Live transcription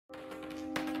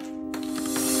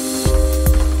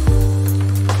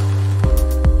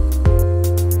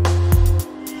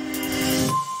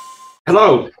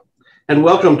Hello, and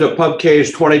welcome to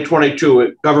PubK's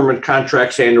 2022 Government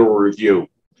Contracts Annual Review.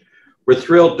 We're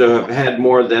thrilled to have had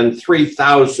more than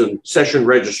 3,000 session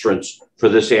registrants for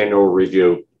this annual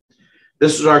review.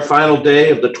 This is our final day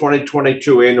of the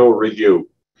 2022 annual review.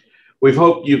 We've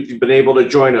hoped you've been able to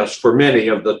join us for many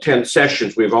of the 10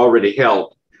 sessions we've already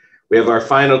held. We have our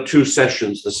final 2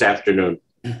 sessions this afternoon.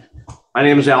 My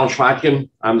name is Alan Schwatkin.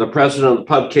 I'm the president of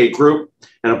the PubK Group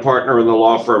and a partner in the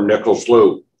law firm Nichols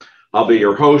Lew. I'll be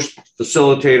your host,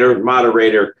 facilitator, and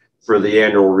moderator for the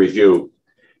annual review.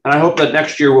 And I hope that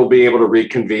next year we'll be able to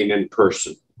reconvene in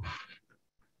person.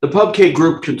 The PubK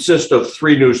Group consists of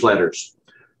 3 newsletters: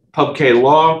 PubK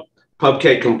Law,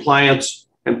 PubK Compliance,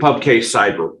 and PubK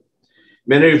Cyber.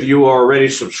 Many of you are already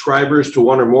subscribers to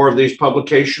one or more of these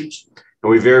publications,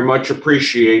 and we very much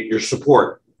appreciate your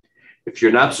support. If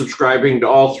you're not subscribing to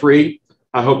all 3,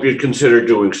 I hope you'd consider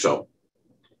doing so.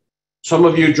 Some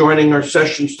of you joining our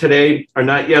sessions today are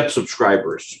not yet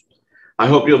subscribers. I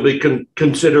hope you'll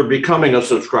consider becoming a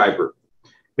subscriber,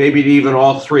 maybe to even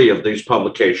all 3 of these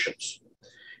publications.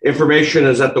 Information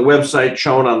is at the website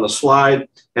shown on the slide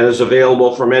and is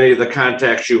available from any of the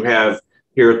contacts you have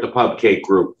here at the PubK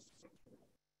Group.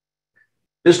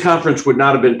 This conference would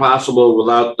not have been possible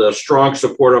without the strong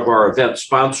support of our event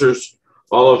sponsors,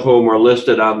 all of whom are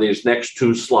listed on these next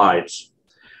 2 slides.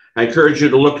 I encourage you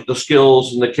to look at the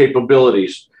skills and the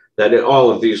capabilities that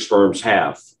all of these firms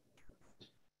have.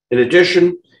 In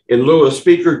addition, in lieu of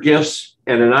speaker gifts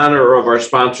and in honor of our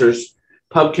sponsors,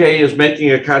 PubK is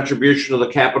making a contribution to the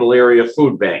Capital Area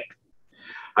Food Bank.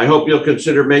 I hope you'll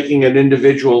consider making an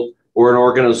individual or an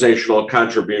organizational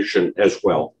contribution as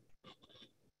well.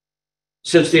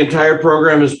 Since the entire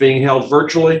program is being held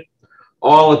virtually,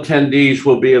 all attendees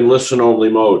will be in listen-only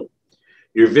mode.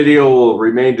 Your video will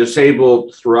remain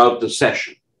disabled throughout the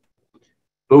session.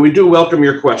 But we do welcome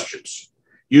your questions.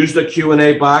 Use the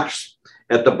Q&A box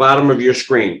at the bottom of your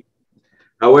screen.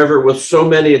 However, with so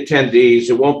many attendees,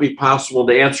 it won't be possible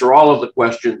to answer all of the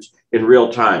questions in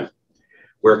real time.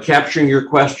 We're capturing your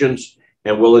questions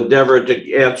and will endeavor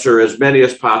to answer as many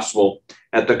as possible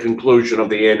at the conclusion of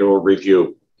the annual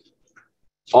review.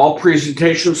 All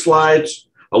presentation slides,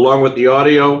 along with the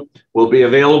audio, will be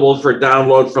available for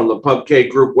download from the PubK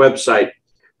Group website,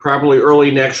 probably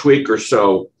early next week or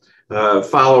so,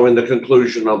 following the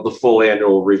conclusion of the full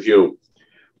annual review.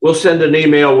 We'll send an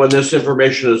email when this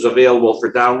information is available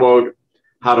for download,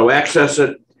 how to access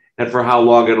it, and for how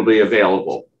long it'll be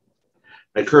available.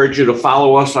 I encourage you to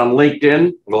follow us on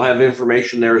LinkedIn. We'll have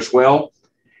information there as well.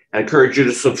 I encourage you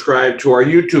to subscribe to our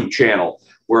YouTube channel,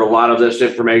 where a lot of this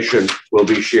information will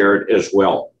be shared as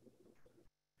well.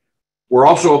 We're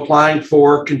also applying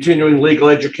for continuing legal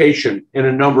education in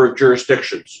a number of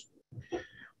jurisdictions.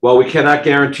 While we cannot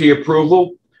guarantee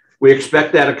approval, we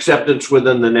expect that acceptance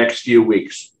within the next few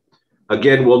weeks.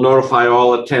 Again, we'll notify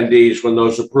all attendees when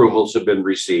those approvals have been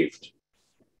received.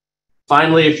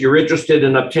 Finally, if you're interested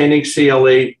in obtaining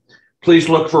CLE, please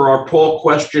look for our poll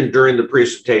question during the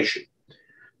presentation.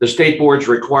 The state boards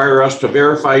require us to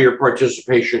verify your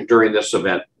participation during this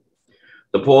event.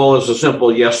 The poll is a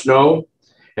simple yes/no,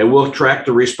 and we'll track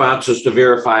the responses to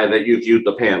verify that you viewed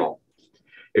the panel.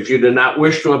 If you do not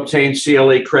wish to obtain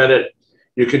CLE credit,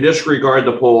 you can disregard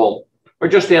the poll or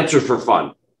just answer for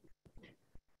fun.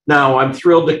 Now, I'm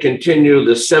thrilled to continue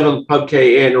the 7th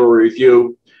PubK Annual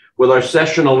Review with our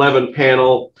Session 11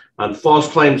 panel on False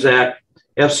Claims Act,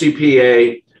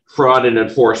 FCPA, Fraud and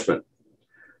Enforcement.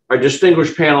 Our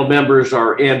distinguished panel members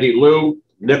are Andy Lew,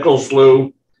 Nichols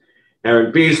Lew,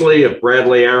 Aaron Beasley of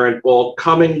Bradley Aaron Bolt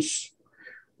Cummings,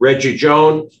 Reggie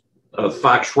Jones of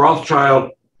Fox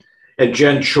Rothschild, and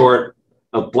Jen Short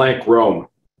of Blank Rome.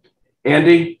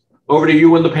 Andy, over to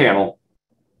you and the panel.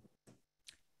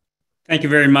 Thank you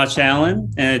very much,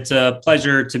 Alan. And it's a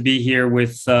pleasure to be here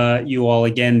with you all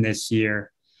again this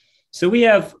year. So we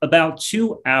have about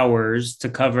 2 hours to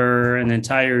cover an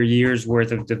entire year's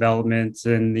worth of developments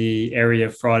in the area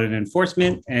of fraud and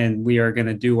enforcement. And we are going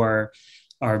to do our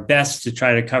best to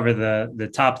try to cover the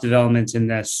top developments in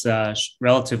this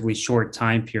relatively short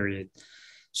time period.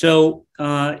 So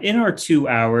in our 2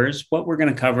 hours, what we're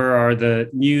going to cover are the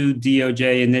new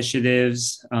DOJ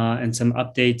initiatives and some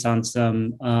updates on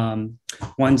some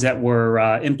ones that were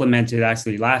implemented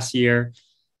actually last year,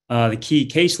 the key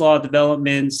case law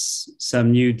developments,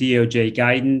 some new DOJ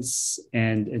guidance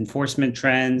and enforcement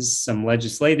trends, some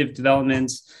legislative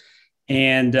developments.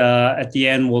 And at the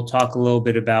end, we'll talk a little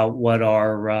bit about what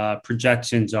our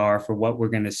projections are for what we're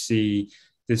going to see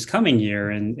this coming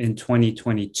year in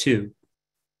 2022.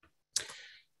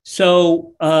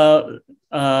 So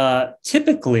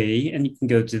typically, and you can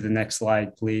go to the next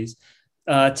slide, please.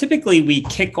 typically we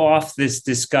kick off this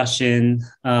discussion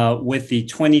with the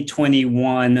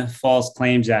 2021 False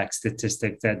Claims Act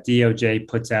statistic that DOJ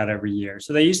puts out every year.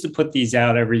 So they used to put these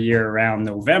out every year around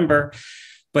November,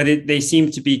 but they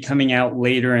seem to be coming out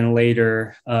later and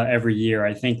later every year.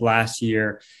 I think last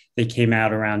year they came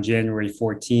out around January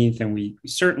 14th, and we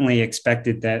certainly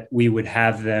expected that we would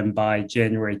have them by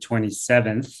January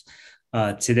 27th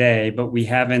today, but we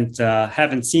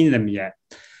haven't seen them yet.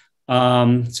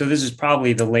 So this is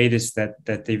probably the latest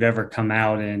that they've ever come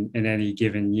out in any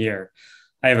given year.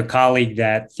 I have a colleague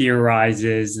that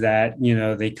theorizes that,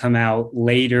 they come out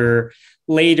later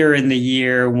in the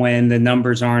year when the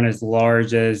numbers aren't as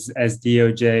large as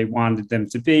DOJ wanted them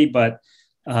to be, but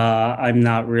I'm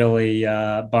not really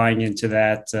buying into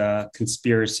that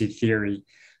conspiracy theory.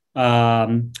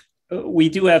 We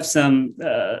do have some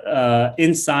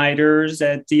insiders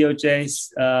at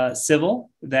DOJ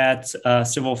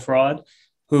civil fraud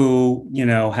who,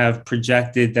 have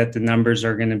projected that the numbers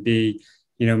are going to be,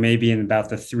 maybe in about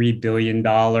the $3 billion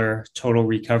total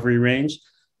recovery range.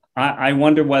 I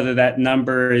wonder whether that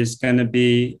number is going to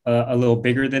be a little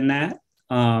bigger than that.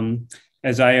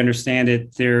 As I understand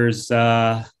it, there's,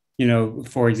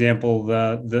 for example,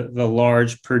 the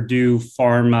large Purdue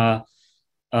Pharma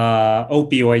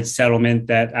opioid settlement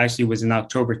that actually was in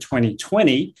October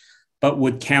 2020, but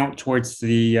would count towards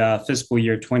the fiscal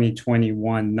year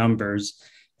 2021 numbers.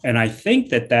 And I think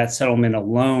that settlement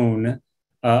alone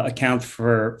accounts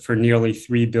for nearly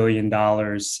 $3 billion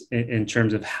in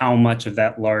terms of how much of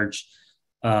that large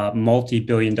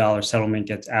multi-billion dollar settlement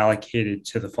gets allocated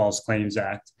to the False Claims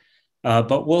Act.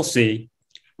 But we'll see.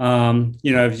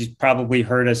 You've probably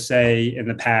heard us say in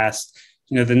the past,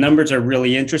 the numbers are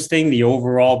really interesting. The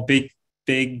overall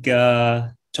big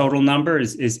total number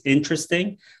is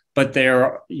interesting, but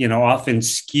they're, often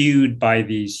skewed by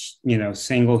these,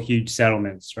 single huge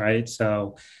settlements, right?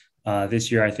 So this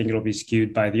year, I think it'll be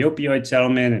skewed by the opioid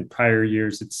settlement, and prior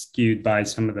years it's skewed by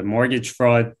some of the mortgage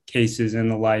fraud cases and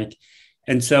the like.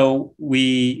 And so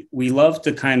we love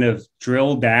to kind of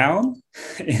drill down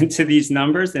into these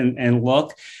numbers and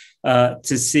look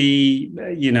to see,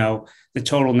 the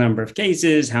total number of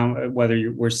cases,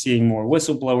 whether we're seeing more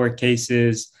whistleblower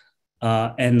cases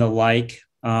and the like.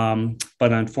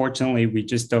 But unfortunately, we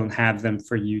just don't have them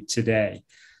for you today.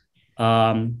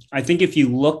 I think if you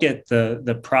look at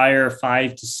the prior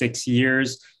 5 to 6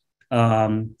 years,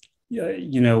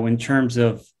 in terms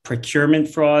of procurement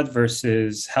fraud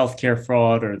versus healthcare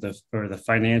fraud or the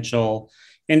financial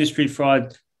industry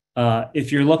fraud,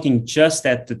 if you're looking just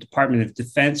at the Department of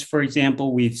Defense, for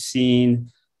example, we've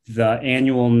seen the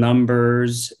annual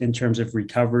numbers in terms of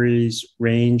recoveries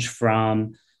range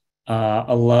from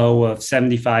a low of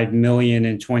 75 million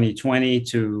in 2020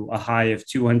 to a high of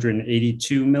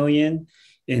 282 million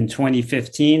in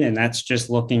 2015. And that's just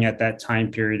looking at that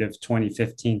time period of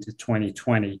 2015 to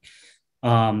 2020.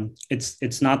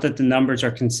 It's not that the numbers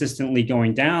are consistently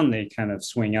going down. They kind of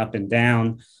swing up and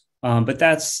down. But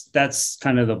that's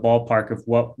kind of the ballpark of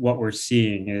what we're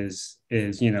seeing is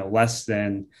less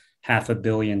than $500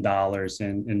 million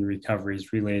in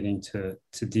recoveries relating to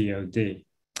DOD.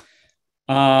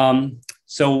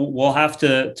 So we'll have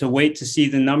to wait to see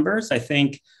the numbers. I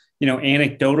think,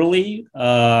 anecdotally,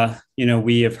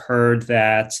 we have heard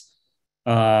that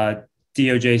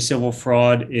DOJ civil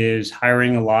fraud is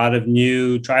hiring a lot of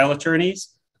new trial attorneys.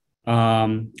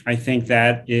 I think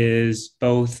that is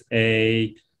both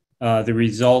the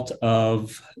result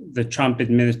of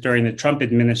during the Trump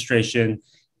administration,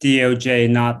 DOJ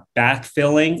not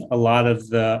backfilling a lot of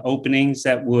the openings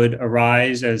that would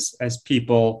arise as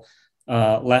people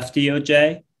left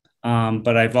DOJ.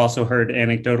 But I've also heard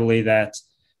anecdotally that,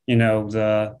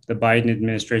 the Biden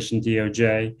administration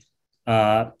DOJ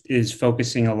is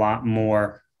focusing a lot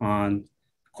more on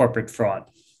corporate fraud.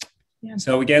 Yeah.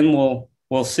 So again,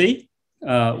 we'll see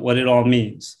what it all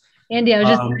means. Andy, I was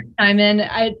just going to chime in.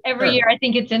 Every year, I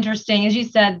think it's interesting. As you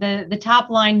said, the top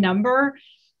line number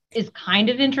is kind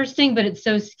of interesting, but it's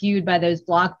so skewed by those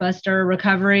blockbuster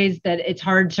recoveries that it's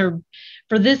hard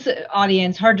for this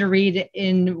audience, hard to read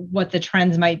in what the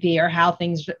trends might be or how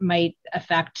things might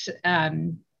affect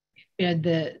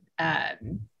the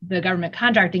government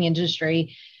contracting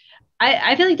industry.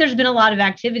 I feel like there's been a lot of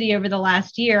activity over the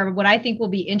last year. What I think will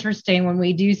be interesting when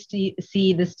we do see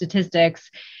the statistics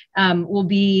will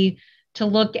be to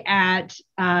look at,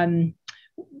 I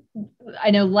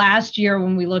know last year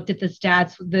when we looked at the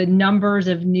stats, the numbers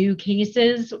of new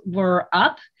cases were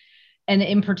up. And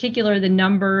in particular, the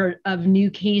number of new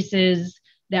cases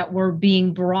that were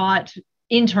being brought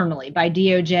internally by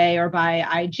DOJ or by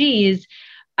IGs.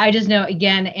 I just know,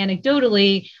 again,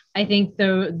 anecdotally, I think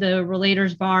the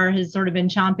relators bar has sort of been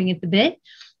chomping at the bit.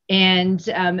 And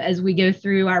as we go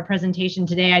through our presentation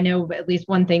today, I know at least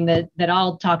one thing that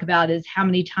I'll talk about is how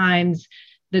many times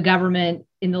the government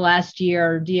in the last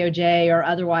year, DOJ or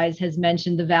otherwise, has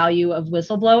mentioned the value of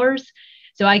whistleblowers.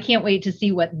 So I can't wait to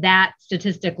see what that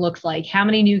statistic looks like. How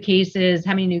many new cases,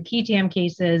 how many new qui tam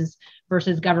cases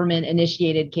versus government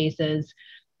initiated cases.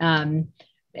 And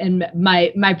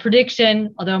my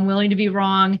prediction, although I'm willing to be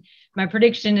wrong, my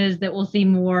prediction is that we'll see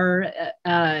more,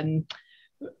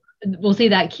 we'll see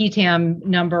that qui tam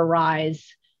number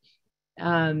rise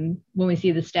when we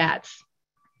see the stats.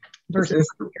 Versus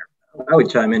I would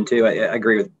chime in too. I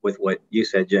agree with what you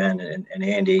said, Jen and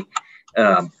Andy.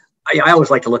 I always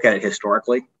like to look at it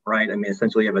historically, right? I mean,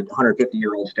 essentially you have a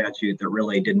 150-year-old statute that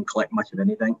really didn't collect much of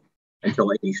anything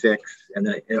until 86, and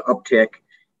then an uptick.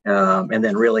 And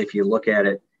then really, if you look at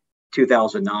it,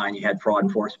 2009, you had Fraud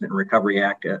Enforcement and Recovery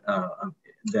Act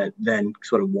that then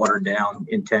sort of watered down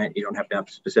intent. You don't have to have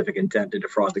specific intent to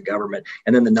defraud the government.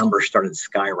 And then the numbers started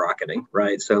skyrocketing,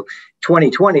 right? So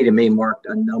 2020 to me marked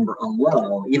a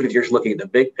low, even if you're just looking at the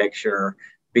big picture,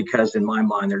 because in my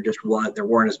mind, there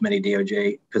weren't as many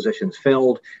DOJ positions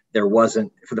filled. There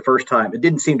wasn't, for the first time, it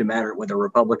didn't seem to matter whether a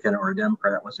Republican or a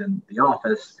Democrat was in the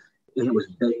office. It was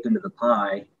baked into the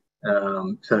pie,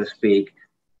 so to speak.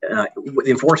 The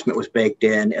enforcement was baked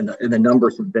in, and the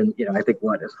numbers have been, I think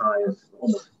as high as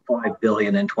almost $5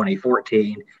 billion in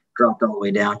 2014, dropped all the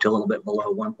way down to a little bit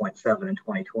below 1.7 in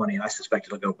 2020. And I suspect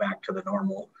it'll go back to the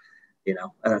normal,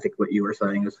 I think what you were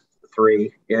saying is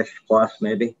 3-ish plus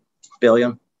maybe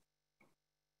billion.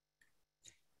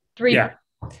 3. Yeah.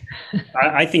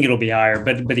 I think it'll be higher,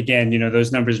 but again,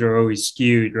 those numbers are always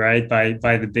skewed, right,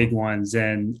 by the big ones,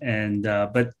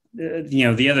 but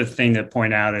the other thing to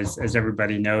point out is, as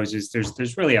everybody knows, is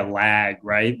there's really a lag,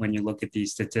 right, when you look at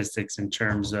these statistics in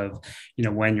terms of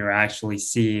when you're actually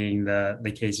seeing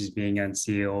the cases being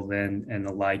unsealed and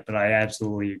the like. But I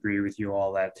absolutely agree with you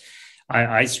all that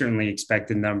I certainly expect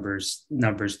the numbers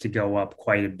to go up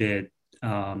quite a bit.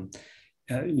 And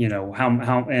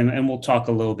we'll talk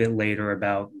a little bit later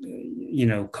about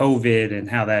COVID and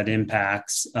how that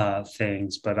impacts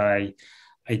things, but I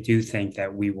do think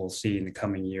that we will see in the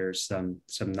coming years some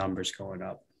numbers going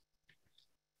up.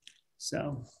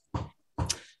 So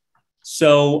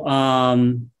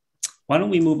why don't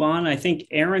we move on? I think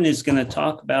Aaron is going to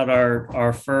talk about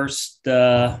our first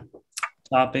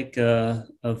topic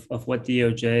of what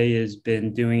DOJ has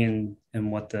been doing and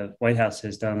what the White House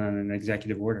has done on an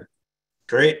executive order.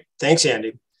 Great. Thanks,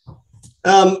 Andy.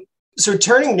 So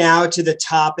turning now to the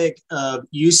topic of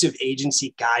use of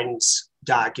agency guidance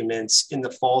documents in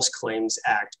the False Claims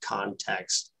Act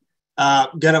context.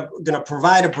 Gonna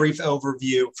provide a brief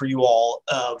overview for you all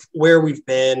of where we've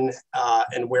been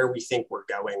and where we think we're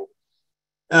going.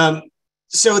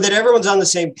 So that everyone's on the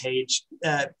same page,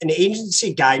 an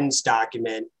agency guidance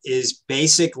document is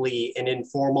basically an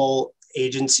informal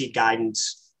agency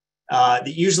guidance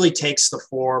that usually takes the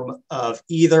form of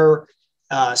either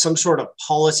some sort of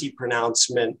policy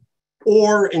pronouncement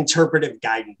or interpretive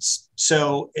guidance.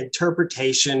 So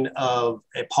interpretation of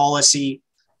a policy,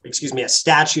 a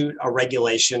statute, a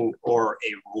regulation, or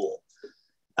a rule.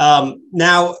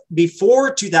 Now,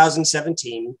 before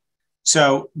 2017,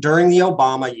 so during the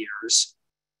Obama years,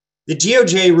 the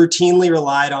DOJ routinely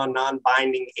relied on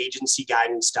non-binding agency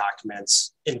guidance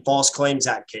documents in False Claims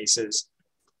Act cases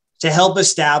to help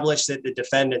establish that the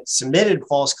defendant submitted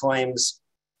false claims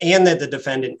and that the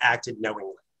defendant acted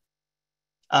knowingly.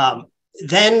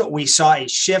 Then we saw a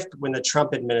shift when the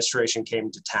Trump administration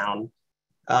came to town,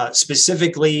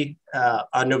 specifically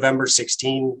on November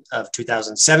 16 of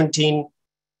 2017.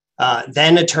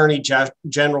 Then Attorney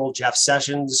General Jeff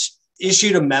Sessions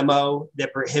issued a memo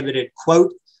that prohibited,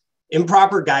 quote,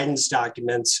 improper guidance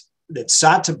documents that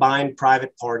sought to bind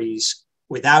private parties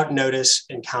without notice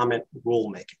and comment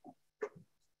rulemaking.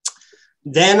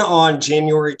 Then on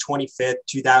January 25th,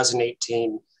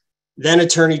 2018, then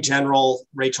Attorney General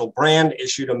Rachel Brand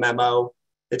issued a memo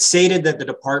that stated that the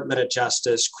Department of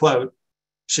Justice, quote,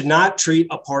 should not treat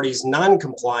a party's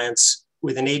noncompliance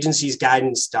with an agency's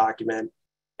guidance document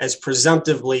as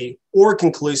presumptively or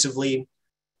conclusively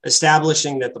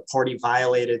establishing that the party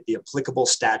violated the applicable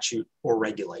statute or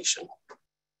regulation.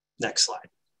 Next slide.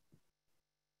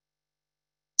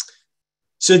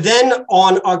 So then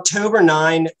on October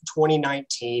 9,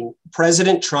 2019,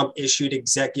 President Trump issued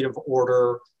Executive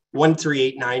Order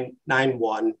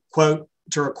 138991, quote,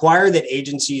 to require that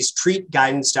agencies treat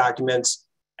guidance documents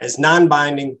as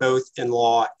non-binding both in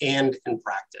law and in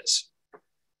practice.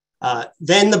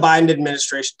 Then the Biden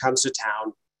administration comes to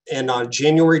town, and on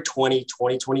January 20,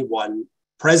 2021,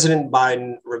 President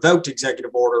Biden revoked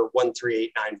Executive Order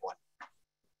 13891.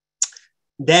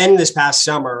 Then this past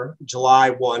summer, July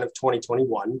 1 of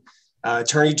 2021,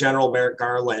 Attorney General Merrick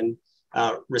Garland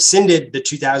rescinded the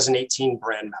 2018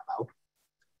 Brand Memo.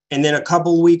 And then a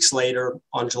couple of weeks later,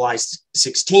 on July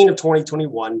 16 of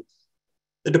 2021,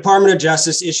 the Department of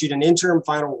Justice issued an interim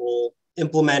final rule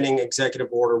implementing Executive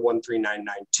Order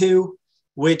 13992,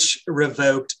 which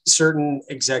revoked certain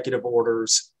executive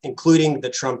orders, including the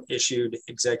Trump-issued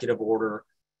Executive Order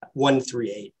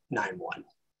 13891.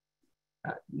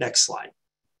 Next slide.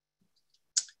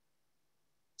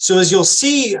 So as you'll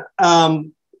see,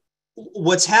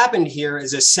 what's happened here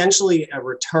is essentially a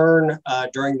return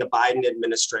during the Biden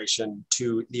administration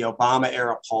to the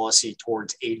Obama-era policy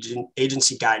towards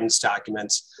agency guidance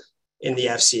documents in the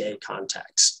FCA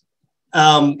context.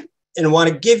 And I want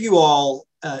to give you all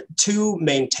two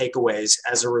main takeaways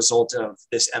as a result of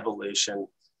this evolution.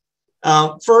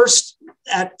 First,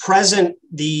 at present,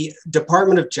 the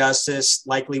Department of Justice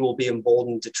likely will be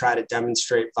emboldened to try to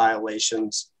demonstrate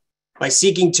violations by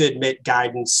seeking to admit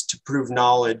guidance to prove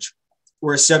knowledge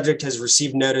where a subject has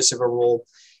received notice of a rule,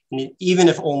 even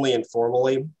if only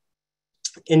informally.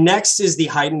 And next is the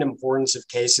heightened importance of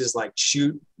cases like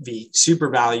Shoot v.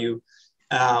 SuperValue,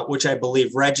 which I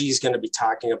believe Reggie is going to be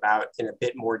talking about in a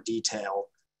bit more detail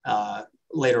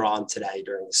later on today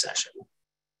during the session.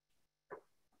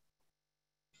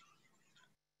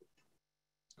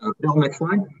 Bill, next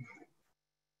slide.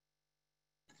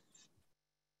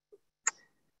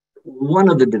 One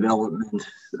of the developments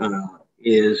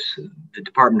is the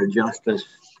Department of Justice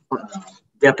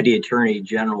Deputy Attorney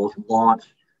General's launch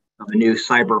of a new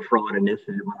cyber fraud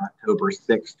initiative on October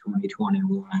 6,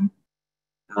 2021.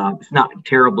 It's not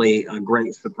terribly a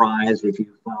great surprise if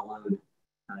you followed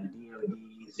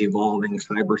DOD's evolving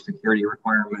cybersecurity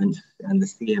requirements and the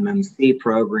CMMC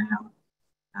program.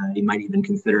 You might even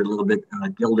consider it a little bit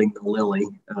gilding the lily.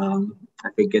 I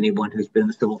think anyone who's been in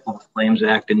the Civil False Claims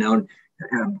Act and known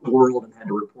world and had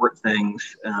to report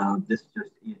things,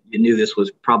 you knew this was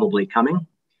probably coming.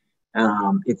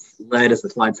 It's led, as the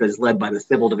slide says, led by the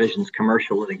Civil Division's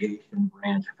Commercial Litigation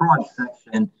Branch Fraud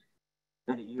Section,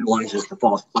 and it utilizes the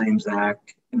False Claims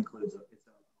Act, includes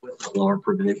a whistleblower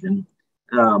provision.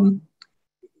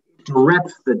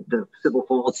 Directs the Civil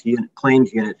False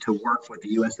Claims Unit to work with the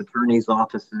U.S. Attorney's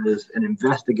offices and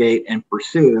investigate and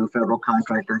pursue federal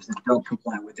contractors that don't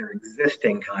comply with their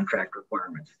existing contract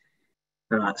requirements.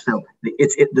 So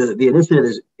the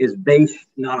initiative is based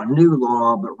not on new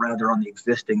law, but rather on the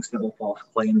existing Civil False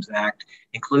Claims Act,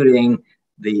 including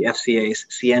the FCA's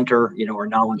scienter, or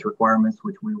knowledge requirements,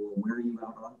 which we will wear you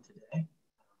out on today.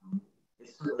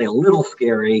 It's certainly a little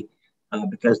scary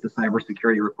because the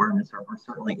cybersecurity requirements are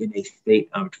certainly in a state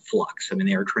of flux. I mean,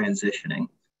 they are transitioning.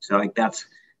 So like that's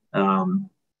a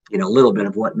little bit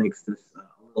of what makes this a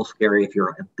little scary if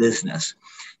you're a business.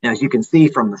 Now, as you can see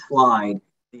from the slide,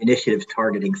 the initiative is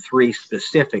targeting three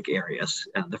specific areas.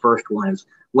 The first one is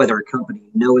whether a company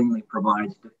knowingly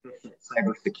provides deficient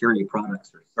cybersecurity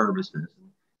products or services.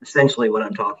 Essentially, what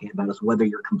I'm talking about is whether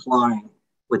you're complying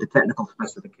with the technical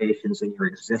specifications in your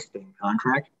existing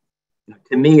contract.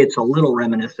 To me, it's a little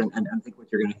reminiscent, and I think what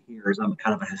you're going to hear is I'm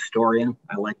kind of a historian.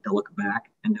 I like to look back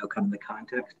and know kind of the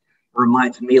context. It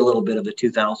reminds me a little bit of the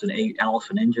 2008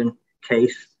 Allison Engine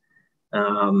case.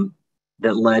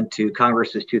 That led to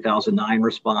Congress's 2009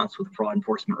 response with the Fraud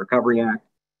Enforcement Recovery Act.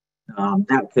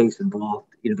 That case involved,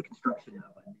 the construction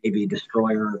of a Navy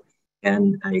destroyer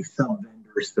and a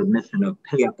sub-vendor submission of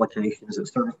pay applications that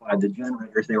certified the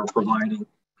generators they were providing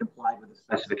complied with the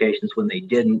specifications when they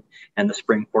didn't. And the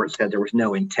Supreme Court said there was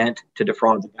no intent to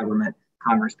defraud the government.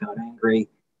 Congress got angry,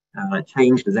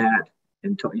 changed that,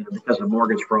 and because of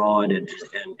mortgage fraud and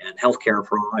healthcare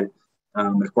fraud.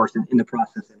 Of course, in the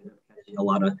process, ended up catching a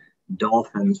lot of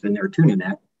dolphins in their tuna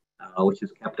net, which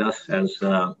has kept us as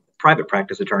private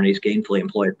practice attorneys gainfully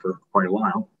employed for quite a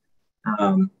while.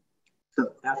 So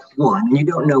that's one. And you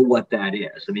don't know what that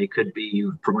is. I mean, it could be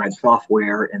you provide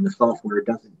software and the software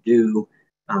doesn't do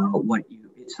what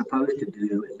it's supposed to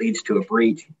do. It leads to a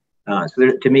breach.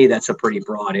 To me, that's a pretty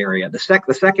broad area. The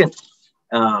second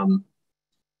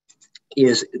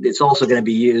is it's also going to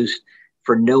be used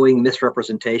for knowing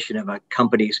misrepresentation of a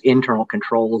company's internal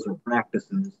controls or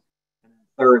practices.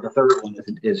 The third one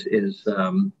is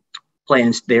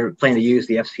they're planning to use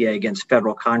the FCA against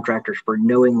federal contractors for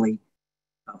knowingly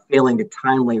failing to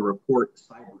timely report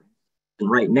cyber. And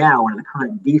right now, under the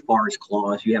current DFARS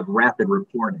clause, you have rapid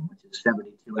reporting, which is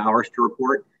 72 hours to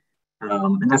report.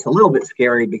 And that's a little bit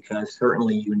scary because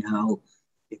certainly,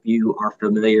 if you are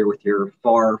familiar with your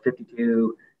FAR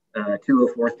 52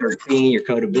 204.13, your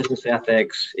code of business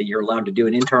ethics. You're allowed to do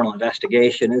an internal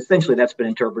investigation. And essentially, that's been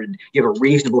interpreted. You have a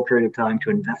reasonable period of time to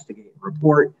investigate and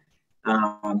report.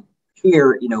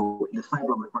 Here, the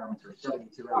cyber requirements are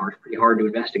 72 hours. Pretty hard to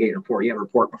investigate and report. You have a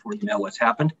report before you know what's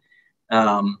happened.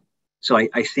 So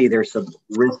I see there's some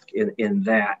risk in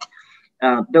that.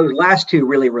 Those last two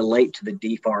really relate to the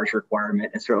DFARS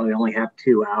requirement and certainly only have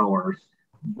 2 hours.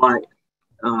 But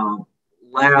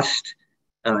last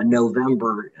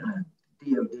November,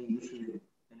 DoD issued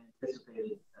an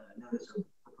anticipated notice of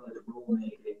proposed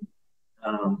rulemaking.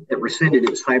 It rescinded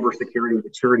its cybersecurity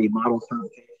maturity model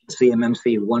certification,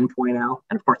 CMMC 1.0.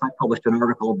 And of course, I published an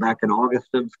article back in August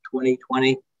of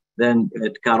 2020. Then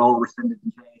it got all rescinded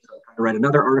and changed. So I kind of read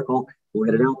another article, we'll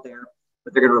get it out there,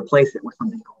 but they're going to replace it with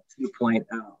something called 2.0.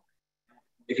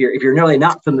 If you're really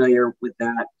not familiar with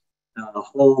that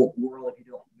whole world, if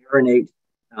you don't marinate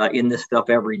in this stuff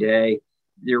every day,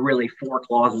 there are really 4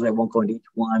 clauses. I won't go into each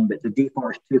one, but the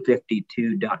DFARS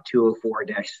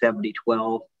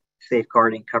 252.204-7012,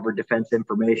 safeguarding covered defense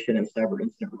information and cyber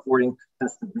incident reporting.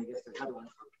 That's the biggest. There's other ones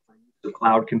for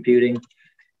cloud computing.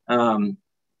 And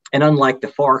unlike the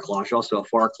FAR clause, also a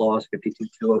FAR clause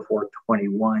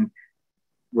 52.204.21,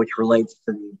 which relates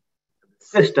to the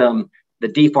system. The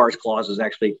DFARS clauses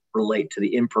actually relate to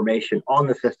the information on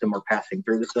the system or passing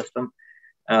through the system.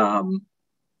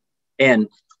 And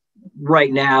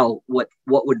right now, what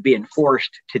would be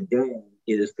enforced today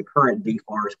is the current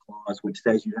DFARS clause, which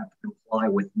says you have to comply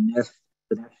with NIST,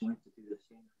 the National Institute of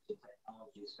Standards and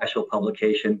Technology, Special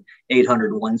Publication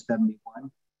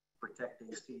 800-171, protecting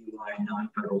CUI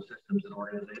non-federal systems and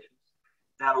organizations.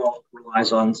 That all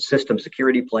relies on system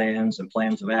security plans and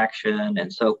plans of action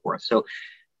and so forth. So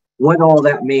what all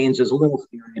that means is a little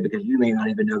scary because you may not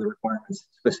even know the requirements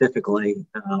specifically,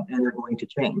 and they're going to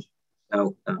change.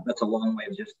 So that's a long way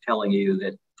of just telling you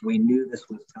that we knew this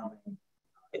was coming.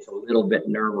 It's a little bit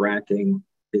nerve-wracking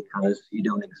because you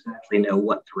don't exactly know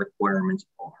what the requirements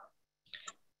are.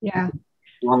 Yeah.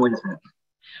 Long way to say it.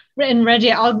 And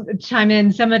Reggie, I'll chime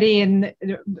in.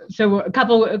 So a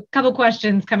couple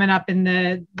questions coming up in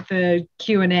the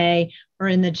Q&A or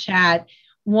in the chat.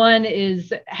 One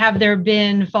is, have there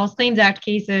been False Claims Act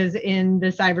cases in the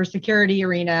cybersecurity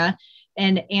arena?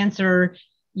 And answer,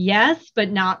 yes,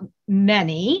 but not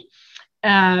many.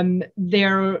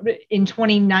 There in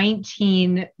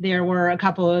 2019, there were a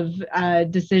couple of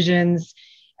decisions.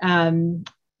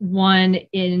 One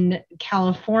in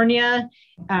California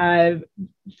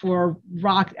for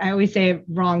I always say it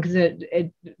wrong because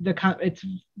it's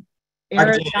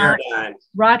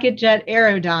Rocket Jet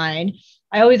Aerodyne.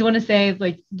 I always want to say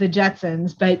like the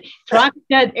Jetsons, but it's Rocket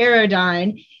Jet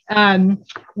Aerodyne,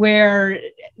 where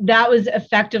that was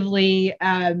effectively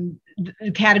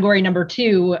category number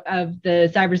 2 of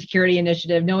the cybersecurity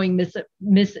initiative,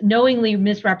 knowingly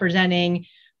misrepresenting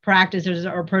practices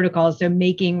or protocols, so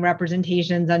making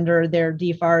representations under their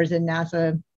DFARS and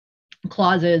NASA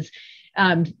clauses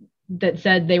that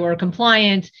said they were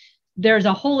compliant. There's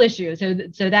a whole issue.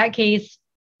 So that case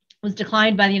was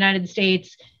declined by the United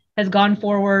States, has gone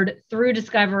forward through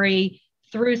discovery,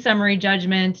 through summary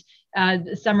judgment.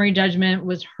 The summary judgment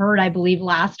was heard, I believe,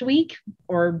 last week,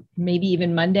 or maybe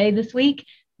even Monday this week,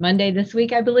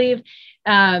 I believe.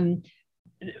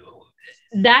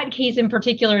 That case in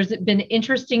particular has been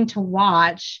interesting to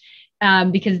watch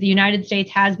because the United States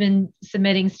has been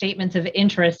submitting statements of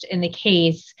interest in the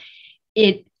case.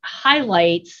 It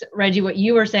highlights, Reggie, what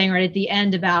you were saying right at the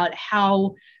end about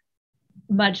how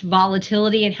much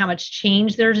volatility and how much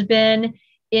change there's been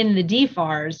in the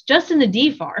DFARS, just in the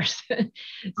DFARS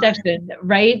section,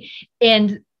 right?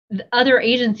 And the other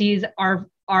agencies are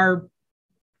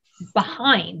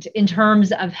behind in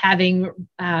terms of having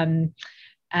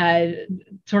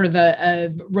sort of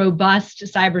a robust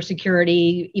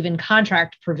cybersecurity, even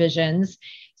contract provisions.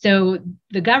 So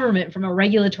the government, from a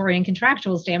regulatory and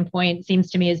contractual standpoint, seems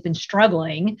to me has been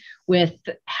struggling with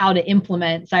how to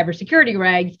implement cybersecurity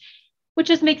regs, which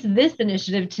just makes this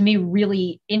initiative to me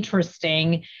really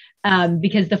interesting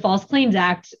because the False Claims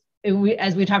Act,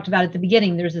 as we talked about at the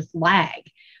beginning, there's this lag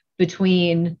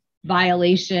between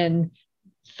violation,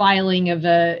 filing of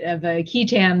a key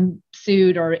TAM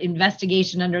suit or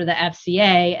investigation under the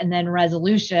FCA, and then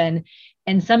resolution.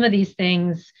 And some of these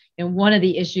things, and one of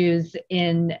the issues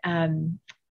in the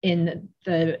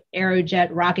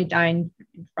Aerojet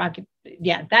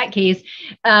that case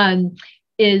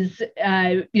is,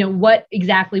 what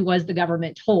exactly was the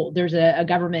government told? There's a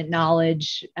government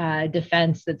knowledge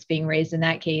defense that's being raised in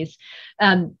that case.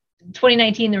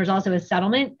 2019, there was also a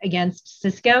settlement against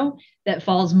Cisco that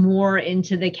falls more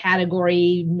into the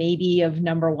category maybe of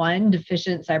number one,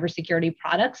 deficient cybersecurity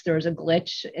products. There was a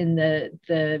glitch in the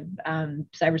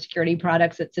cybersecurity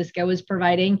products that Cisco was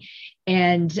providing.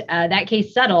 And that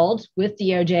case settled with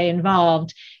DOJ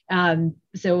involved.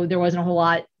 So there wasn't a whole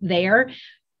lot there.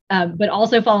 But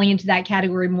also falling into that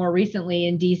category more recently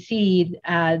in DC,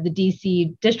 the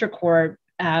DC District Court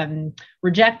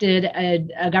rejected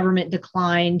a government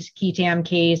declined key TAM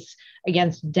case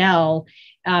against Dell,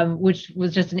 which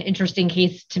was just an interesting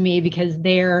case to me because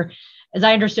there, as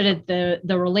I understood it,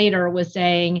 the relator was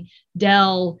saying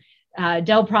Dell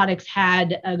products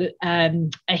had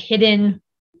a hidden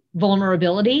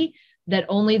vulnerability that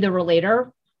only the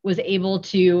relator was able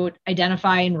to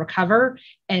identify and recover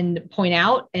and point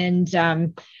out. And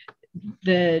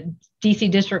the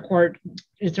DC District Court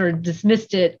sort of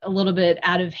dismissed it a little bit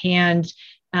out of hand,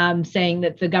 saying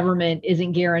that the government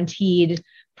isn't guaranteed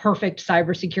perfect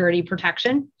cybersecurity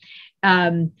protection.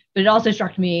 But it also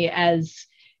struck me as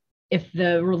if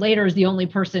the relator is the only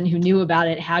person who knew about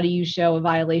it, how do you show a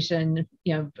violation,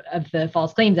 of the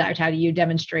False Claims Act? How do you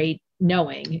demonstrate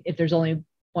knowing if there's only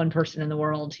one person in the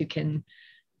world who can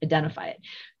identify it?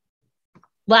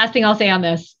 Last thing I'll say on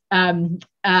this,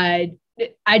 I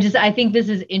think this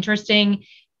is interesting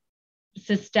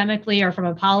systemically or from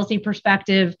a policy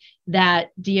perspective that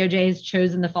DOJ has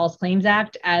chosen the False Claims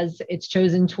Act as its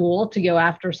chosen tool to go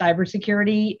after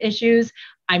cybersecurity issues.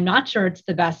 I'm not sure it's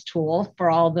the best tool for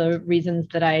all the reasons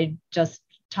that I just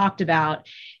talked about.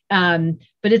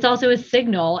 But it's also a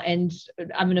signal, and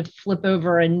I'm going to flip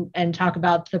over and talk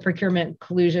about the procurement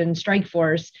collusion strike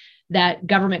force, that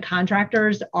government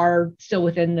contractors are still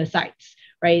within the sights,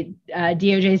 right?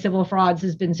 DOJ civil frauds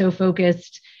has been so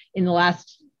focused in the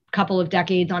last couple of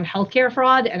decades on healthcare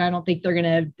fraud, and I don't think they're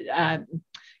going to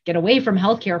get away from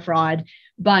healthcare fraud.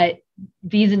 But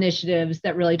these initiatives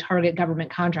that really target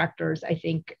government contractors, I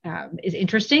think, is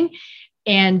interesting.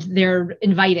 And they're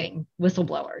inviting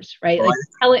whistleblowers, right?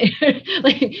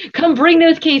 Like, come bring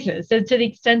those cases. So to the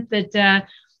extent that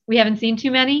we haven't seen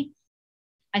too many,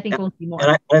 I think we'll see more.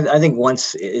 And I think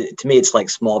to me, it's like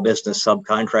small business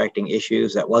subcontracting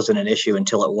issues. That wasn't an issue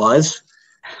until it was.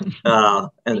 And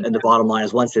the bottom line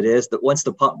is once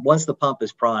the pump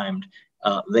is primed,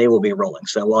 they will be rolling.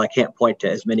 So while I can't point to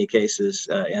as many cases,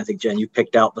 and I think, Jen, you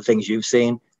picked out the things you've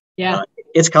seen. Yeah,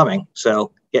 it's coming.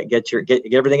 So get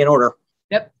everything in order.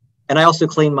 Yep. And I also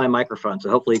cleaned my microphone, so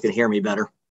hopefully you can hear me better.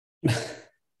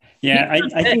 Yeah,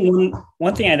 I think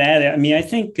one thing I'd add, I mean, I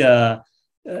think,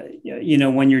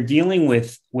 when you're dealing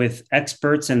with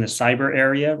experts in the cyber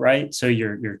area, right? So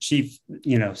your chief,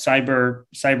 cyber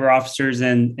officers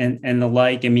and the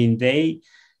like, I mean,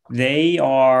 they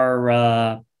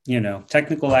are,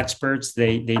 technical experts.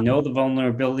 They know the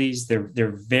vulnerabilities.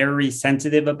 They're very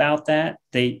sensitive about that.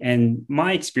 And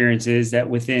my experience is that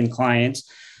within clients,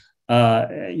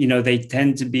 they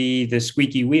tend to be the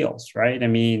squeaky wheels, right? I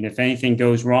mean, if anything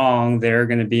goes wrong, they're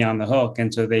going to be on the hook.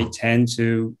 And so they tend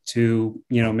to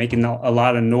making a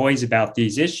lot of noise about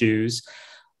these issues.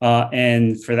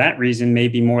 And for that reason, may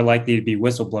be more likely to be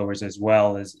whistleblowers as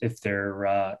well as if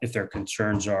their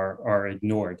concerns are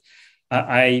ignored.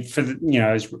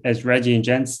 As Reggie and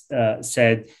Jen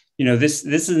said, this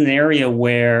is an area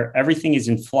where everything is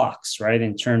in flux, right?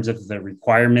 In terms of the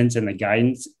requirements and the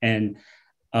guidance. And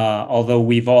although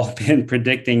we've all been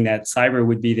predicting that cyber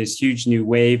would be this huge new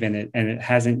wave, and it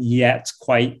hasn't yet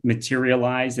quite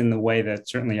materialized in the way that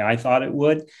certainly I thought it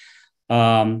would.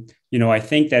 I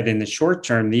think that in the short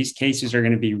term, these cases are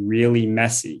going to be really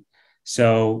messy.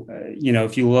 So,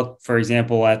 if you look, for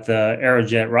example, at the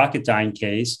Aerojet Rocketdyne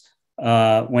case,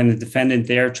 when the defendant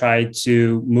there tried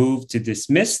to move to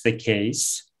dismiss the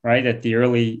case, right at the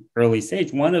early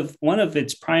stage, one of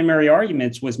its primary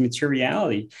arguments was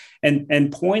materiality,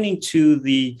 and pointing to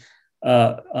the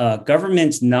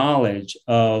government's knowledge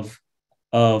of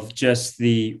just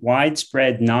the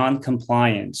widespread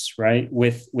non-compliance, right,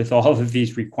 with all of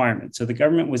these requirements. So the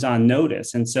government was on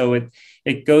notice, and so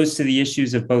it goes to the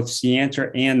issues of both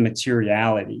scienter and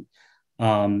materiality.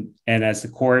 And as the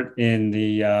court in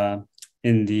the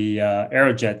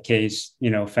Aerojet case,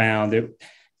 found it.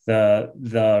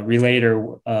 The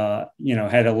relator,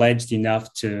 had alleged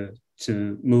enough to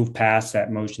move past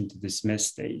that motion to dismiss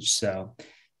stage. So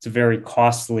it's a very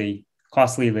costly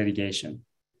litigation.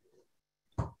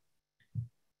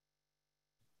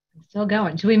 Still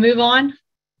going. Should we move on?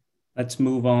 Let's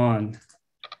move on.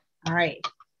 All right.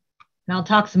 I'll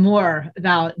talk some more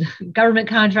about government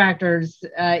contractors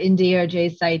in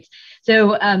DOJ sites.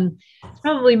 So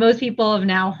probably most people have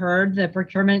now heard the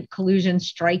Procurement Collusion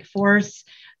Strike Force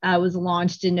was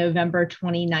launched in November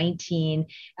 2019.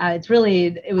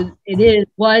 It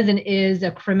was and is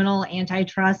a criminal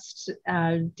antitrust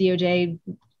DOJ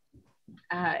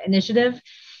initiative.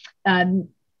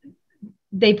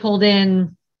 They pulled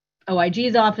in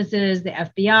OIG's offices, the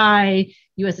FBI,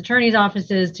 U.S. attorney's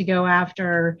offices to go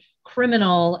after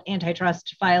criminal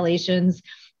antitrust violations.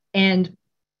 And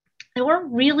they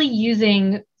weren't really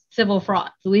using civil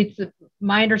fraud. At least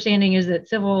my understanding is that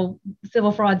civil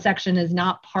fraud section is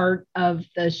not part of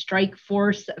the strike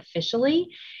force officially.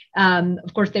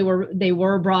 Of course, they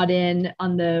were brought in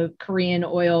on the Korean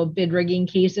oil bid rigging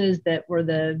cases that were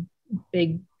the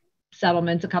big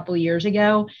settlements a couple of years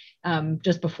ago,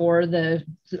 just before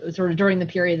during the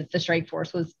period that the strike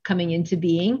force was coming into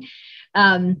being.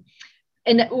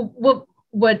 And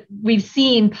what we've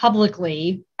seen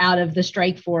publicly out of the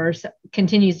strike force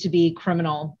continues to be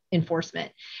criminal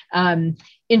enforcement.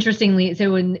 Interestingly,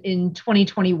 so in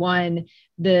 2021,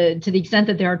 to the extent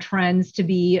that there are trends to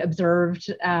be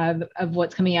observed of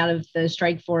what's coming out of the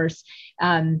strike force,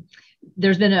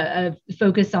 there's been a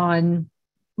focus on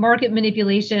market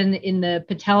manipulation in the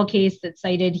Patel case that's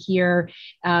cited here.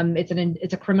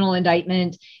 It's a criminal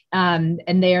indictment,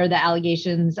 and there the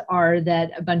allegations are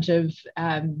that a bunch of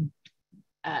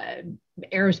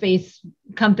aerospace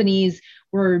companies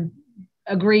were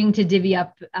agreeing to divvy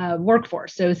up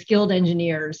workforce. So skilled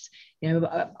engineers,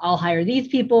 I'll hire these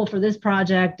people for this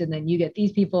project, and then you get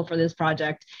these people for this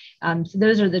project. So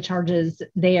those are the charges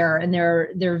there. And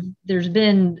there's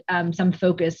been some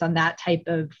focus on that type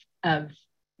of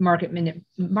market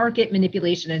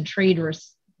manipulation and trade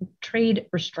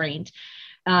restraint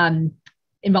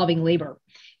involving labor.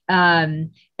 And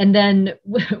then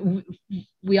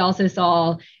we also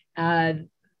saw in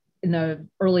the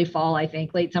early fall, I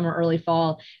think, late summer, early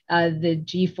fall, the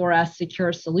G4S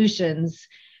Secure Solutions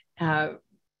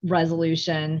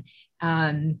resolution.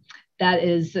 That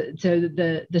is, so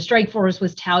the strike force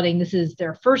was touting this is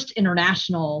their first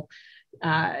international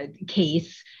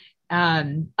case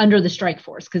under the strike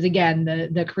force, because again,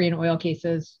 the Korean oil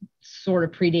cases sort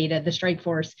of predated the strike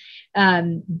force.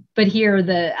 But here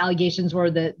the allegations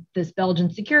were that this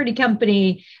Belgian security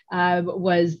company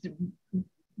was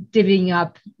divvying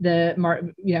up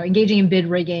engaging in bid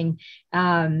rigging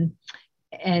and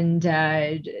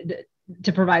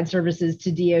to provide services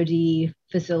to DoD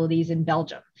facilities in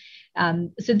Belgium.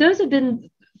 So those have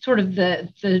been sort of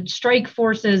the strike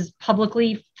force's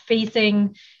publicly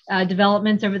facing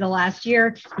developments over the last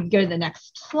year. We can go to the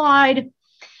next slide.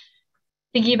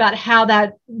 Thinking about how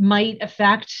that might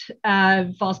affect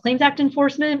False Claims Act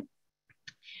enforcement.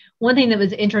 One thing that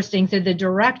was interesting, so the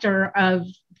director of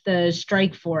the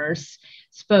strike force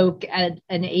spoke at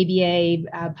an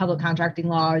ABA public contracting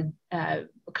law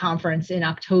conference in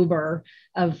October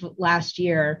of last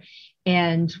year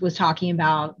and was talking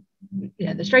about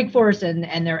the strike force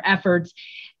and their efforts.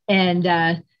 And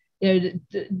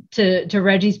to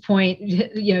Reggie's point,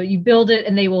 you build it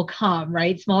and they will come,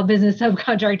 right? Small business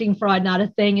subcontracting fraud, not a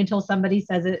thing until somebody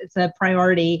says it's a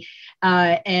priority.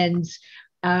 And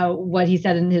what he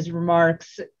said in his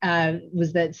remarks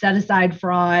was that set-aside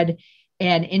fraud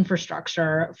and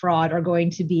infrastructure fraud are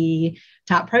going to be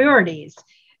top priorities.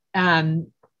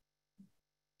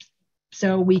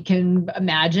 So we can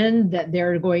imagine that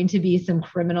there are going to be some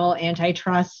criminal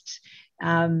antitrust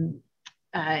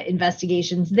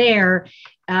investigations there.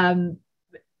 And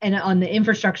on the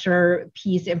infrastructure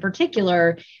piece in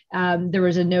particular, there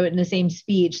was a note in the same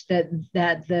speech that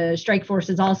the strike force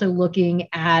is also looking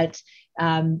at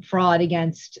fraud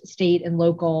against state and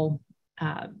local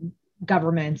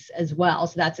governments as well.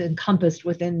 So that's encompassed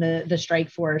within the strike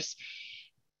force.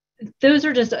 There's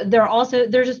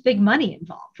just big money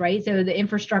involved, right? So the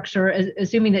infrastructure,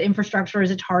 assuming that infrastructure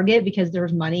is a target because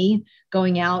there's money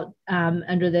going out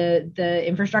under the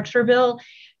infrastructure bill,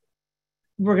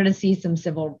 we're going to see some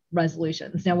civil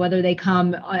resolutions. Now, whether they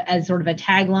come as sort of a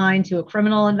tagline to a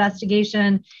criminal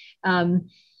investigation or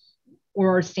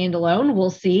standalone, we'll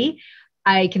see.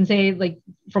 I can say, like,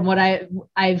 from what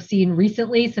I've seen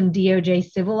recently, some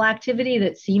DOJ civil activity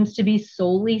that seems to be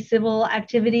solely civil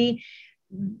activity.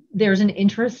 There's an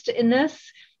interest in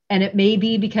this, and it may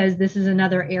be because this is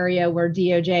another area where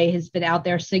DOJ has been out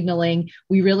there signaling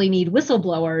we really need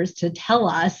whistleblowers to tell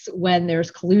us when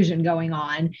there's collusion going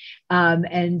on.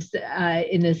 And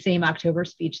in the same October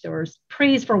speech, there was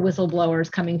praise for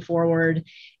whistleblowers coming forward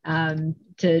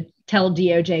to tell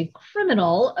DOJ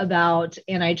criminal about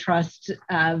antitrust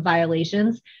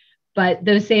violations, But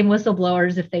those same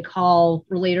whistleblowers, if they call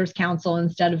Relators Counsel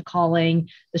instead of calling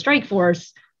the strike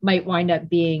force, might wind up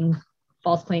being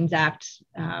False Claims Act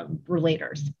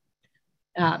relators.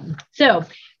 So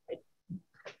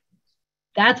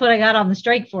that's what I got on the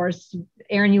strike force.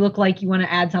 Aaron, you look like you want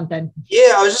to add something.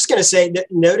 Yeah, I was just going to say,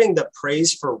 noting the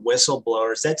praise for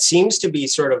whistleblowers, that seems to be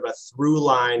sort of a through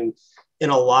line in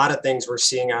a lot of things we're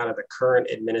seeing out of the current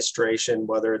administration,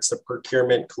 whether it's the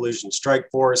procurement collusion strike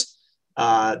force,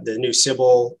 the new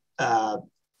civil,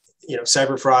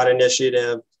 cyber fraud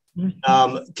initiative.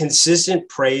 Consistent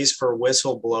praise for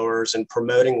whistleblowers and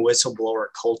promoting whistleblower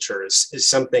cultures is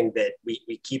something that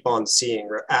we keep on seeing,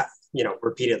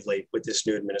 repeatedly with this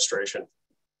new administration.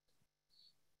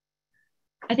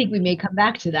 I think we may come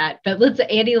back to that, but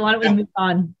Andy, why don't we move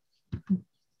on?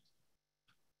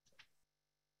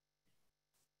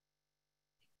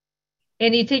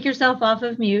 Andy, take yourself off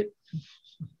of mute.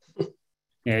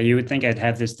 Yeah, you would think I'd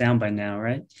have this down by now,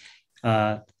 right?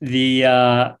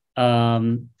 The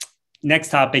next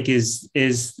topic is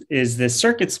the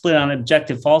circuit split on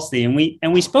objective falsity,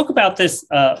 and we spoke about this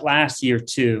last year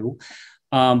too.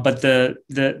 But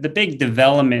the big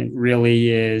development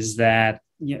really is that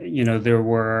there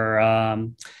were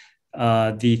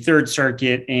the Third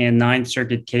Circuit and Ninth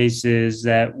Circuit cases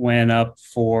that went up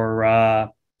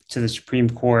to the Supreme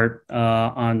Court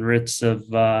on writs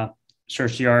of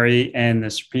certiorari, and the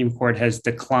Supreme Court has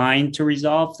declined to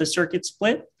resolve the circuit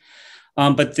split.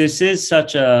 But this is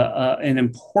such an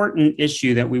important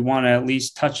issue that we want to at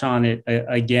least touch on it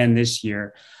again this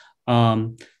year.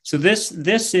 So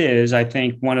this is, I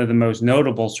think, one of the most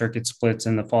notable circuit splits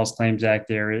in the False Claims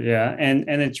Act area. And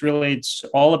it's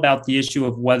all about the issue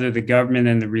of whether the government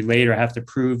and the relator have to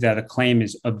prove that a claim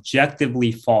is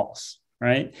objectively false,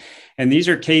 right? And these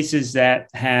are cases that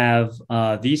have,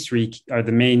 these three are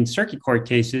the main circuit court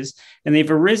cases, and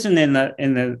they've arisen in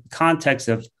the context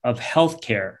of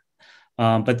healthcare.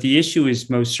 But the issue is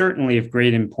most certainly of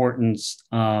great importance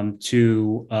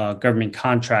to government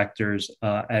contractors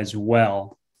as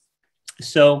well.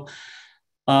 So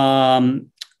in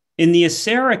the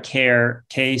Acera Care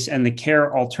case and the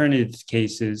Care Alternatives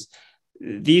cases,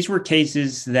 these were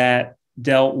cases that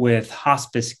dealt with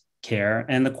hospice care.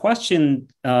 And the question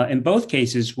in both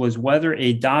cases was whether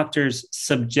a doctor's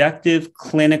subjective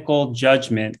clinical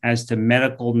judgment as to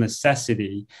medical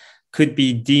necessity could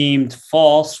be deemed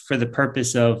false for the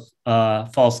purpose of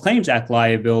False Claims Act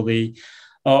liability,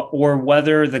 or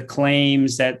whether the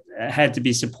claims that had to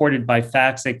be supported by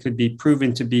facts that could be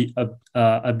proven to be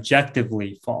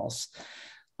objectively false.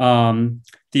 The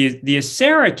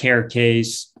Acera Care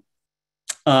case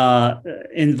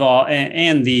involved,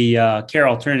 and the Care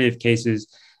Alternative cases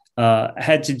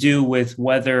had to do with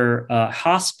whether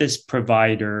hospice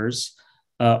providers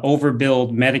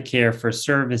overbilled Medicare for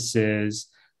services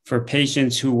for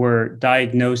patients who were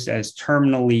diagnosed as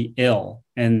terminally ill.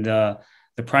 And the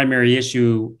primary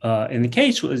issue in the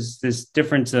case was this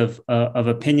difference of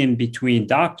opinion between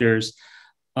doctors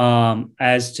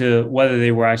as to whether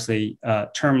they were actually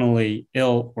terminally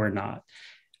ill or not.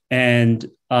 And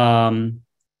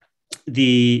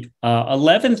the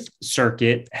 11th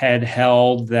Circuit had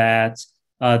held that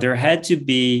there had to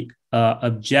be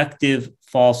objective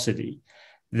falsity,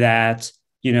 that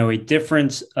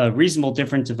a reasonable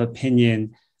difference of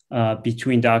opinion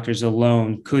between doctors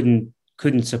alone couldn't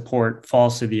support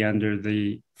falsity under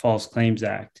the False Claims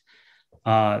Act.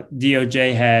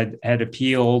 DOJ had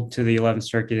appealed to the 11th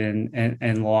Circuit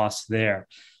and lost there.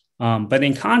 But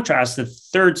in contrast, the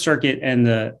Third Circuit and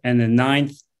the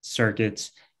Ninth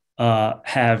Circuits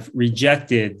have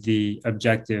rejected the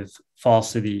objective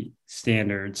falsity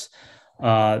standards.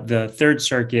 The Third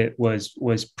Circuit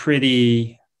was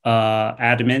pretty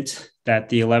adamant that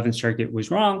the 11th Circuit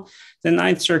was wrong. The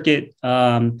Ninth Circuit,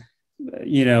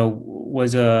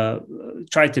 was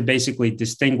tried to basically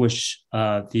distinguish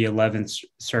the 11th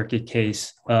Circuit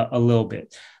case a little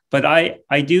bit. But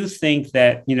I do think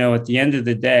that, at the end of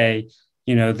the day,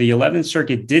 the 11th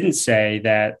Circuit didn't say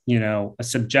that, a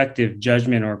subjective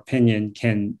judgment or opinion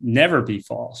can never be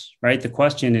false, right? The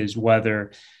question is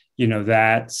whether,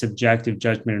 that subjective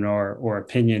judgment or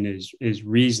opinion is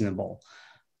reasonable.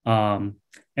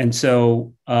 And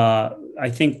so I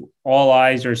think all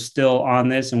eyes are still on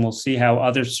this, and we'll see how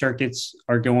other circuits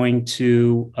are going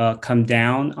to come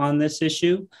down on this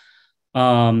issue.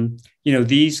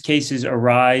 These cases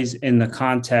arise in the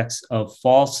context of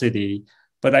falsity,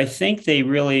 but I think they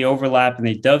really overlap and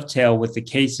they dovetail with the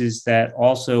cases that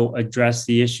also address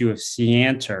the issue of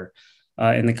scienter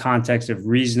in the context of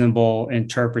reasonable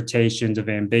interpretations of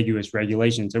ambiguous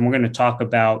regulations. And we're going to talk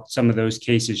about some of those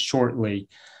cases shortly.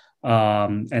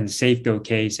 and Safeco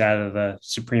case out of the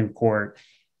Supreme Court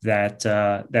that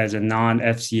is a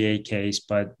non-FCA case,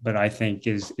 but I think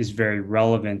is very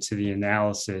relevant to the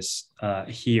analysis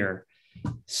here.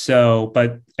 So,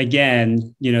 but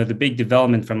again, the big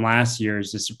development from last year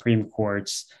is the Supreme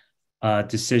Court's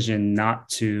decision not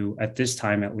to, at this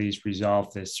time at least,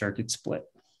 resolve this circuit split.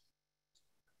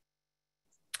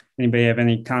 Anybody have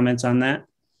any comments on that?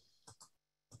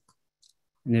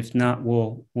 And if not,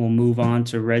 we'll move on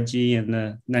to Reggie in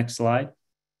the next slide.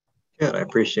 Good, I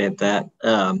appreciate that.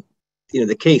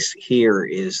 The case here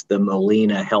is the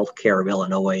Molina Healthcare of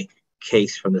Illinois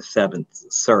case from the Seventh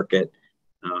Circuit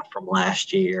from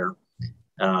last year.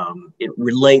 It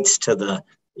relates to the,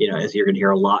 as you're going to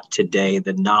hear a lot today,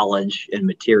 the knowledge and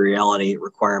materiality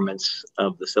requirements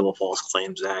of the Civil False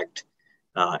Claims Act,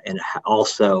 and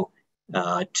also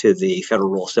to the Federal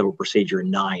Rule of Civil Procedure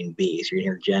 9B. So you're going to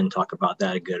hear Jen talk about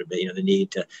that a good bit, the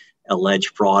need to allege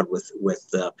fraud with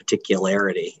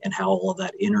particularity and how all of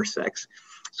that intersects.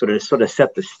 So to sort of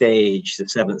set the stage, the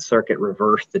Seventh Circuit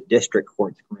reversed the district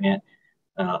court's grant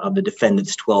of the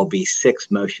defendant's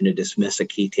 12B6 motion to dismiss a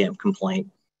key TAMP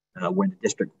complaint, where the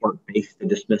district court based the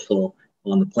dismissal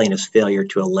on the plaintiff's failure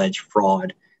to allege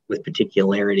fraud with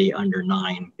particularity under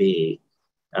 9B.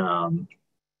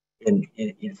 And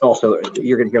it's also,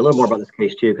 you're going to hear a little more about this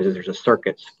case too, because there's a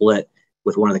circuit split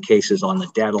with one of the cases on the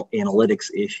data analytics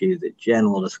issue that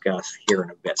Jen will discuss here in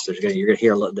a bit. So you're going to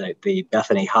hear the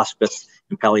Bethany Hospice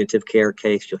and Palliative Care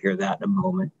case. You'll hear that in a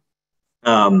moment.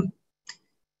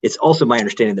 It's also my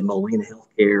understanding that Molina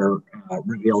Healthcare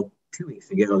revealed 2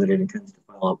 weeks ago that it intends to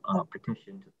file a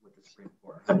petition with the Supreme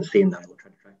Court. I haven't seen that. I will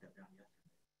try to track that down yet.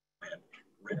 I haven't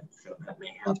read it, so that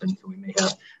may happen. So we may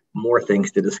have more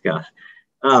things to discuss.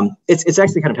 It's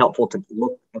actually kind of helpful to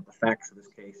look at the facts of this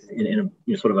case in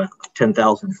a sort of a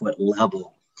 10,000-foot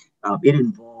level. It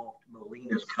involved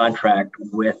Molina's contract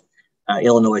with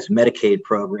Illinois' Medicaid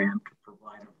program to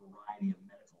provide a variety of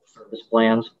medical service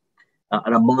plans.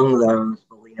 And among those,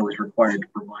 Molina was required to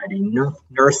provide a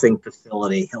nursing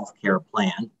facility healthcare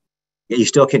plan. You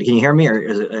still can you hear me? Or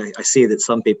is it, I see that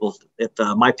some people, if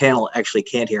my panel actually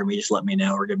can't hear me, just let me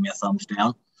know or give me a thumbs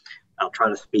down. I'll try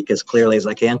to speak as clearly as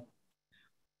I can.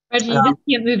 Reggie, you just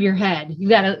can't move your head. You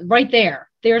got it right there.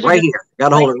 There's right here. Got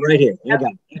to hold it right here. I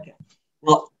got it. Okay.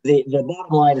 Well, the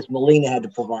bottom line is Molina had to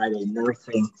provide a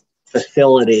nursing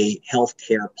facility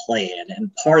healthcare plan,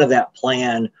 and part of that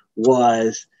plan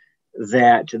was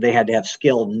that they had to have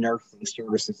skilled nursing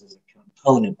services as a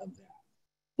component of that.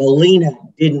 Molina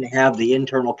didn't have the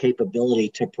internal capability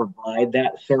to provide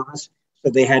that service,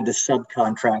 so they had to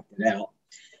subcontract it out.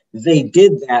 They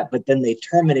did that, but then they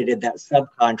terminated that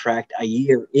subcontract a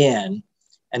year in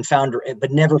and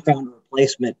but never found a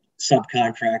replacement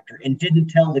subcontractor and didn't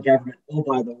tell the government, oh,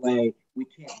 by the way, we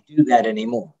can't do that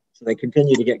anymore. So they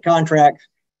continued to get contracts.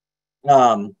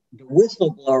 The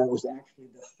whistleblower was actually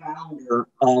the founder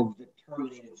of the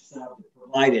terminated sub that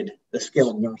provided the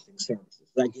skilled nursing services.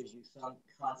 That gives you some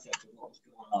concept of what was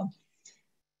going on.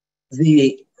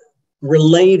 The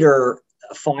relator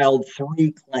filed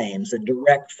 3 claims: a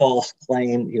direct false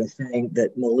claim, saying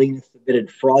that Molina submitted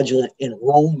fraudulent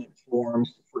enrollment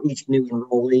forms for each new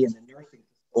enrollee in the nursing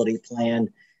facility plan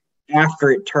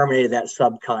after it terminated that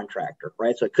subcontractor,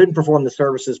 right? So it couldn't perform the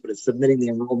services, but it's submitting the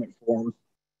enrollment forms,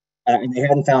 and they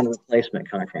hadn't found a replacement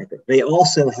contractor. They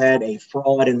also had a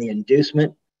fraud in the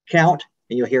inducement count,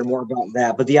 and you'll hear more about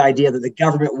that. But the idea that the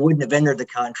government wouldn't have entered the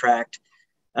contract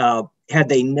had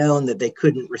they known that they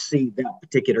couldn't receive that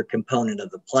particular component of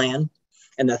the plan.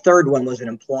 And the third one was an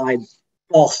implied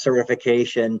false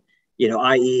certification,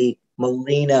 i.e.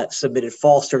 Molina submitted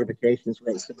false certifications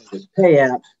where it submitted pay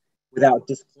apps without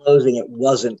disclosing it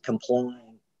wasn't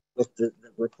complying with the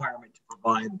requirement to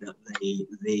provide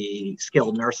the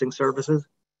skilled nursing services.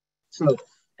 So,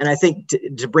 and I think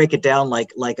to break it down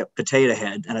like a potato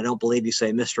head, and I don't believe you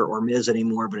say Mr. or Ms.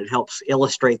 anymore, but it helps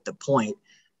illustrate the point.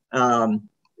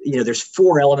 There's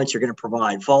 4 elements you're going to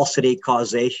provide: falsity,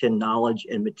 causation, knowledge,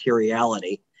 and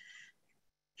materiality.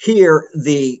 Here,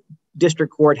 the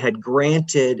district court had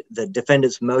granted the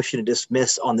defendant's motion to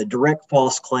dismiss on the direct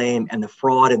false claim and the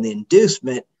fraud and the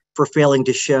inducement for failing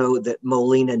to show that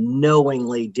Molina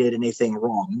knowingly did anything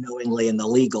wrong, knowingly in the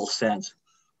legal sense.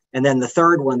 And then the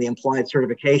third one, the implied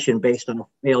certification based on a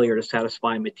failure to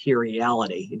satisfy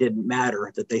materiality. It didn't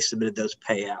matter that they submitted those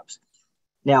pay apps.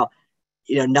 Now,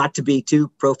 not to be too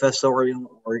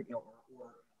professorial or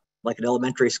like an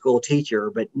elementary school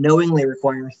teacher, but knowingly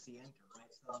requires scienter,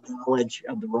 right? Some knowledge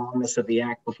of the wrongness of the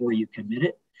act before you commit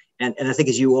it. And I think,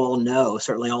 as you all know,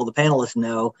 certainly all the panelists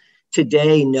know,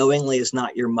 today knowingly is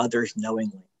not your mother's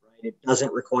knowingly, It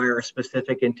doesn't require a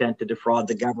specific intent to defraud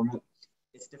the government.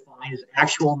 It's defined as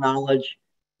actual knowledge,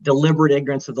 deliberate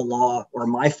ignorance of the law, or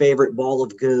my favorite ball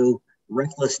of goo,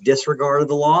 reckless disregard of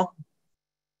the law.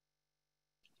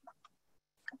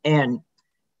 And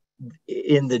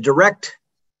in the direct,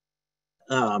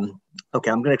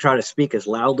 okay, I'm going to try to speak as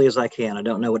loudly as I can. I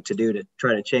don't know what to do to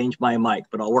try to change my mic,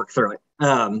 but I'll work through it.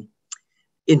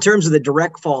 In terms of the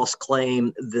direct false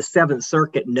claim, the Seventh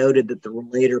Circuit noted that the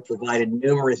relator provided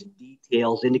numerous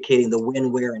details indicating the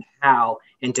when, where, and how,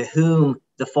 and to whom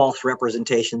the false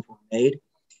representations were made.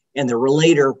 And the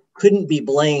relator couldn't be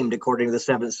blamed, according to the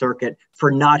Seventh Circuit,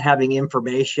 for not having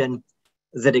information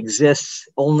that exists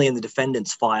only in the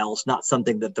defendant's files, not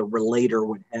something that the relator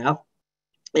would have.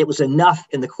 It was enough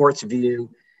in the court's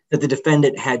view that the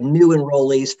defendant had new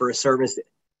enrollees for a service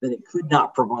that it could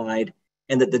not provide,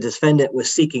 and that the defendant was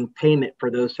seeking payment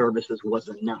for those services was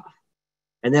enough.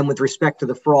 And then with respect to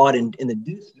the fraud and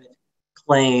inducement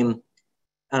claim,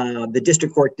 the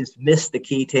district court dismissed the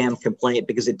key TAM complaint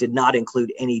because it did not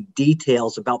include any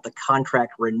details about the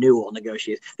contract renewal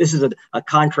negotiations. This is a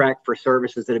contract for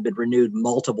services that have been renewed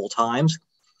multiple times.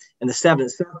 And the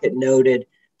Seventh Circuit noted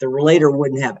the relator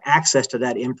wouldn't have access to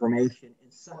that information,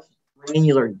 and such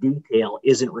granular detail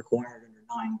isn't required under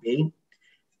 9B.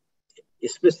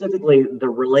 Specifically, the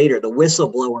relator, the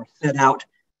whistleblower, set out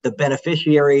the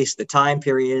beneficiaries, the time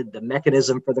period, the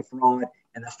mechanism for the fraud,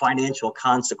 and the financial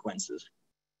consequences.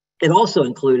 It also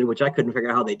included, which I couldn't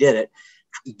figure out how they did it,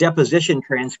 deposition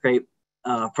transcript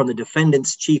from the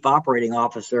defendant's chief operating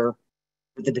officer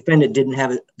that the defendant didn't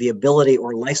have the ability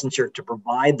or licensure to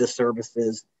provide the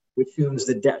services, which assumes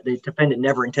the defendant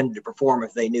never intended to perform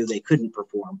if they knew they couldn't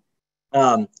perform.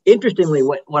 Interestingly,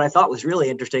 what I thought was really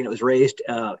interesting, it was raised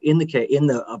by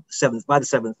the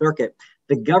Seventh Circuit.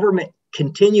 The government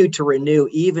continued to renew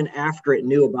even after it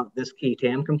knew about this key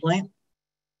TAM complaint.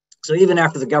 So even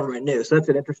after the government knew, so that's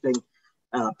an interesting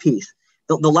piece.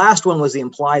 The last one was the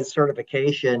implied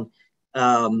certification,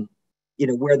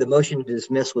 where the motion to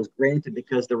dismiss was granted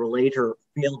because the relator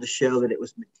failed to show that it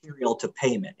was material to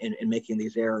payment in making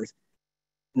these errors.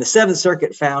 And the Seventh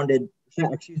Circuit found that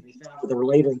the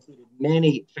relator included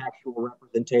many factual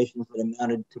representations that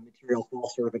amounted to material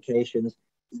false certifications.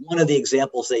 One of the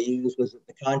examples they used was that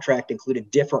the contract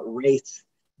included different rates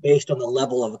based on the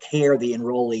level of care the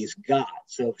enrollees got.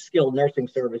 So skilled nursing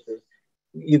services,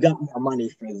 you got more money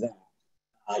for that,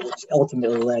 which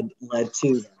ultimately led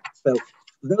to that. So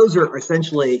those are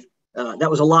essentially, that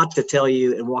was a lot to tell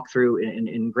you and walk through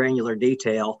in granular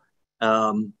detail.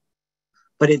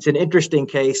 But it's an interesting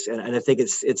case, and I think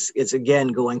it's again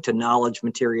going to knowledge,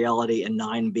 materiality, and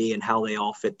 9B and how they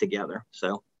all fit together.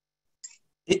 So,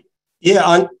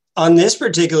 yeah, on this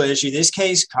particular issue, this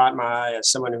case caught my eye as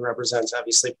someone who represents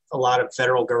obviously a lot of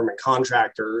federal government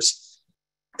contractors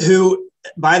who,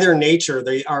 by their nature,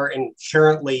 they are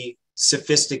inherently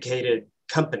sophisticated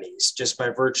companies just by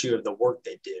virtue of the work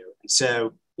they do. And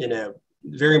so,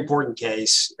 very important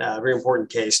case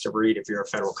to read if you're a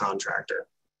federal contractor.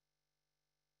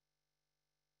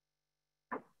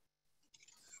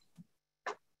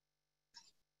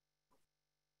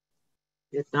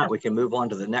 If not, we can move on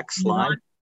to the next slide.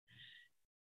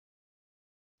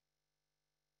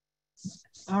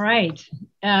 All right.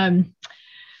 So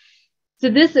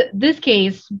this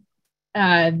case,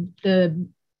 the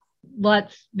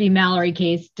Lutz v. Mallory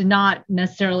case, did not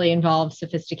necessarily involve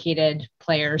sophisticated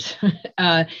players.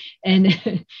 Full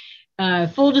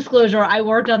disclosure, I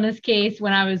worked on this case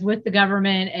when I was with the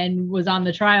government and was on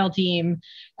the trial team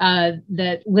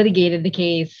that litigated the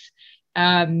case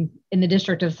in the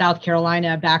District of South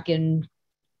Carolina back in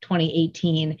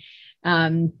 2018.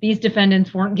 These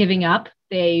defendants weren't giving up.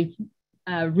 They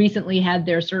recently had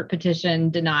their cert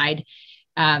petition denied.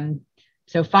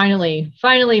 So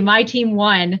finally, my team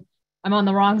won. I'm on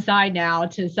the wrong side now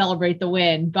to celebrate the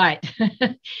win, but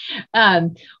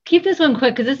keep this one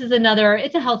quick because this is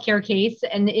it's a healthcare case.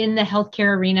 And in the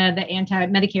healthcare arena, the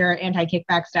Medicare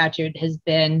anti-kickback statute has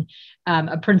been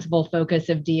a principal focus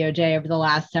of DOJ over the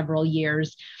last several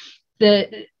years.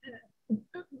 The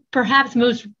perhaps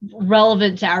most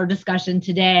relevant to our discussion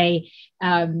today,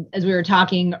 as we were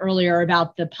talking earlier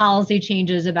about the policy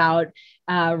changes about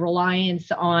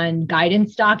reliance on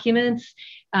guidance documents.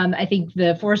 I think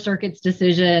the Fourth Circuit's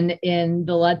decision in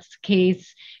the Lutz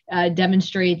case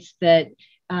demonstrates that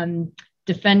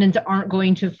defendants aren't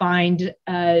going to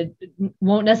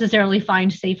won't necessarily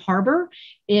find safe harbor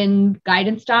in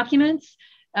guidance documents.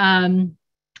 That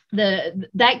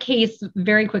case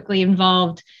very quickly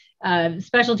involved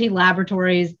specialty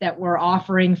laboratories that were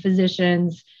offering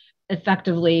physicians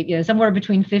effectively, somewhere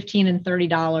between $15 and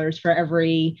 $30 for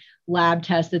every lab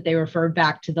test that they referred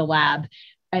back to the lab.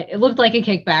 It looked like a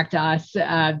kickback to us,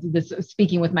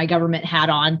 speaking with my government hat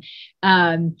on.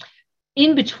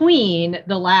 In between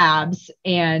the labs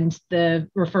and the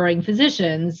referring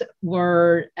physicians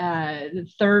were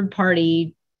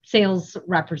third-party sales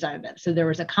representatives. So there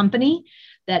was a company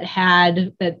that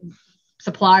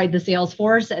supplied the sales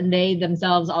force, and they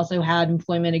themselves also had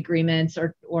employment agreements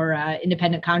or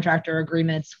independent contractor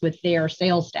agreements with their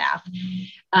sales staff.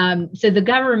 So the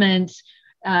government,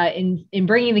 in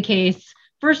bringing the case,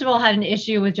 first of all, had an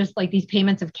issue with just like these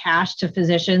payments of cash to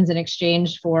physicians in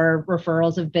exchange for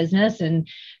referrals of business. And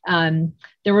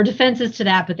there were defenses to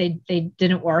that, but they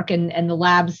didn't work. And the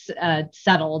labs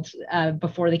settled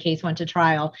before the case went to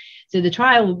trial. So the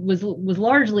trial was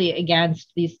largely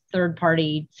against these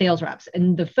third-party sales reps.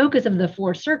 And the focus of the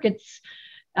Four Circuits,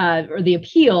 or the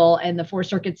appeal and the Four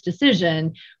Circuits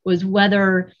decision, was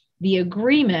whether the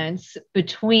agreements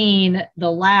between the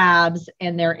labs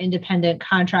and their independent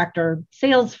contractor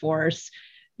sales force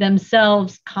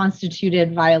themselves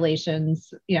constituted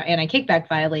violations, anti-kickback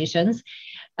violations.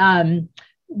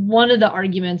 One of the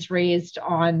arguments raised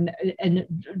and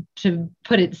to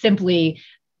put it simply,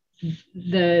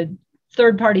 the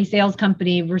third-party sales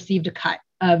company received a cut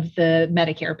of the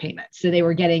Medicare payments. So they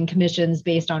were getting commissions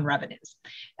based on revenues.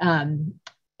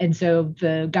 And so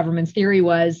the government's theory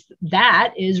was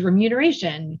that is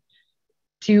remuneration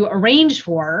to arrange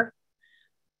for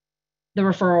the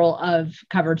referral of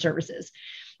covered services.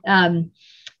 One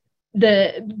of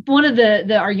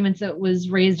the arguments that was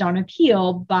raised on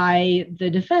appeal by the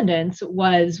defendants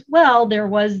was, well, there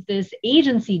was this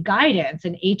agency guidance,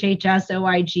 an HHS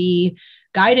OIG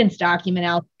guidance document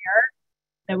out there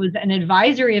that was an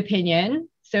advisory opinion.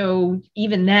 So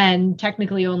even then,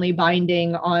 technically only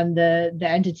binding on the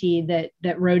entity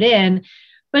that wrote in,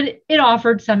 but it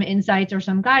offered some insights or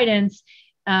some guidance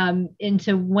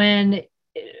into when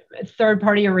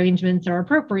third-party arrangements are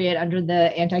appropriate under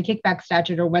the anti-kickback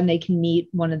statute, or when they can meet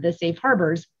one of the safe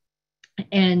harbors.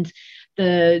 And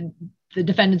the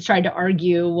defendants tried to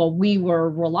argue, well, we were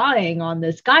relying on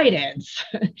this guidance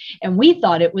and we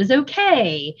thought it was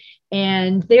okay.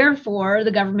 And therefore,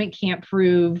 the government can't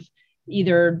prove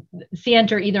either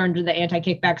under the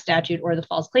anti-kickback statute or the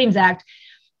False Claims Act.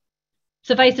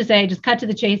 Suffice to say, just cut to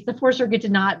the chase, the Fourth Circuit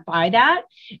did not buy that,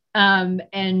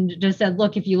 and just said,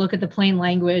 look, if you look at the plain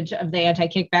language of the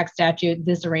anti-kickback statute,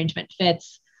 this arrangement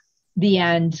fits. The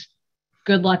end.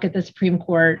 Good luck at the Supreme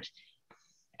Court.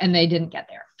 And they didn't get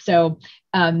there. So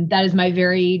that is my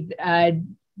very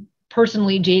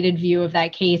personally jaded view of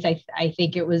that case. I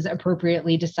think it was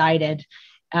appropriately decided.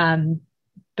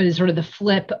 But it's sort of the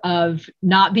flip of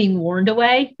not being warned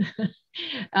away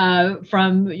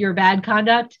from your bad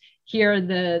conduct. Here,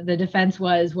 the defense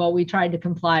was, well, we tried to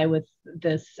comply with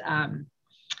this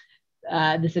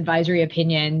this advisory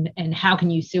opinion, and how can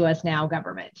you sue us now,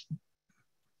 government?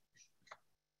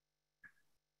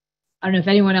 I don't know if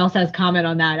anyone else has comment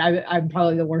on that. I'm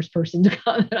probably the worst person to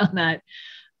comment on that.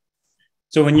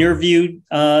 So in your view,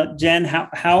 Jen,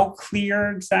 how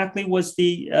clear exactly was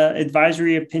the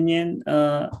advisory opinion,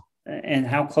 and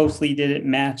how closely did it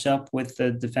match up with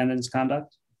the defendant's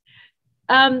conduct?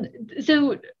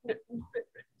 So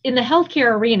in the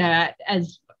healthcare arena,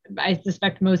 as I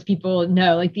suspect most people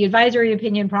know, like the advisory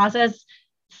opinion process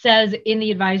says in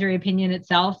the advisory opinion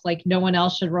itself, like no one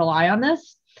else should rely on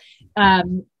this.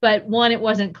 But one, it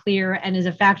wasn't clear. And as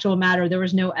a factual matter, there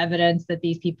was no evidence that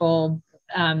these people,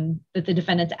 that the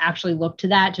defendants actually looked to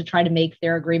that to try to make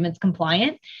their agreements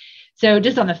compliant. So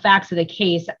just on the facts of the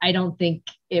case, I don't think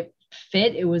it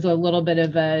fit. It was a little bit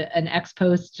of an ex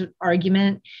post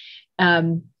argument.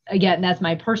 Again, that's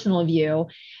my personal view.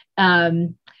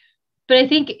 But I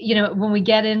think, when we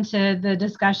get into the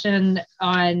discussion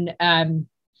on,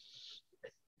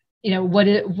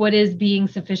 what is being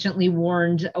sufficiently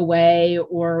warned away,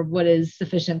 or what is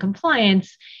sufficient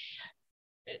compliance,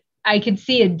 I could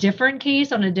see a different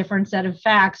case on a different set of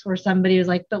facts where somebody was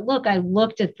like, but look, I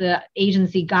looked at the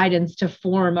agency guidance to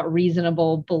form a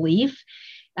reasonable belief.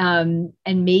 And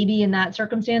maybe in that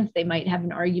circumstance, they might have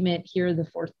an argument. Here, the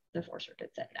Fourth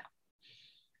Circuit said no.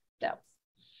 So.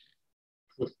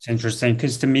 It's interesting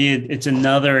because to me, it's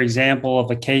another example of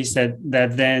a case that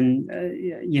then,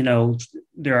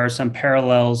 there are some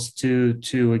parallels to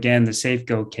again, the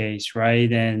Safeco case,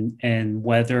 right? And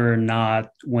whether or not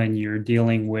when you're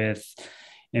dealing with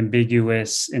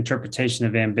ambiguous interpretation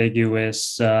of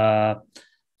ambiguous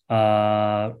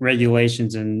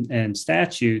regulations and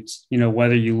statutes,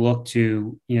 whether you look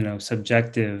to,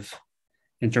 subjective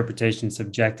interpretation,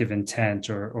 subjective intent,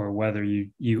 or whether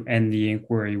you end the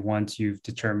inquiry once you've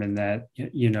determined that,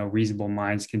 reasonable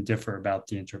minds can differ about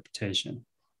the interpretation.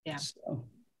 Yeah. So,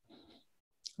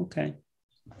 okay.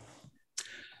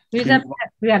 Who's up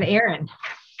next? We got Aaron.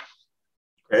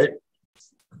 Great.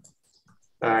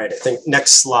 All right, I think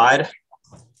next slide.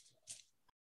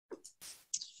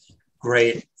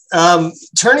 Great.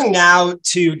 Turning now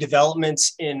to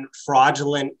developments in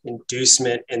fraudulent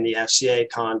inducement in the FCA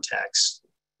context.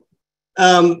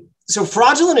 So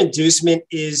fraudulent inducement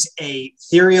is a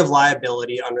theory of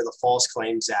liability under the False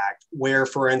Claims Act, where,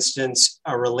 for instance,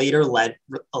 a relator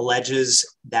alleges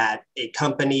that a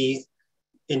company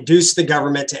induced the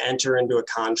government to enter into a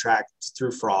contract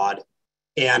through fraud,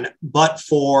 and but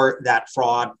for that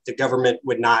fraud, the government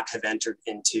would not have entered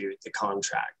into the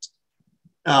contract.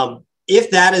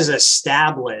 If that is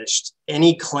established,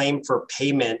 any claim for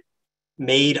payment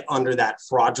made under that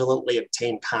fraudulently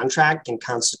obtained contract can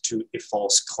constitute a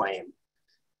false claim.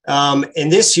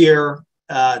 And this year,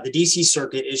 the DC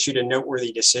Circuit issued a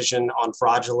noteworthy decision on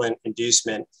fraudulent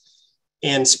inducement,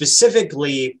 and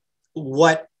specifically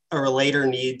what a relator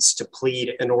needs to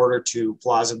plead in order to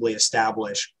plausibly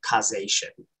establish causation.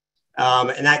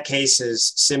 And that case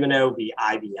is Semino v.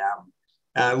 IBM.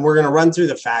 And we're going to run through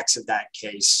the facts of that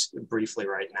case briefly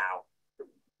right now.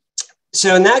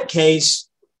 So in that case,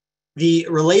 the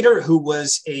relator, who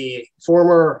was a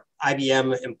former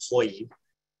IBM employee,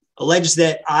 alleged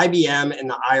that IBM and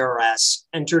the IRS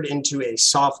entered into a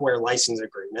software license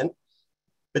agreement,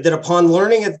 but that upon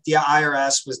learning that the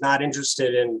IRS was not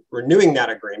interested in renewing that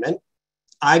agreement,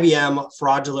 IBM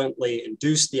fraudulently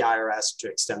induced the IRS to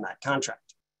extend that contract.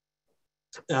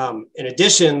 In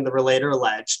addition, the relator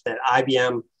alleged that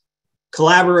IBM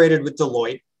collaborated with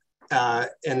Deloitte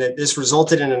and that this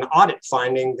resulted in an audit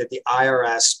finding that the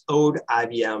IRS owed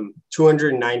IBM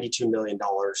 $292 million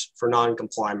for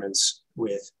non-compliance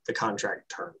with the contract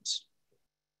terms.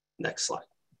 Next slide.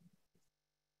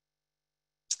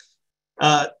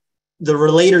 The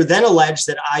relator then alleged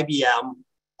that IBM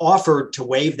offered to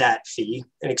waive that fee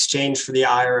in exchange for the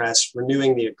IRS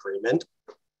renewing the agreement.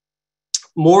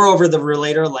 Moreover, the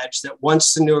relator alleged that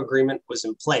once the new agreement was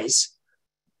in place,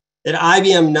 that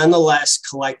IBM nonetheless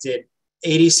collected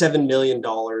 $87 million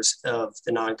of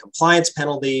the non-compliance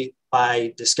penalty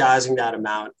by disguising that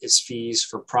amount as fees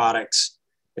for products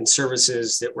and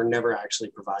services that were never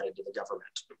actually provided to the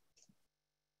government.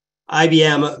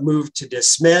 IBM moved to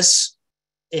dismiss,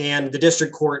 and the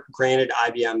district court granted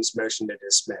IBM's motion to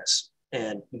dismiss.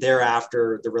 And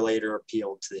thereafter, the relator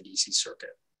appealed to the DC Circuit.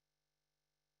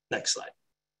 Next slide.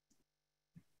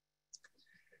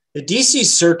 The DC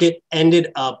Circuit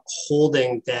ended up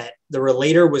holding that the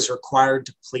relator was required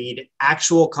to plead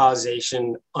actual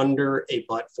causation under a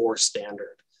but-for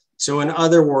standard. So in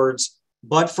other words,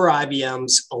 but for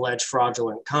IBM's alleged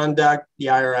fraudulent conduct, the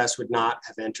IRS would not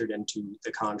have entered into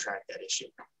the contract at issue.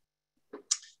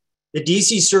 The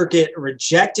DC Circuit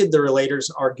rejected the relator's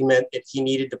argument that he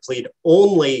needed to plead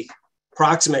only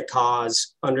proximate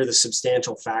cause under the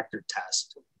substantial factor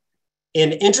test.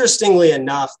 And interestingly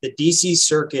enough, the DC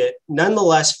Circuit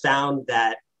nonetheless found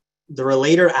that the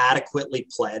relator adequately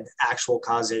pled actual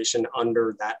causation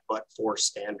under that but-for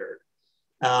standard.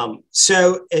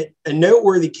 So a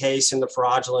noteworthy case in the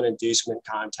fraudulent inducement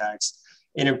context,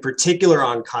 and in particular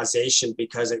on causation,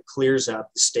 because it clears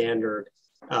up the standard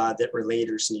that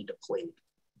relators need to plead.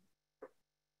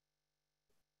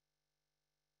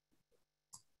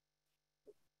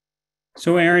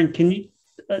 So Aaron, can you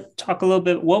talk a little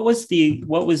bit, what was the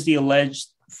alleged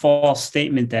false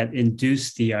statement that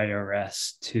induced the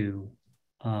IRS to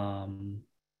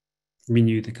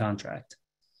renew the contract?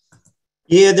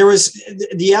 Yeah,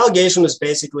 the allegation was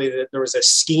basically that there was a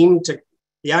scheme to,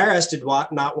 the IRS did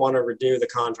not want to renew the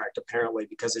contract apparently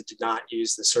because it did not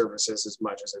use the services as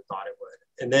much as it thought it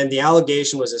would. And then the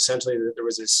allegation was essentially that there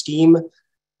was a scheme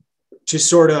to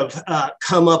sort of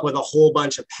come up with a whole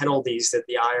bunch of penalties that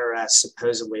the IRS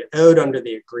supposedly owed under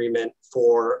the agreement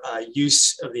for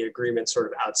use of the agreement sort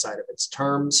of outside of its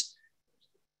terms.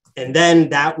 And then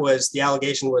the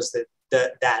allegation was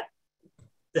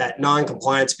that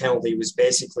non-compliance penalty was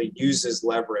basically used as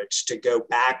leverage to go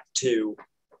back to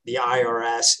the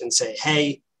IRS and say,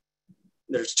 hey,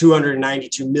 there's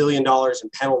 $292 million in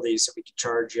penalties that we could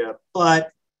charge you,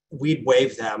 but we'd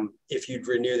waive them if you'd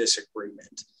renew this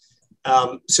agreement.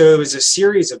 So it was a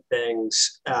series of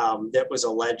things that was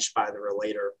alleged by the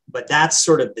relator, but that's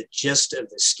sort of the gist of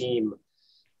the scheme.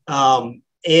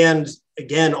 And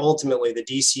again, ultimately, the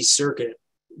DC Circuit,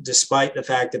 despite the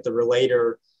fact that the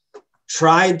relator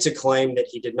tried to claim that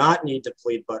he did not need to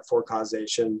plead but-for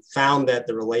causation, found that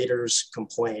the relator's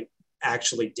complaint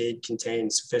actually did contain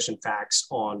sufficient facts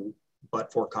on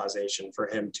but-for causation for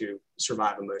him to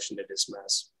survive a motion to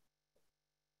dismiss.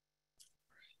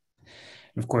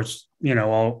 Of course,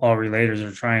 all relators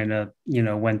are trying to,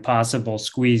 when possible,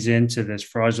 squeeze into this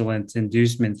fraudulent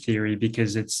inducement theory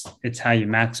because it's how you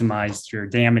maximize your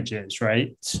damages,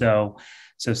 right? So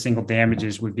single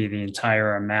damages would be the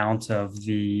entire amount of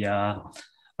the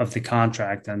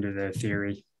contract under their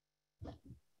theory.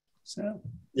 So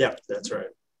yeah, that's right.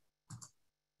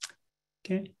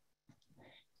 Okay.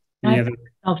 I'm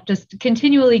just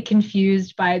continually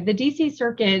confused by the DC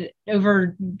Circuit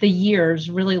over the years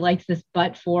really likes this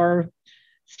but for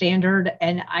standard,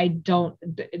 and I don't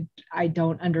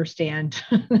understand.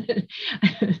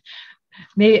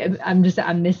 Maybe I'm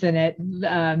missing it.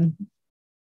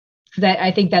 That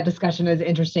I think that discussion is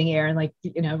interesting, Aaron. Like,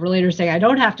 relators say I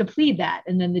don't have to plead that,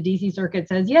 and then the DC Circuit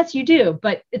says yes, you do,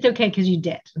 but it's okay because you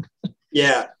did.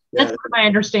 Yeah. That's my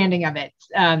understanding of it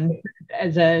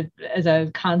as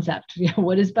a concept.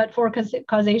 What is but for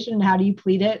causation and how do you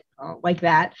plead it? Like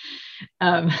that.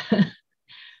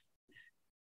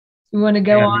 We want to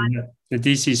go on. The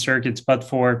DC Circuit's but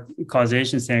for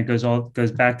causation standard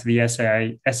goes back to the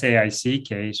SAIC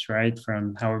case, right?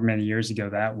 From however many years ago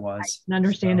that was. I can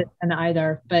understand it and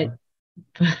either, but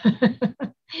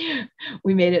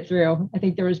we made it through. I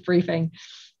think there was briefing.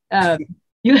 Should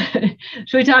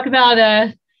we talk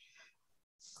about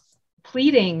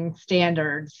pleading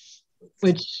standards,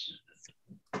 which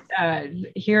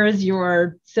here's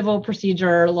your civil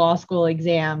procedure law school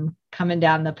exam coming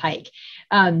down the pike.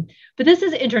 But this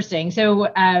is interesting.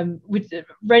 So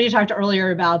Reggie talked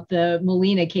earlier about the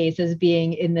Molina case as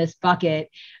being in this bucket,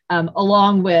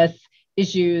 along with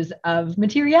issues of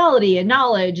materiality and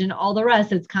knowledge and all the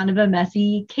rest. It's kind of a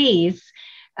messy case.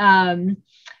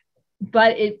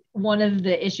 But one of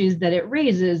the issues that it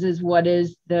raises is what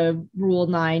is the Rule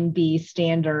 9b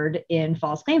standard in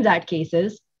False Claims Act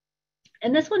cases.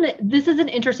 And this is an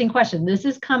interesting question. This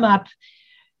has come up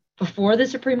before the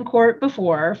Supreme Court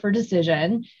for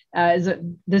decision. As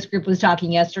this group was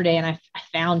talking yesterday, and I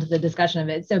found the discussion of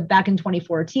it. So back in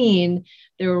 2014,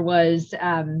 there was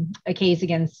a case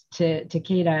against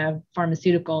Takeda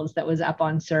Pharmaceuticals that was up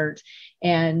on cert,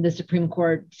 and the Supreme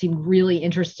Court seemed really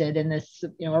interested in this,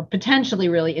 or potentially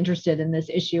really interested in this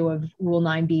issue of Rule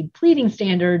 9b pleading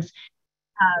standards.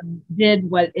 Did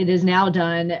what it has now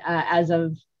done as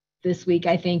of this week,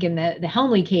 I think, in the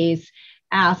Helmley case,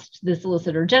 asked the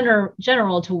Solicitor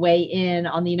General to weigh in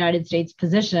on the United States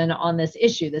position on this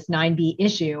issue, this 9b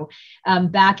issue.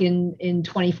 Back in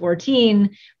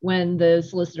 2014, when the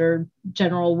Solicitor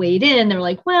General weighed in, they're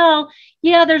like, well,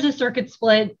 yeah, there's a circuit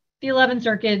split. The 11th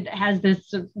Circuit has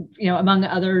this, among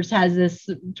others, has this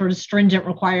sort of stringent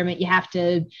requirement. You have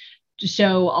to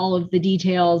show all of the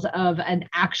details of an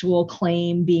actual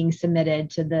claim being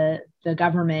submitted to the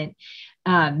government.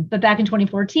 But back in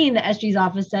 2014, the SG's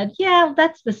office said, yeah,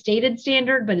 that's the stated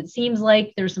standard, but it seems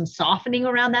like there's some softening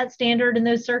around that standard in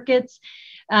those circuits.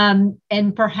 And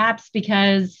perhaps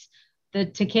because the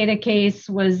Takeda case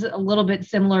was a little bit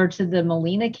similar to the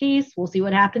Molina case, we'll see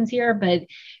what happens here, but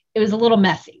it was a little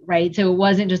messy, right? So it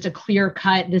wasn't just a clear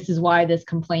cut, this is why this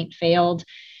complaint failed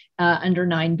under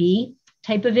 9b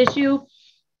type of issue.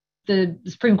 The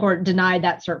Supreme Court denied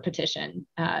that cert petition,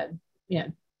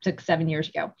 6-7 years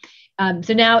ago.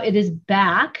 So now it is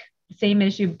back, same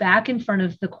issue, back in front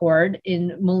of the court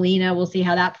in Molina. We'll see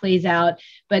how that plays out.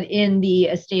 But in the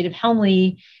estate of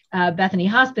Helmley, Bethany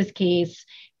Hospice case,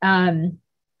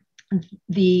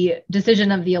 the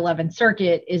decision of the 11th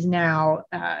Circuit is now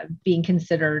being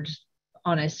considered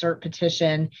on a cert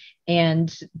petition.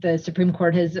 And the Supreme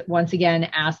Court has once again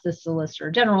asked the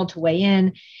Solicitor General to weigh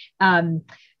in. In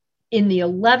the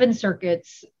 11th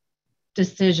Circuit's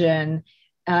decision,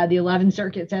 the 11th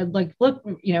Circuit said, look,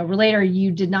 relator,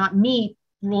 you did not meet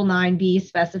Rule 9b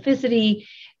specificity.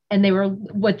 And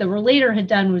what the relator had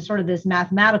done was sort of this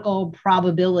mathematical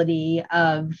probability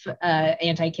of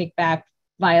anti-kickback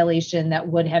violation that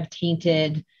would have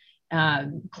tainted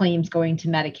claims going to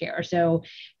Medicare. So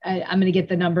I'm going to get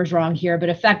the numbers wrong here, but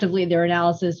effectively their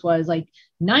analysis was like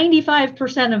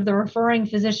 95% of the referring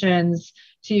physicians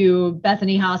to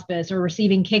Bethany Hospice are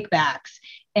receiving kickbacks,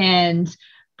 and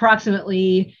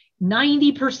approximately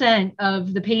 90%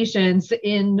 of the patients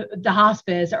in the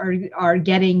hospice are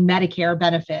getting Medicare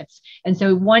benefits. And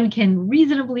so one can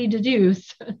reasonably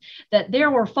deduce that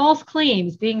there were false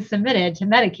claims being submitted to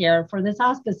Medicare for this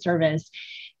hospice service.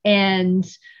 And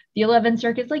the 11th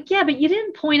Circuit's like, yeah, but you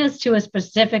didn't point us to a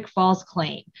specific false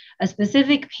claim, a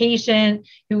specific patient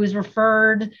who was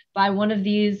referred by one of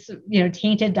these,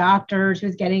 tainted doctors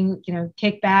who's getting,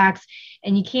 kickbacks.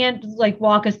 And you can't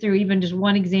walk us through even just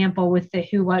one example with the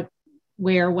who, what,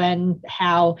 where, when,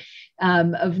 how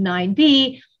of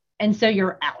 9b. And so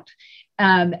you're out.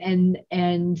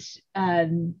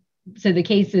 so the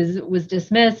case was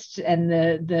dismissed, and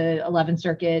the 11th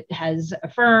Circuit has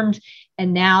affirmed.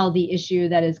 And now the issue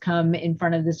that has come in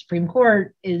front of the Supreme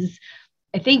Court is,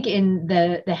 I think in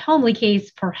the Helmley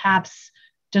case, perhaps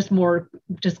just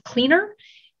cleaner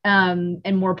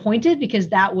and more pointed, because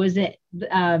that was it.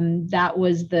 That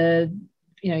was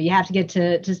you have to get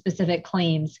to specific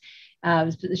claims,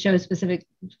 show specific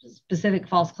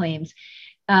false claims.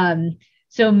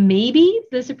 So maybe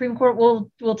the Supreme Court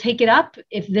will take it up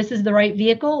if this is the right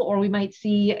vehicle, or we might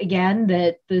see again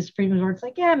that the Supreme Court's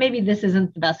like, yeah, maybe this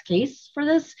isn't the best case for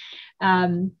this.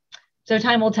 So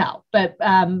time will tell. But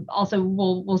also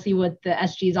we'll see what the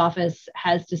SG's office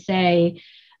has to say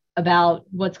about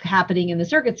what's happening in the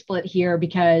circuit split here,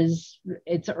 because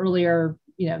it's earlier,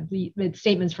 it's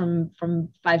statements from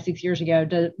 5-6 years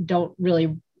ago don't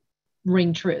really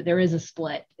ring true. There is a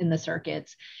split in the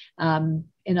circuits.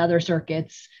 In other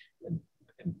circuits,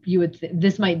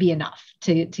 this might be enough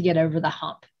to get over the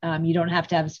hump. You don't have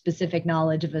to have specific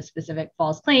knowledge of a specific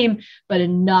false claim, but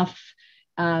enough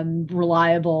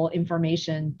reliable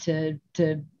information to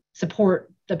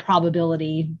support the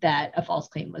probability that a false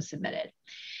claim was submitted.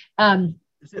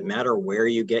 Does it matter where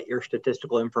you get your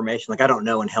statistical information? Like, I don't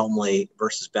know in Helmley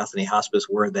versus Bethany Hospice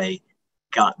where they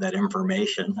got that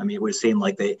information. I mean, it would seem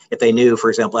like if they knew, for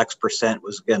example, X%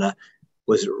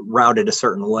 was routed a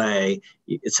certain way,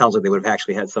 it sounds like they would have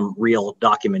actually had some real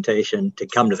documentation to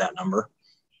come to that number.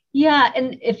 Yeah,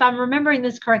 and if I'm remembering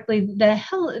this correctly,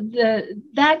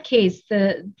 that case,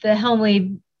 the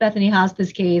Helmley Bethany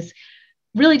Hospice case,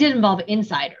 really did involve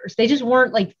insiders. They just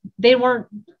weren't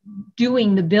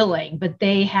doing the billing, but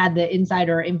they had the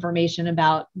insider information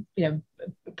about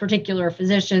particular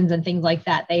physicians and things like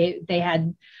that. They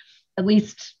had at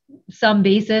least some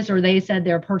basis, or they said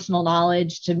their personal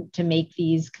knowledge to make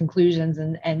these conclusions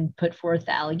and put forth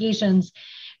the allegations.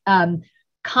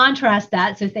 Contrast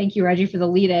that, so thank you, Reggie, for the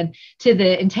lead-in, to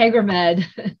the IntegraMed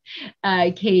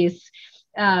case,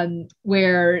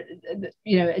 where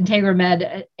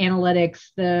IntegraMed Analytics,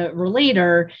 the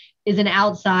relator, is an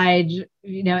outside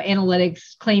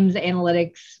claims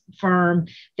analytics firm.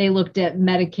 They looked at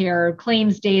Medicare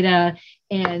claims data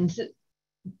and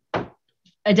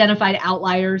identified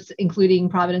outliers, including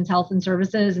Providence Health and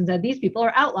Services, and said these people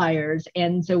are outliers.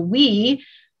 And so IntegraMed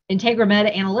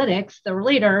Analytics, the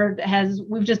relator,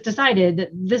 we've just decided that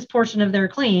this portion of their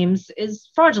claims is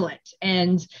fraudulent,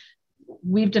 and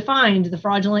we've defined the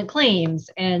fraudulent claims,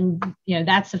 and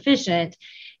that's sufficient.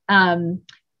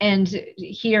 And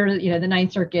here, the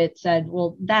Ninth Circuit said,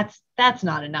 well, that's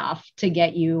not enough to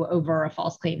get you over a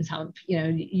false claims hump.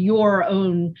 Your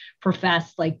own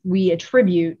professed, we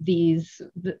attribute these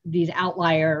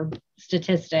outlier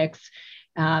statistics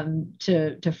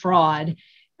to fraud.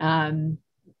 Don't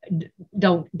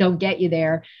get you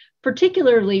there,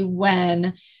 particularly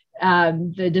when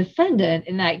the defendant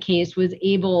in that case was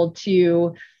able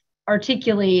to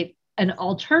articulate an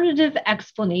alternative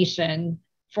explanation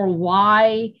for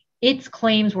why its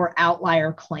claims were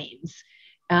outlier claims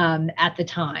at the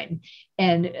time.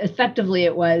 And effectively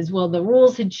it was, well, the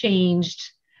rules had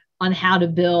changed on how to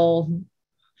bill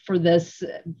for this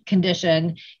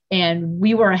condition, and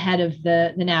we were ahead of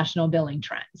the national billing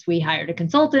trends. We hired a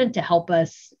consultant to help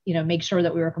us, make sure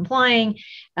that we were complying.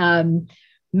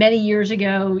 Many years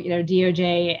ago,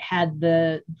 DOJ had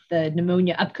the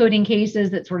pneumonia upcoding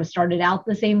cases that sort of started out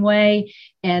the same way,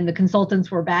 and the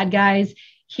consultants were bad guys.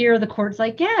 Here, the court's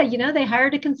like, yeah, they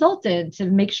hired a consultant to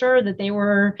make sure that they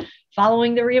were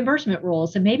following the reimbursement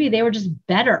rules. So maybe they were just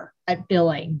better at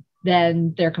billing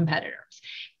than their competitors.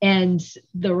 And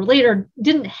the relator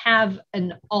didn't have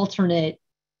an alternate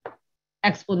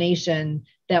explanation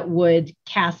that would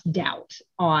cast doubt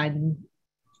on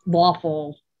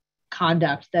lawful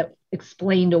conduct that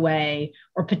explained away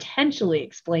or potentially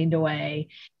explained away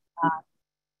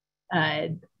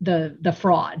the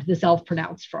fraud, the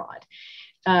self-pronounced fraud.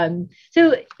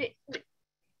 So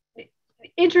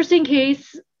interesting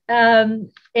case.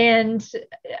 And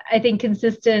I think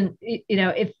consistent,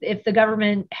 if the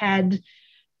government had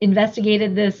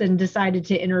investigated this and decided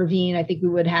to intervene, I think we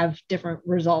would have different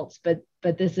results. But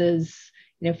this is,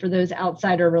 for those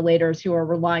outsider relators who are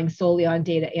relying solely on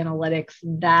data analytics,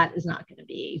 that is not going to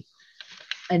be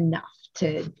enough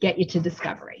to get you to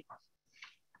discovery.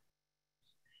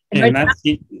 And that's,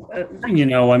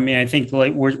 I think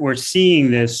we're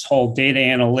seeing this whole data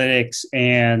analytics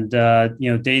and,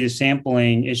 data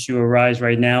sampling issue arise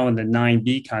right now in the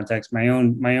 9B context. My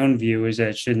own view is that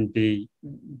it shouldn't be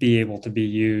able to be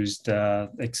used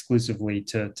exclusively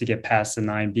to get past the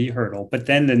 9B hurdle. But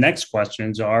then the next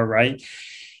questions are, right,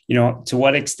 to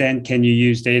what extent can you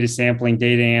use data sampling,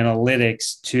 data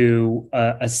analytics to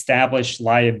establish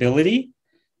liability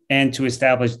and to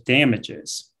establish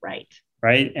damages?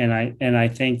 Right. And I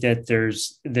think that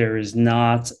there is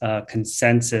not a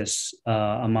consensus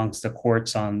amongst the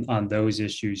courts on those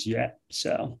issues yet.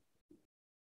 So.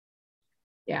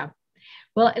 Yeah.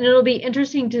 Well, and it'll be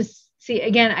interesting to see,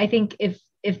 again, I think if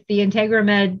the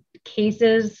IntegraMed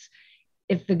cases,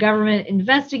 if the government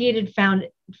investigated,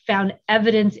 found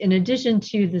evidence in addition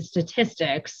to the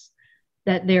statistics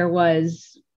that there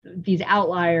was these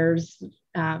outliers,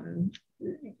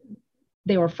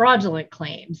 they were fraudulent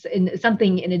claims, and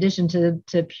something in addition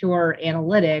to pure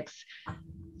analytics,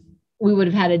 we would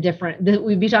have had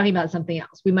we'd be talking about something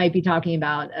else. We might be talking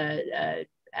about a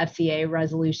FCA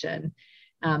resolution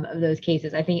of those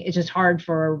cases. I think it's just hard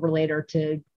for a relator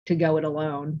to go it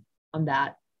alone on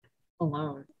that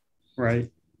alone.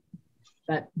 Right.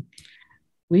 But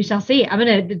we shall see. I'm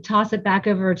going to toss it back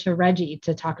over to Reggie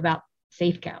to talk about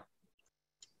Safeco.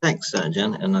 Thanks,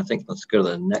 Jen. And I think let's go to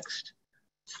the next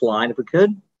slide if we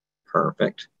could.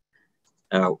 Perfect.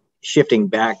 Shifting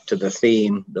back to the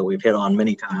theme that we've hit on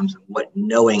many times, what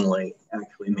knowingly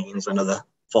actually means under the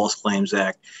False Claims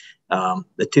Act.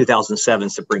 The 2007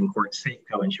 Supreme Court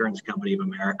Safeco Insurance Company of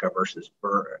America versus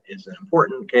Burr is an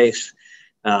important case.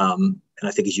 And I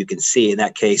think, as you can see in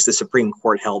that case, the Supreme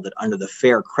Court held that under the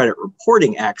Fair Credit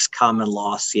Reporting Act's common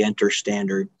law scienter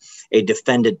standard, a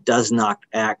defendant does not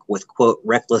act with, quote,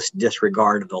 reckless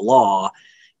disregard of the law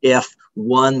if,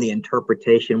 one, the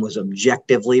interpretation was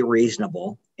objectively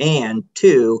reasonable, and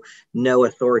two, no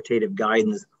authoritative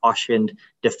guidance cautioned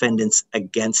defendants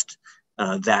against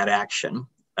that action.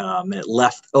 And it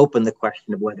left open the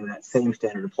question of whether that same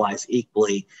standard applies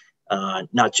equally,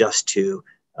 not just to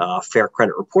Fair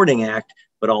Credit Reporting Act,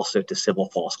 but also to civil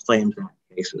false claims Act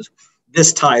cases.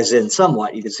 This ties in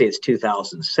somewhat. You can see it's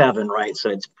 2007, right? So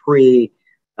it's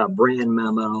pre-Brand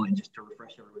memo. And just to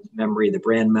refresh everyone's memory, the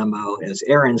Brand memo, as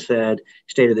Aaron said,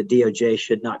 stated that DOJ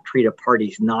should not treat a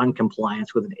party's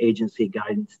non-compliance with an agency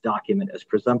guidance document as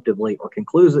presumptively or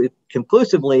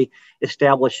conclusively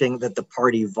establishing that the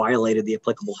party violated the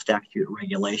applicable statute or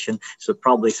regulation. So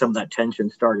probably some of that tension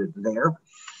started there.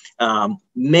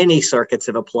 Many circuits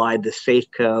have applied the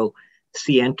Safeco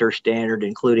scienter standard,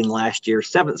 including last year's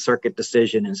Seventh Circuit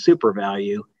decision in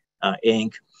SuperValue,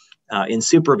 Inc. In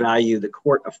SuperValue, the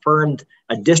court affirmed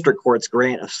a district court's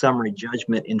grant of summary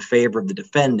judgment in favor of the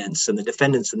defendants. And the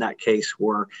defendants in that case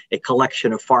were a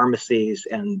collection of pharmacies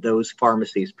and those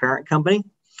pharmacies' parent company.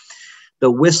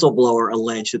 The whistleblower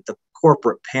alleged that the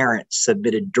corporate parent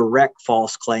submitted direct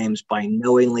false claims by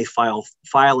knowingly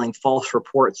filing false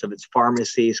reports of its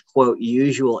pharmacy's, quote,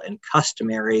 usual and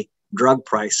customary drug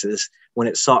prices when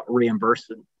it sought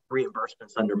reimbursements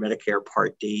under Medicare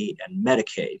Part D and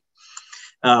Medicaid.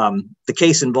 The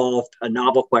case involved a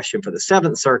novel question for the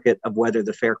Seventh Circuit of whether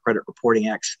the Fair Credit Reporting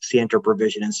Act's scienter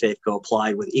provision in Safeco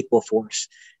applied with equal force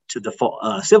to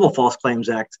the Civil False Claims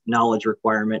Act knowledge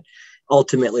requirement.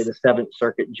 Ultimately, the Seventh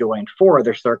Circuit joined four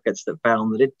other circuits that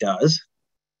found that it does.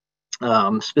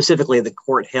 Specifically, the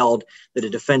court held that a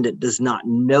defendant does not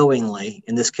knowingly,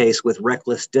 in this case with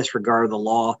reckless disregard of the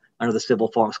law under the Civil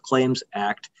False Claims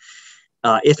Act,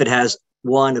 if it has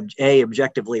an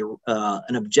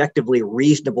objectively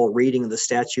reasonable reading of the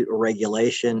statute or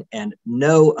regulation and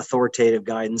no authoritative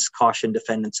guidance caution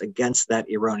defendants against that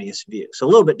erroneous view. So a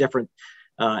little bit different.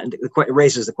 And it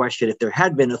raises the question, if there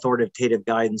had been authoritative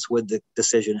guidance, would the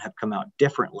decision have come out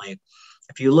differently?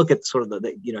 If you look at sort of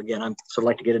again, I'm sort of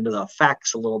like to get into the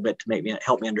facts a little bit to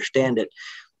help me understand it.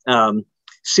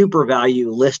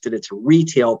 SuperValue listed its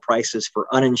retail prices for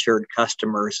uninsured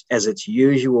customers as its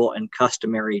usual and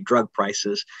customary drug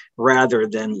prices, rather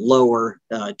than lower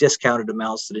discounted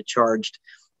amounts that it charged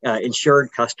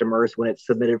insured customers when it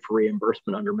submitted for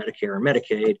reimbursement under Medicare and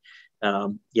Medicaid.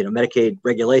 Medicaid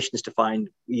regulations define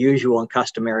usual and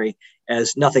customary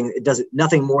as nothing. It does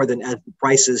nothing more than as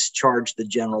prices charged the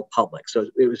general public. So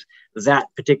it was that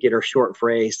particular short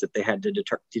phrase that they had to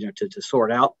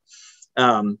sort out.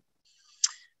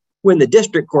 When the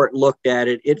district court looked at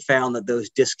it, it found that those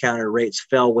discounted rates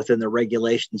fell within the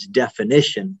regulation's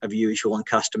definition of usual and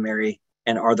customary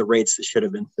and are the rates that should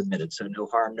have been submitted. So no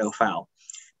harm, no foul.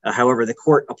 However, the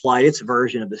court applied its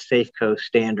version of the Safeco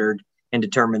standard and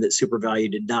determined that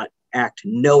SuperValue did not act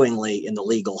knowingly in the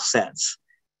legal sense.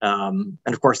 And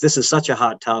of course, this is such a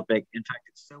hot topic. In fact,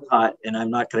 it's so hot, and I'm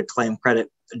not going to claim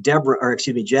credit.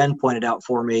 Jen pointed out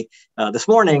for me this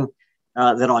morning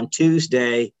that on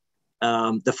Tuesday,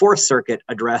 the Fourth Circuit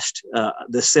addressed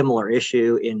the similar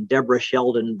issue in Deborah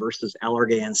Sheldon versus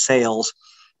Allergan Sales.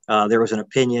 There was an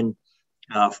opinion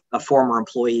A former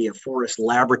employee of Forest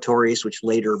Laboratories, which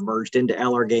later merged into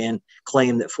Allergan,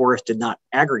 claimed that Forest did not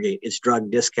aggregate its drug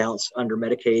discounts under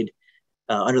Medicaid,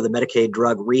 under the Medicaid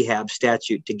drug rehab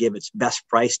statute to give its best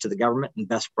price to the government, and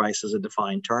best price is a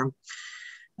defined term.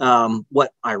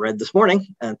 What I read this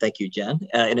morning, and thank you, Jen,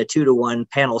 in a 2-to-1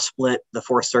 panel split, the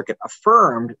Fourth Circuit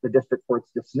affirmed the district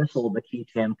court's dismissal of the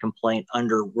Ketam complaint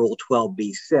under Rule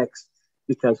 12b-6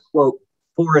 because, quote,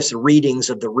 Forest's readings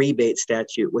of the rebate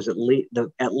statute was at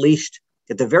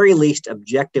the very least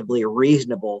objectively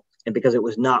reasonable, and because it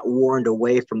was not warned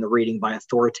away from the reading by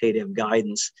authoritative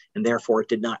guidance, and therefore it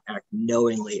did not act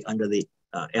knowingly under the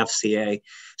FCA.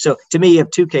 So to me, you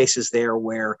have two cases there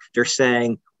where they're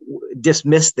saying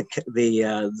dismiss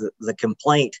the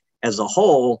complaint as a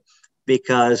whole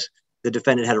because the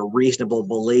defendant had a reasonable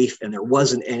belief and there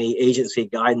wasn't any agency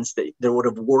guidance that would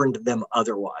have warned them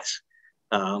otherwise.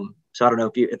 So I don't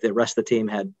know if the rest of the team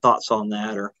had thoughts on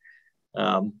that or.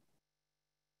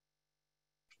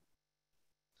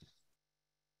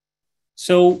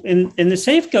 So in the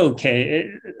Safeco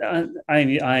case,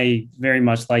 I very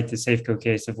much like the Safeco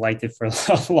case. I've liked it for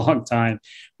a long time,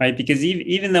 right? Because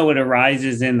even though it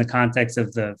arises in the context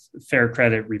of the Fair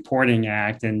Credit Reporting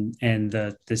Act and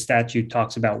the statute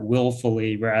talks about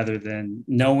willfully rather than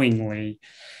knowingly,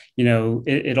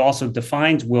 it also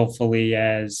defines willfully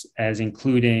as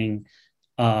including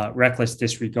reckless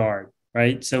disregard,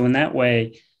 right? So in that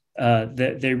way,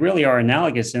 they really are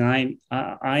analogous, and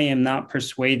I am not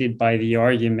persuaded by the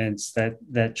arguments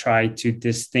that try to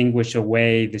distinguish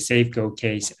away the Safeco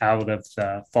case out of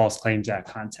the False Claims Act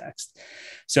context.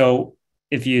 So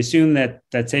if you assume that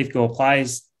Safeco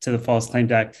applies to the False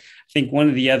Claims Act, I think one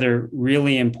of the other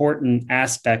really important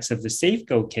aspects of the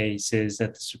Safeco case is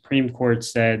that the Supreme Court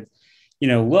said,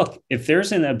 look, if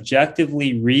there's an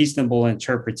objectively reasonable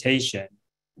interpretation,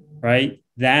 right,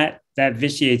 that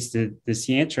vitiates the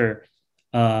scienter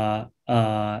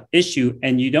issue,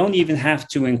 and you don't even have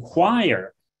to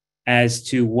inquire as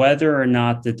to whether or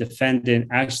not the defendant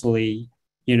actually,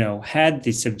 had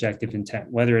the subjective intent,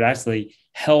 whether it actually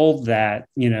held that,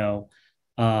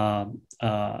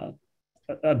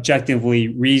 objectively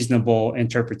reasonable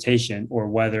interpretation, or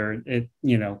whether it,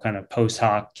 kind of post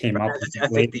hoc came up with it. I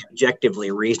think the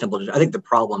objectively reasonable, I think the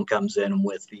problem comes in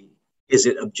with is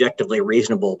it objectively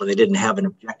reasonable, but they didn't have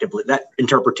that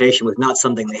interpretation was not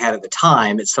something they had at the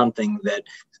time. It's something that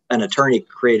an attorney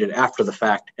created after the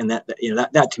fact. And that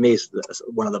to me is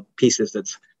one of the pieces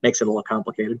that makes it a little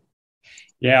complicated.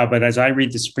 Yeah, but as I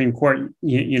read the Supreme Court,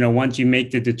 once you make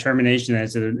the determination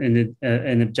as an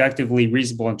objectively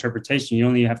reasonable interpretation, you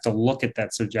only have to look at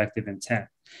that subjective intent.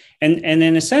 And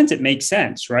in a sense, it makes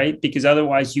sense, right? Because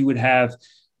otherwise you would have,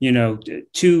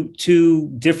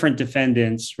 two different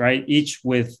defendants, right? Each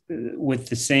with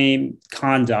the same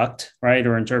conduct, right?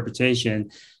 Or interpretation,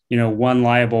 one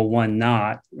liable, one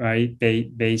not, right?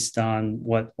 Based on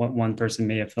what one person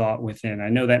may have thought within. I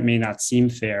know that may not seem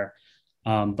fair,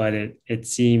 but it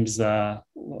seems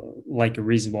like a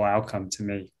reasonable outcome to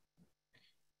me.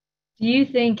 Do you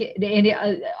think, Andy,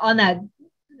 on that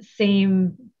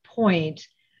same point,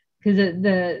 because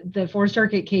the Fourth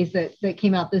Circuit case that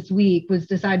came out this week was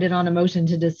decided on a motion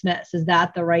to dismiss. Is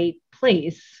that the right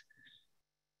place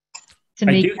to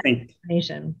make that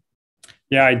determination?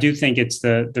 Yeah, I do think it's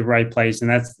the right place,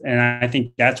 and I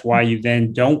think that's why you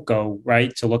then don't go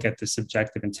right to look at the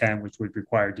subjective intent, which would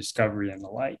require discovery and the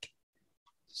like.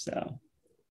 So,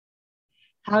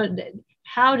 how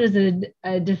does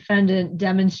a defendant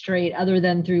demonstrate, other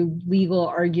than through legal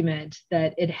argument,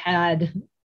 that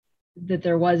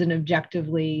there was an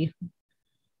objectively,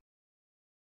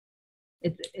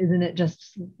 isn't it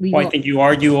just legal? Well, I think you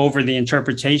argue over the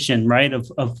interpretation, right,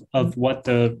 of what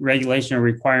the regulation or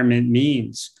requirement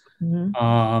means. Mm-hmm.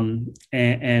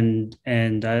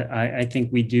 I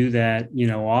think we do that,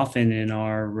 often in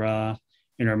our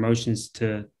motions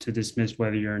to dismiss,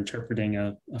 whether you're interpreting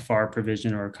a FAR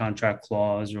provision or a contract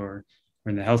clause, or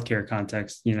in the healthcare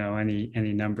context,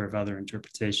 any number of other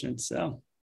interpretations. So.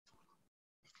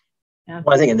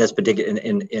 Well, I think in this particular,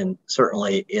 in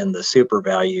certainly in the super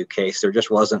value case, there just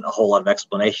wasn't a whole lot of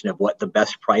explanation of what the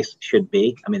best price should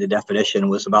be. I mean, the definition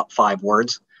was about 5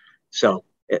 words. So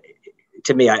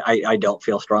to me, I don't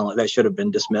feel strongly that should have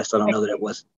been dismissed. I don't know that it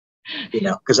was,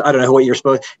 because I don't know what you're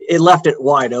supposed, it left it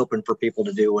wide open for people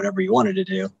to do whatever you wanted to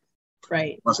do.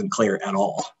 Right. It wasn't clear at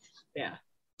all. Yeah.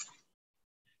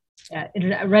 Yeah.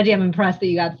 Reggie, I'm impressed that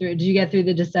you got through. Did you get through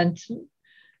the dissenting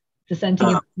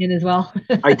opinion as well?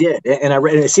 I did, and I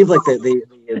read. And it seemed like the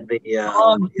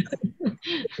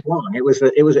long. It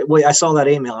was. Well, I saw that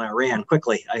email and I ran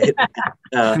quickly. I hit.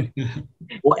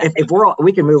 Well, if we're all,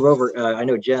 we can move over. I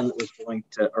know Jen was going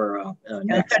to, or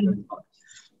next.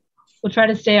 We'll try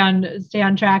to stay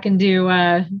on track and do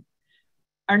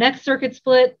our next circuit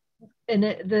split. And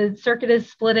the circuit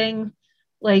is splitting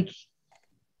like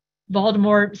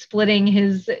Voldemort splitting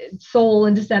his soul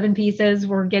into 7 pieces.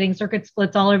 We're getting circuit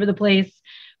splits all over the place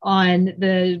on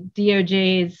the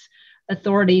DOJ's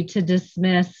authority to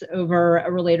dismiss over a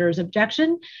relator's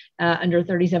objection under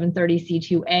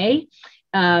 3730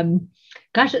 C2A.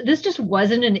 Gosh, this just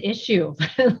wasn't an issue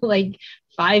like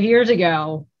 5 years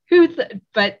ago.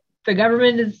 But the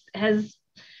government has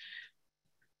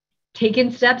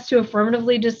taken steps to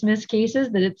affirmatively dismiss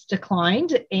cases that it's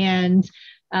declined, and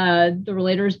the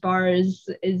Relators Bar is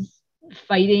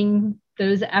fighting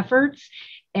those efforts.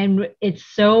 And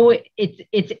it's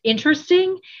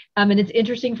interesting, and it's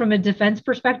interesting from a defense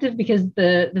perspective because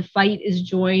the fight is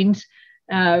joined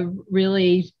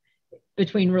really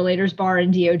between Relators Bar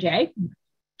and DOJ.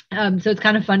 So it's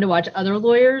kind of fun to watch other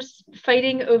lawyers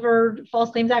fighting over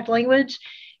False Claims Act language.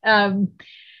 So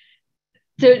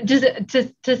just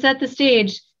to set the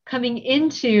stage, coming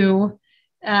into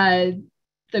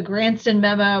the Granston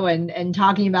memo and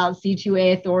talking about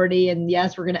C2A authority, and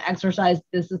yes, we're going to exercise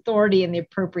this authority in the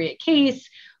appropriate case,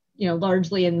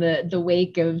 largely in the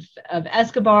wake of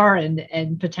Escobar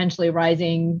and potentially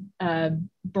rising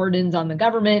burdens on the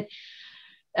government.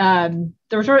 There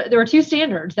were 2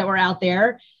 standards that were out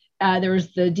there. There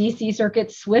was the DC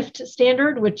Circuit SWIFT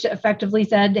standard, which effectively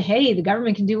said, hey, the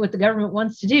government can do what the government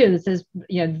wants to do. This is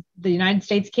the United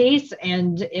States case,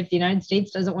 and if the United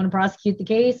States doesn't want to prosecute the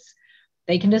case,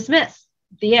 they can dismiss.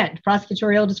 The end.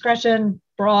 Prosecutorial discretion,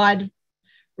 broad,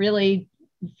 really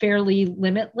fairly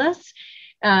limitless.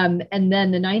 And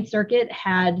then the Ninth Circuit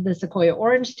had the Sequoia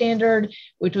Orange standard,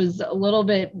 which was a little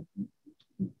bit,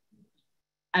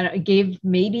 gave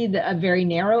maybe a very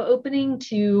narrow opening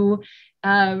to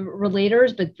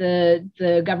relators, but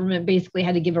the government basically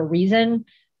had to give a reason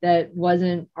that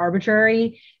wasn't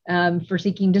arbitrary for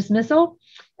seeking dismissal.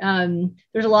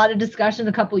 There's a lot of discussion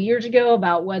a couple years ago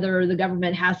about whether the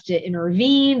government has to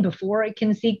intervene before it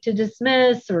can seek to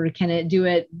dismiss, or can it do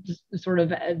it sort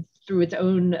of through its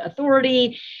own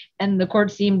authority. And the court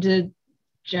seemed to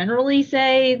generally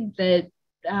say that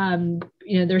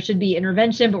there should be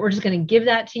intervention, but we're just going to give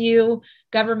that to you,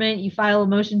 government. You file a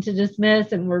motion to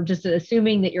dismiss, and we're just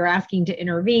assuming that you're asking to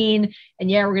intervene. And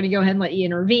yeah, we're going to go ahead and let you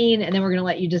intervene, and then we're going to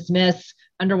let you dismiss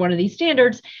under one of these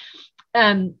standards.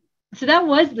 So that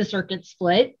was the circuit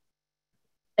split.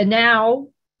 And now,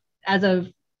 as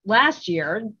of last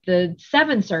year, the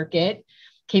Seventh Circuit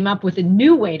came up with a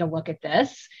new way to look at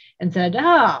this and said,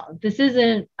 this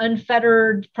isn't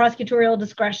unfettered prosecutorial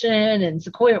discretion, and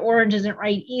Sequoia Orange isn't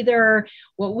right either.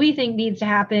 What we think needs to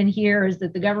happen here is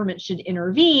that the government should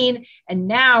intervene. And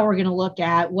now we're going to look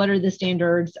at what are the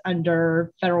standards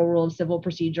under Federal Rule of Civil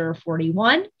Procedure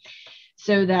 41,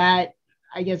 so that,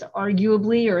 I guess,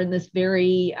 arguably, or in this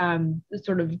very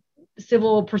sort of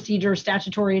civil procedure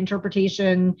statutory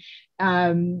interpretation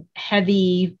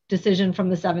heavy decision from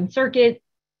the Seventh Circuit,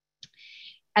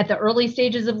 at the early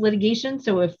stages of litigation.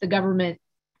 So if the government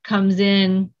comes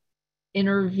in,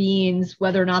 intervenes,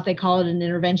 whether or not they call it an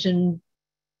intervention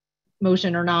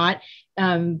motion or not,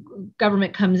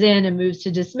 government comes in and moves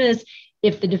to dismiss.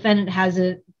 If the defendant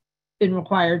hasn't been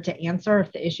required to answer,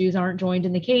 if the issues aren't joined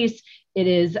in the case, it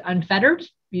is unfettered.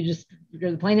 You're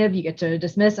the plaintiff, you get to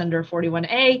dismiss under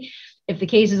 41A. If the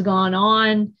case has gone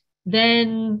on,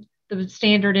 then the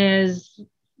standard is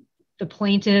the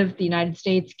plaintiff, the United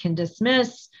States, can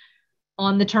dismiss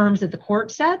on the terms that the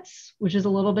court sets, which is a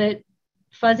little bit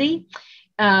fuzzy.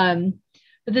 But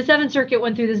the Seventh Circuit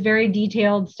went through this very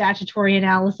detailed statutory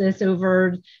analysis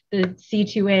over the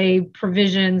C2A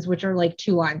provisions, which are like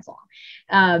 2 lines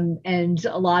long, and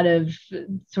a lot of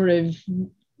sort of,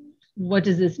 what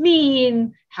does this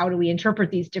mean? How do we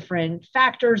interpret these different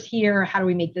factors here? How do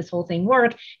we make this whole thing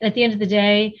work? And at the end of the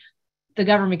day, the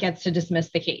government gets to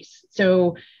dismiss the case.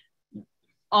 So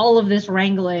all of this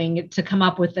wrangling to come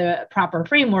up with a proper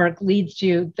framework leads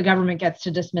to the government gets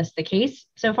to dismiss the case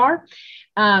so far.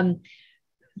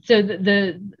 So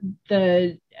the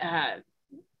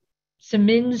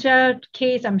Seminja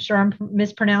case, I'm sure I'm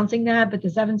mispronouncing that, but the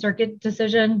Seventh Circuit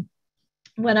decision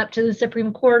went up to the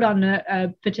Supreme Court on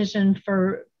a petition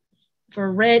for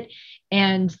writ,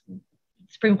 and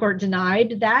Supreme Court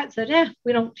denied that, said,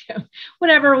 we don't,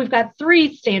 whatever, we've got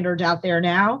 3 standards out there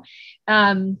now.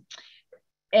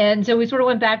 And so we sort of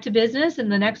went back to business, and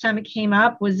the next time it came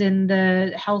up was in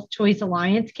the Health Choice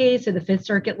Alliance case. So the Fifth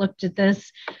Circuit looked at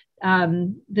this,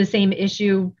 the same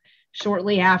issue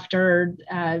shortly after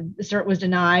the cert was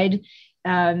denied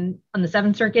on the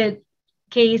Seventh Circuit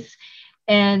case.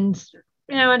 And,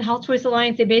 in Health Choice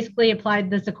Alliance, they basically applied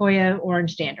the Sequoia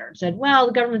Orange standard, said, well,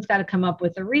 the government's got to come up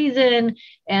with a reason,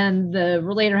 and the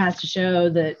relator has to show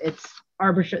that it's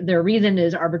their reason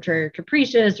is arbitrary or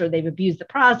capricious, or they've abused the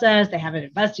process, they haven't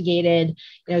investigated,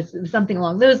 something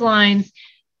along those lines.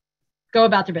 Go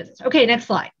about their business. Okay, next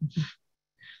slide.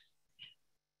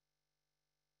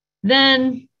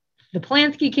 Then the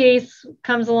Polanski case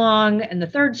comes along, and the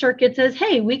Third Circuit says,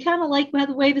 hey, we kind of like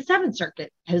the way the Seventh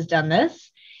Circuit has done this.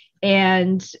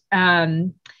 And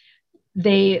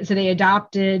they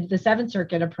adopted the Seventh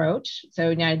Circuit approach.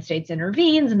 So United States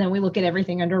intervenes, and then we look at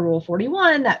everything under Rule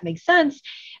 41. That makes sense.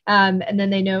 And then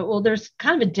they know, well, there's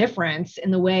kind of a difference in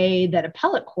the way that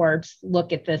appellate courts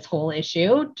look at this whole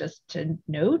issue. Just to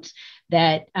note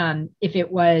that if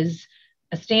it was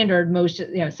a standard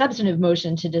motion, substantive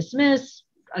motion to dismiss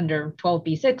under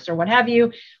 12b6 or what have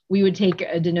you, we would take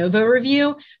a de novo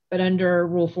review. But under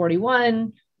Rule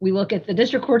 41, we look at the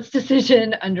district court's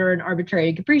decision under an arbitrary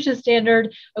and capricious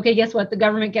standard. Okay, guess what? The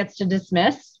government gets to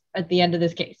dismiss at the end of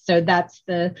this case. So that's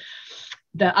the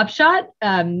upshot,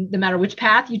 no matter which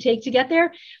path you take to get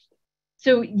there.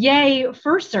 So yay,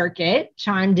 First Circuit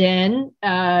chimed in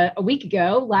a week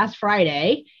ago, last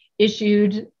Friday,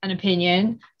 issued an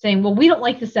opinion saying, well, we don't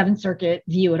like the Seventh Circuit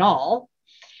view at all.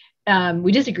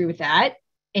 We disagree with that.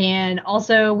 And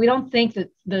also, we don't think that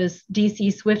the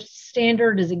DC SWIFT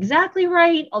standard is exactly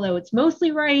right, although it's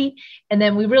mostly right. And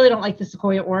then we really don't like the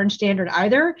Sequoia Orange standard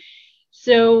either.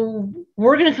 So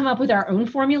we're going to come up with our own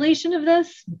formulation of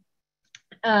this.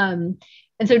 And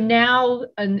so now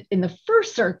in the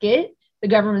First Circuit, the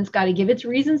government's got to give its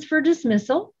reasons for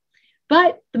dismissal,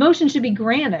 but the motion should be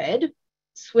granted,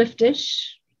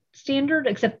 Swiftish standard,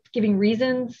 except giving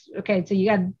reasons. Okay, so you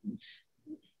got...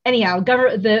 Anyhow,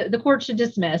 the court should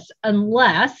dismiss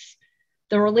unless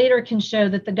the relator can show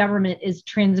that the government is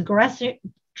transgressing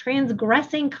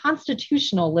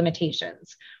constitutional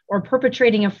limitations or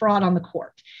perpetrating a fraud on the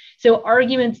court. So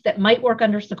arguments that might work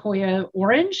under Sequoia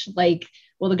Orange, like,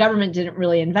 well, the government didn't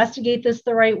really investigate this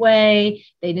the right way,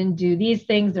 they didn't do these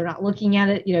things, they're not looking at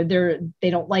it, they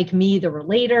don't like me, the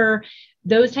relator.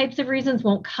 Those types of reasons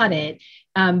won't cut it.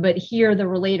 But here, the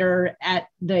relator at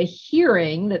the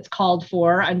hearing that's called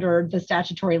for under the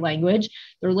statutory language,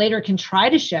 the relator can try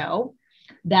to show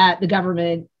that the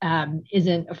government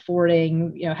isn't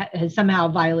affording, has somehow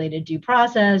violated due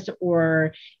process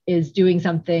or is doing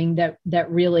something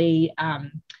that really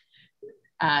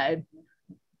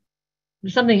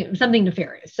something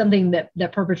nefarious, something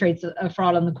that perpetrates a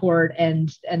fraud on the court,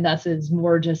 and thus is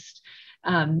more just.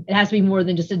 It has to be more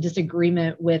than just a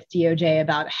disagreement with DOJ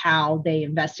about how they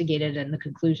investigated and the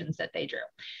conclusions that they drew.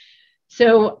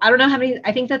 So I don't know how many,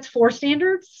 I think that's 4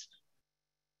 standards,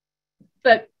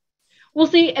 but we'll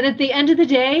see. And at the end of the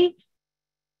day,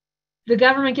 the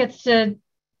government gets to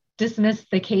dismiss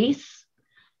the case.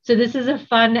 So this is a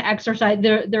fun exercise.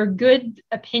 They're good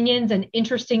opinions and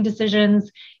interesting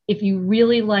decisions if you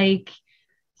really like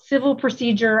civil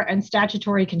procedure and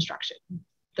statutory construction.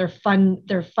 They're fun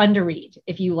to read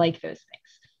if you like those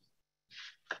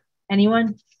things.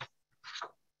 Anyone?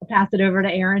 I'll pass it over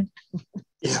to Aaron.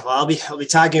 Yeah, well, I'll be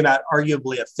talking about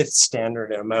arguably a 5th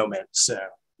standard in a moment. So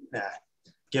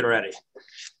get ready.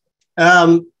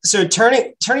 So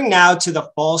turning now to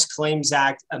the False Claims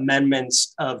Act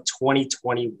amendments of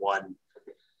 2021.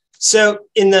 So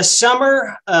in the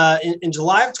summer, in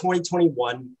July of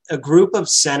 2021, a group of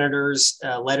senators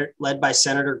led by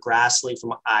Senator Grassley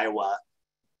from Iowa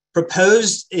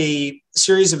proposed a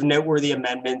series of noteworthy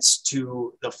amendments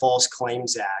to the False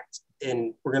Claims Act.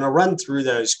 And we're going to run through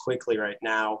those quickly right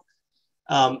now.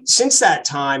 Since that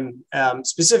time,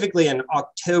 specifically in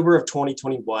October of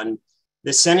 2021,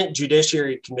 the Senate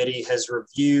Judiciary Committee has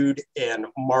reviewed and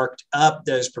marked up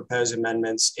those proposed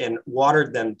amendments and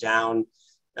watered them down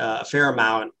a fair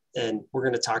amount. And we're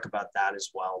going to talk about that as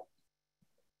well.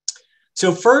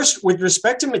 So first, with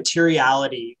respect to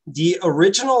materiality, the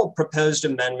original proposed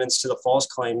amendments to the False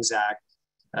Claims Act,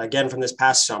 again from this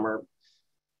past summer,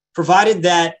 provided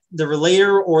that the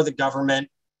relator or the government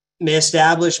may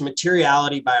establish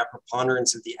materiality by a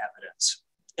preponderance of the evidence,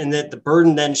 and that the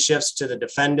burden then shifts to the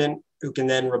defendant, who can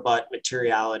then rebut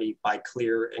materiality by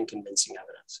clear and convincing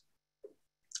evidence.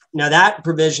 Now, that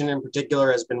provision in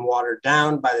particular has been watered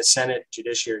down by the Senate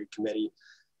Judiciary Committee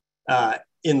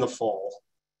in the fall.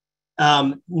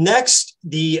 Next,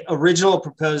 the original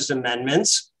proposed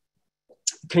amendments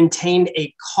contained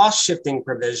a cost-shifting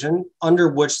provision under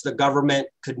which the government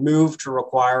could move to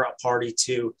require a party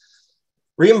to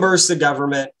reimburse the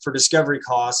government for discovery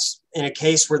costs in a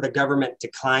case where the government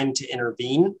declined to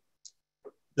intervene.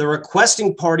 The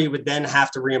requesting party would then have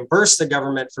to reimburse the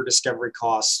government for discovery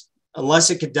costs unless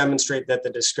it could demonstrate that the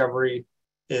discovery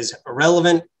is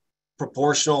irrelevant,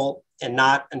 proportional, and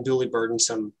not unduly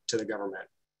burdensome to the government.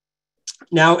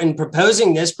 Now, in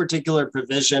proposing this particular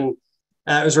provision,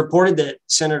 it was reported that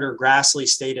Senator Grassley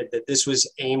stated that this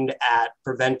was aimed at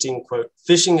preventing, quote,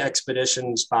 fishing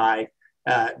expeditions by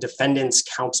defendants'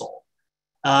 counsel.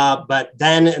 But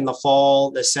then in the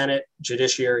fall, the Senate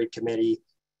Judiciary Committee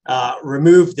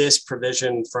removed this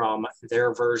provision from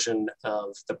their version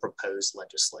of the proposed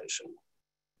legislation.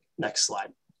 Next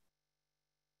slide.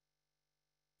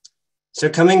 So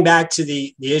coming back to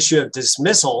the issue of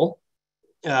dismissal,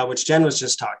 which Jen was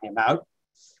just talking about,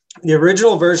 the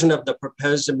original version of the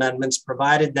proposed amendments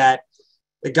provided that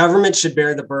the government should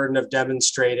bear the burden of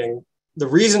demonstrating the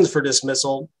reasons for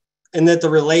dismissal, and that the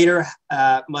relator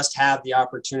must have the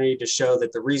opportunity to show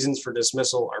that the reasons for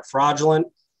dismissal are fraudulent,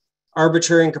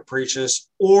 arbitrary and capricious,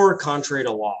 or contrary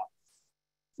to law.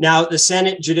 Now, the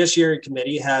Senate Judiciary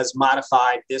Committee has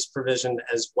modified this provision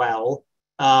as well.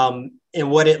 And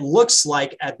what it looks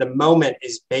like at the moment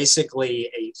is basically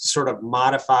a sort of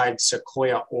modified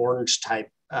Sequoia Orange type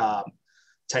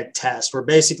test, where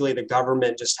basically the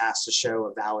government just has to show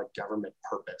a valid government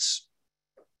purpose.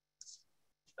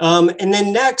 And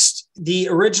then next, the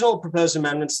original proposed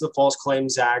amendments to the False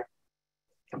Claims Act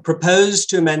proposed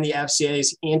to amend the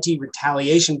FCA's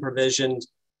anti-retaliation provisions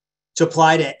to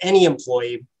apply to any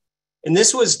employee. And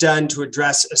this was done to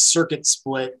address a circuit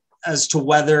split as to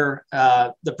whether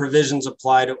the provisions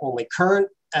apply to only current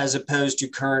as opposed to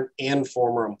current and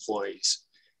former employees.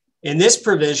 And this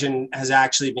provision has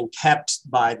actually been kept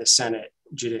by the Senate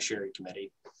Judiciary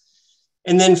Committee.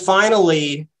 And then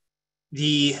finally,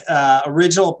 the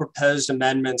original proposed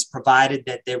amendments provided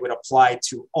that they would apply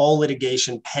to all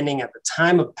litigation pending at the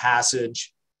time of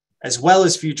passage, as well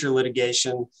as future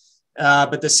litigation.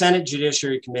 But the Senate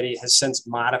Judiciary Committee has since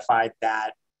modified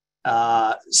that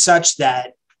such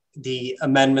that the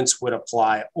amendments would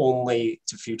apply only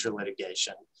to future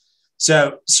litigation.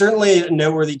 So certainly a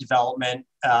noteworthy development,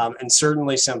 and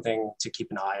certainly something to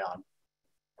keep an eye on.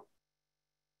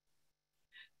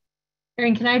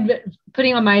 Erin, can I,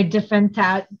 putting on my defense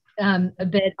hat a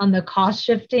bit on the cost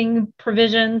shifting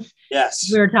provisions? Yes.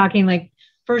 We were talking like,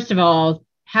 first of all,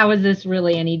 how is this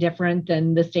really any different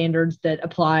than the standards that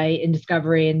apply in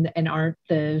discovery and aren't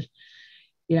the,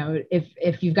 you know,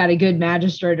 if you've got a good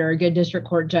magistrate or a good district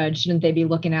court judge, shouldn't they be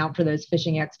looking out for those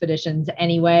fishing expeditions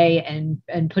anyway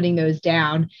and putting those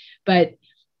down? But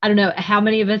I don't know how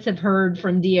many of us have heard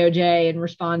from DOJ and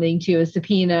responding to a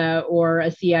subpoena or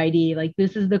a CID, like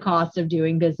this is the cost of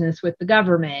doing business with the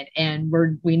government. And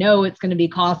we know it's going to be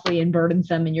costly and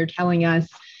burdensome. And you're telling us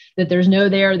that there's no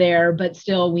there, but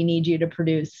still we need you to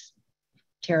produce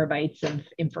terabytes of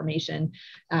information.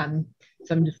 So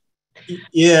I'm just.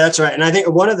 Yeah, that's right. And I think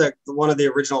one of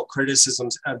the original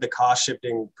criticisms of the cost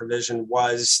shifting provision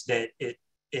was that it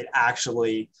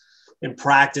actually, in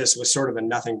practice, was sort of a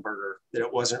nothing burger, that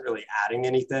it wasn't really adding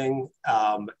anything.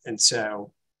 And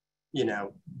so, you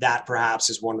know, that perhaps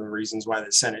is one of the reasons why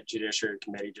the Senate Judiciary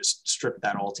Committee just stripped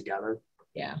that all together.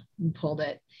 Yeah, and pulled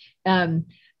it. I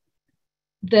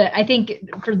think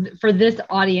for this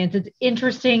audience, it's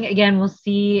interesting. Again, we'll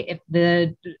see if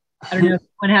I don't know if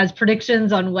anyone has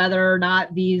predictions on whether or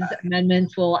not these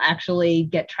amendments will actually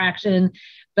get traction,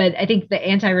 but I think the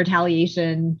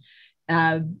anti-retaliation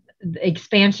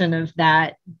expansion of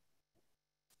that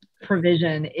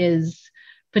provision is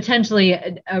potentially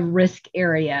a risk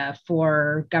area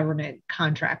for government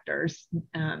contractors.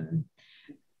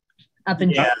 Up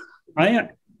until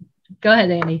go ahead,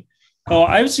 Andy. Oh,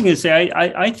 I was going to say,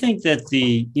 I think that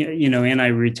the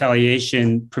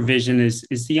anti-retaliation provision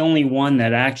is the only one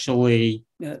that actually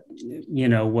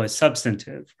was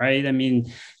substantive, right? I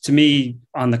mean, to me,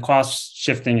 on the cost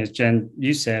shifting, as Jen,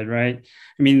 you said, right?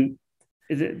 I mean,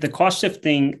 the cost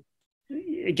shifting,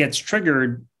 it gets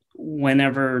triggered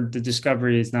whenever the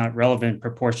discovery is not relevant,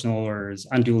 proportional, or is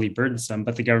unduly burdensome,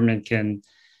 but the government can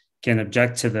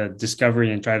object to the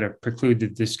discovery and try to preclude the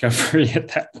discovery at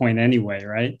that point anyway,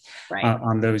 right?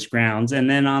 On those grounds. And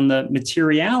then on the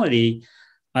materiality,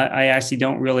 I actually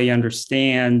don't really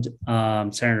understand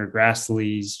Senator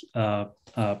Grassley's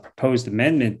proposed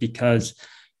amendment because,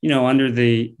 under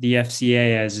the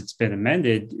FCA as it's been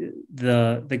amended,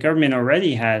 the government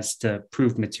already has to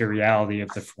prove materiality of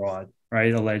the fraud,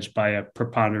 right? Alleged by a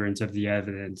preponderance of the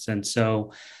evidence. And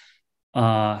so,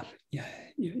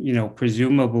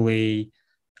 presumably,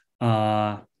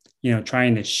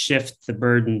 trying to shift the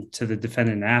burden to the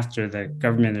defendant after the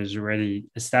government has already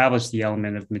established the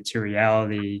element of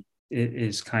materiality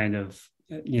is kind of,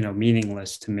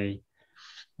 meaningless to me.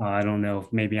 I don't know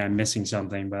if maybe I'm missing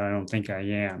something, but I don't think I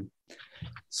am.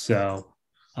 So,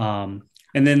 And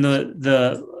then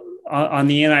on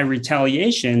the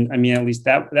anti-retaliation, I mean, at least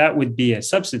that would be a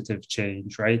substantive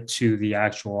change, right, to the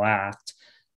actual act,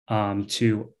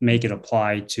 to make it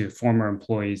apply to former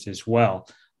employees as well.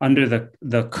 Under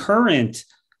the current,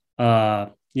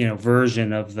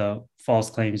 version of the False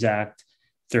Claims Act,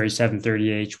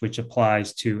 3730H, which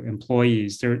applies to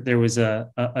employees, there was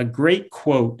a great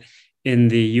quote in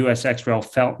the U.S. Ex Rel.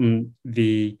 Felton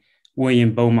v.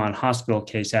 William Beaumont Hospital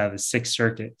case out of the Sixth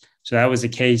Circuit. So that was a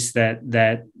case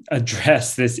that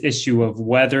addressed this issue of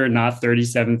whether or not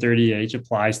 3730H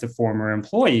applies to former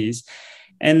employees.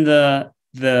 And the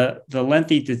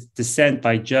lengthy dissent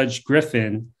by Judge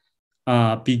Griffin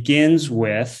begins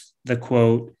with the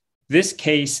quote, "This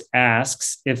case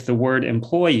asks if the word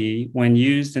employee, when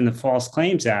used in the False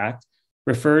Claims Act,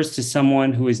 refers to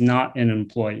someone who is not an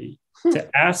employee. To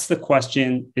ask the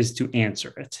question is to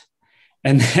answer it."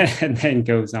 And then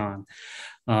goes on.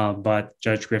 But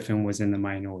Judge Griffin was in the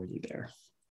minority there.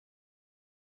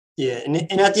 Yeah,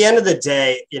 and at the end of the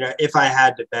day, if I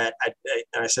had to bet,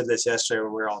 and I said this yesterday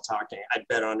when we were all talking, I'd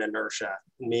bet on inertia,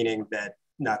 meaning that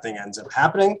nothing ends up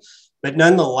happening. But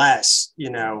nonetheless,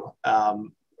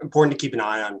 important to keep an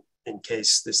eye on in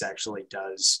case this actually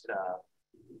does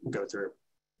go through.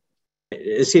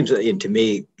 It seems to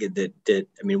me that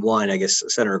one, I guess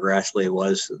Senator Grassley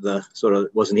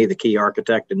wasn't he the key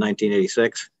architect in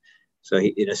 1986? So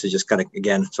this is just kind of,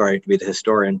 again, sorry to be the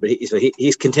historian, but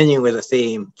he's continuing with a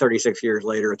theme 36 years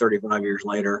later, 35 years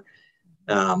later.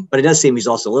 But it does seem he's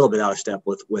also a little bit out of step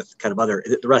with kind of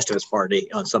the rest of his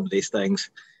party on some of these things.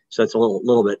 So it's a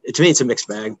little bit, to me, it's a mixed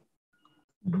bag.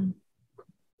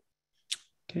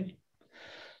 Okay.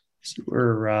 So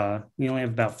we only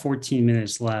have about 14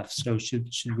 minutes left. So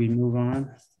should we move on?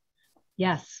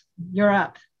 Yes, you're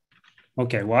up.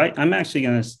 Okay. Well, I'm actually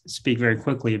going to speak very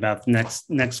quickly about the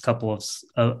next couple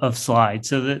of slides.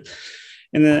 So that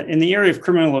in the area of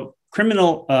criminal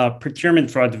procurement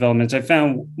fraud developments, I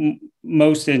found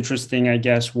most interesting, I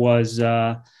guess, was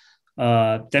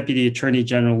Deputy Attorney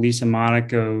General Lisa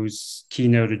Monaco's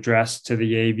keynote address to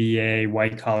the ABA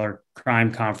White Collar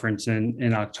Crime Conference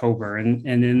in October. And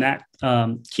in that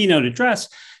keynote address,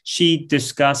 she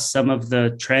discussed some of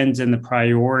the trends and the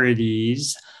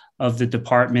priorities of the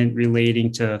department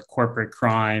relating to corporate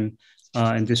crime,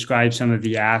 and described some of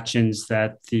the actions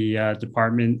that the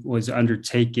department was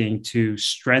undertaking to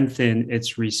strengthen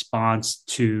its response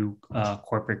to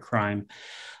corporate crime.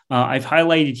 I've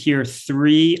highlighted here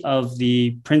 3 of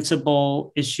the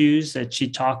principal issues that she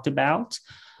talked about.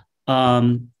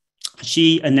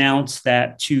 She announced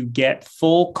that to get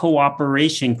full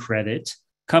cooperation credit,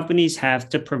 companies have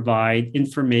to provide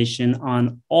information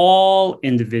on all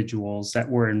individuals that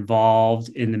were involved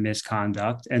in the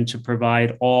misconduct and to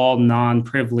provide all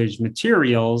non-privileged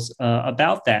materials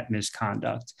about that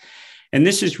misconduct. And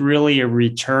this is really a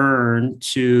return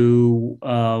to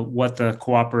what the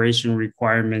cooperation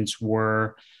requirements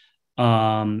were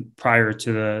prior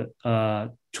to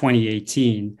the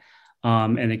 2018.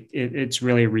 And it's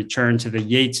really a return to the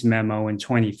Yates memo in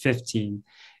 2015.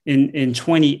 In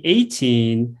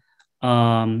 2018,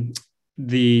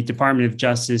 the Department of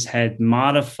Justice had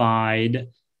modified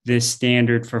this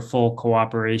standard for full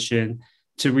cooperation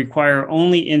to require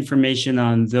only information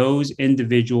on those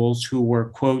individuals who were,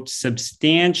 quote,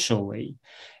 substantially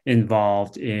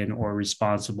involved in or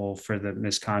responsible for the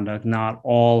misconduct, not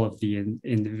all of the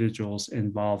individuals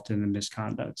involved in the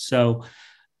misconduct. So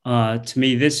to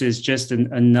me, this is just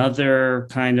another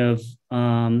kind of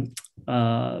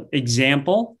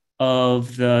example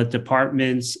of the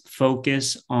department's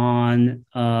focus on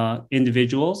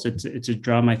individuals. It's a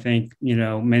drum I think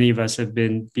many of us have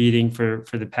been beating for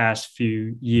the past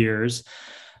few years.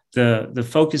 The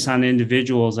focus on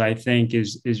individuals, I think,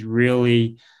 is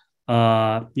really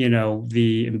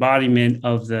the embodiment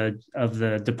of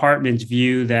the department's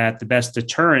view that the best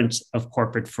deterrent of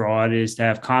corporate fraud is to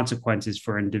have consequences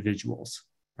for individuals.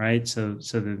 Right. So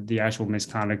the actual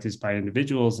misconduct is by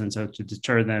individuals. And so to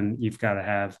deter them, you've got to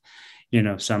have,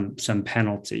 some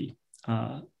penalty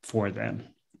for them.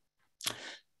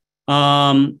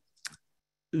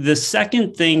 The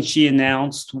second thing she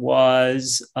announced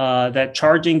was that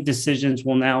charging decisions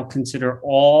will now consider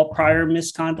all prior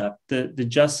misconduct. The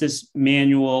Justice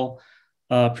Manual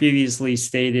previously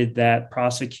stated that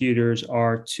prosecutors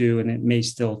are to, and it may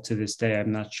still to this day,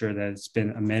 I'm not sure that it's been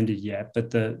amended yet, but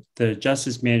the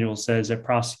Justice Manual says that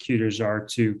prosecutors are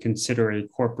to consider a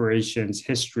corporation's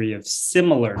history of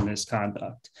similar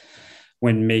misconduct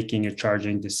when making a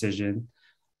charging decision.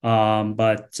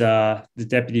 But the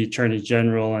Deputy Attorney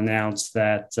General announced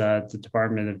that the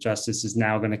Department of Justice is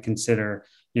now going to consider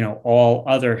all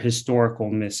other historical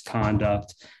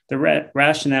misconduct. The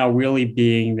rationale really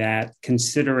being that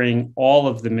considering all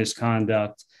of the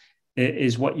misconduct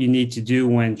is what you need to do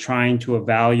when trying to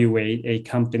evaluate a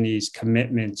company's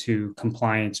commitment to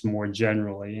compliance more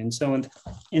generally. And so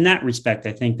in that respect,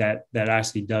 I think that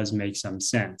actually does make some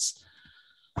sense.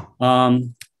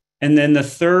 And then the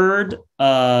third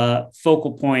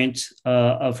focal point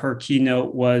of her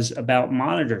keynote was about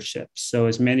monitorship. So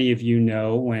as many of you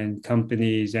know, when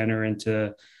companies enter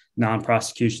into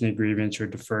non-prosecution agreements or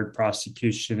deferred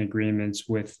prosecution agreements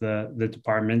with the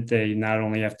department, they not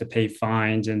only have to pay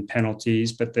fines and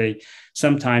penalties, but they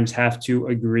sometimes have to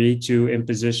agree to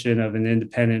imposition of an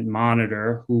independent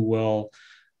monitor who will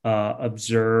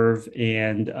observe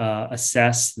and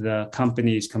assess the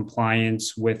company's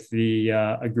compliance with the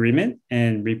agreement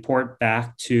and report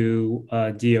back to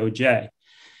DOJ.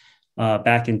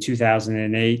 Back in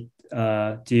 2008,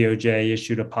 DOJ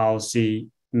issued a policy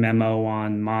memo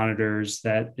on monitors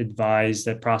that advised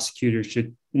that prosecutors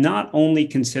should not only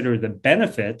consider the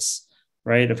benefits,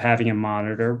 right, of having a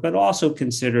monitor, but also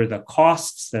consider the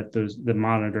costs that the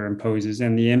monitor imposes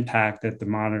and the impact that the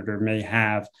monitor may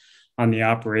have on the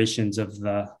operations of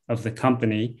the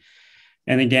company.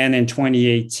 And again, in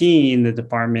 2018, the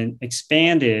department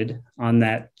expanded on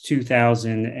that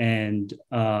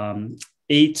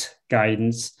 2008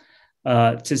 guidance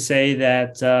to say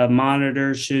that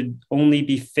monitors should only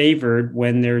be favored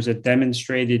when there's a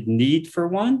demonstrated need for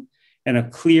one and a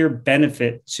clear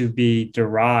benefit to be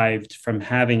derived from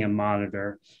having a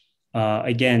monitor.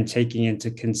 Again, taking into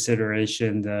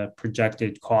consideration the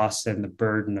projected costs and the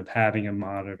burden of having a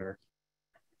monitor.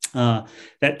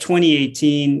 That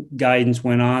 2018 guidance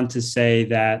went on to say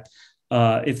that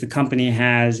if the company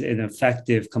has an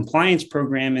effective compliance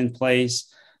program in place,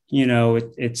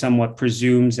 it somewhat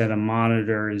presumes that a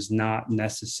monitor is not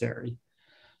necessary.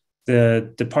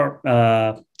 The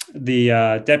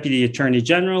Deputy Attorney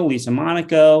General, Lisa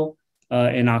Monaco,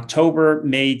 in October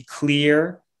made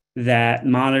clear that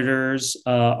monitors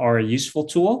are a useful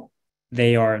tool.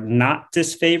 They are not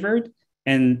disfavored.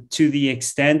 And to the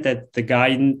extent that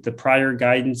the prior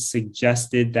guidance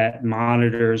suggested that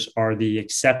monitors are the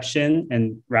exception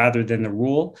and rather than the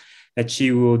rule, that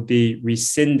she would be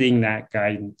rescinding that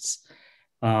guidance.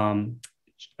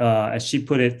 As she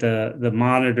put it, the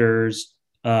monitors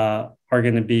are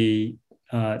going to be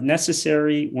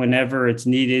necessary whenever it's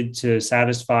needed to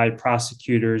satisfy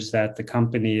prosecutors that the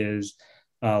company is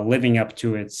living up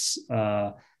to its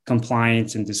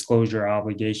compliance and disclosure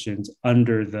obligations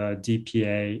under the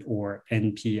DPA or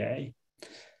NPA.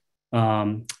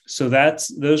 So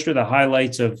those are the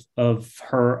highlights of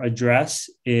her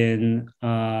address in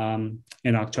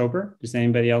October. Does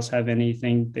anybody else have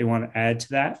anything they want to add to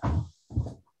that?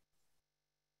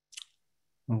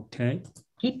 Okay.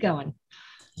 Keep going.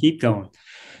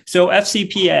 So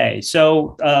FCPA.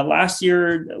 So last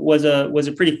year was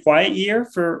a pretty quiet year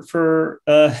for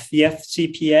the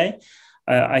FCPA.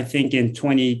 I think in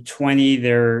 2020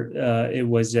 it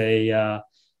was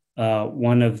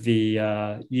one of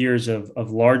the years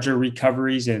of larger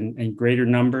recoveries and greater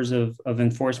numbers of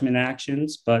enforcement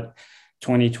actions. But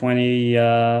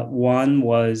 2021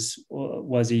 was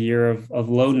a year of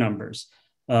low numbers.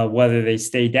 Whether they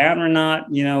stay down or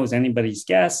not, is anybody's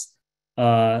guess.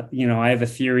 I have a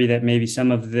theory that maybe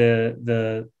some of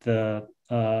the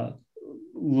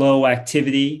low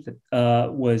activity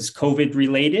was COVID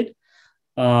related.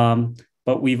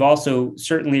 But we've also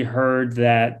certainly heard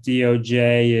that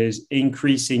DOJ is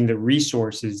increasing the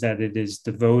resources that it is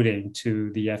devoting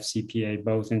to the FCPA,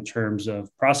 both in terms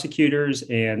of prosecutors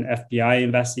and FBI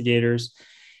investigators.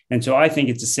 And so I think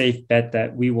it's a safe bet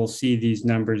that we will see these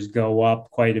numbers go up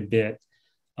quite a bit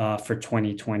for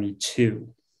 2022.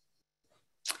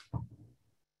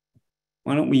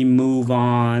 Why don't we move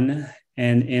on,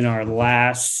 and in our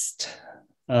last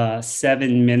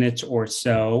 7 minutes or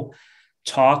so,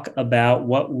 talk about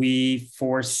what we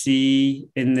foresee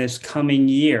in this coming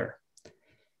year.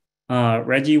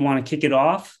 Reggie, you want to kick it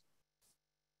off?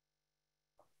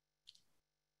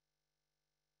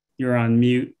 You're on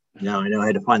mute. No, I know I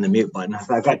had to find the mute button.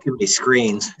 I've got too many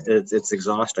screens. It's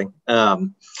exhausting.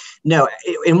 No,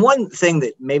 and one thing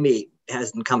that maybe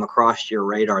hasn't come across your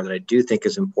radar that I do think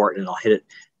is important, and I'll hit it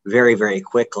very, very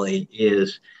quickly,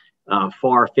 is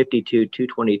FAR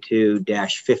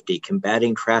 52-222-50,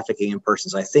 combating trafficking in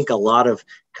persons. I think a lot of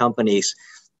companies,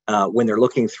 when they're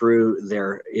looking through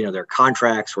their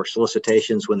contracts or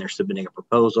solicitations, when they're submitting a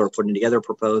proposal or putting together a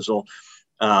proposal,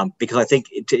 because I think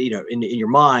in your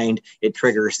mind it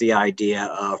triggers the idea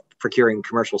of procuring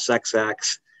commercial sex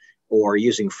acts or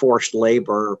using forced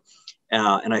labor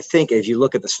And I think as you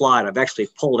look at the slide, I've actually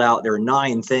pulled out, there are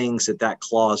 9 things that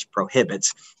clause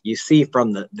prohibits. You see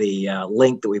from the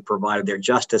link that we provided there,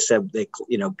 Justice said they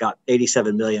got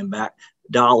 $87 million back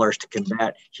to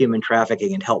combat human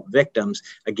trafficking and help victims.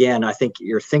 Again, I think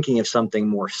you're thinking of something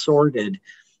more sordid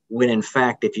when in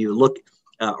fact, if you look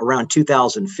around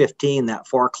 2015, that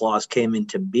FAR clause came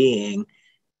into being.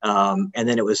 And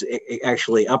then it was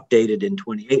actually updated in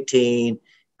 2018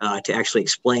 to actually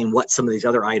explain what some of these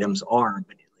other items are.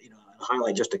 But I'll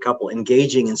highlight just a couple: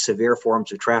 engaging in severe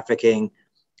forms of trafficking,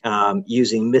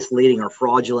 using misleading or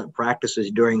fraudulent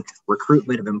practices during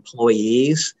recruitment of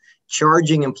employees,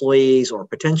 charging employees or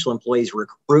potential employees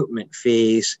recruitment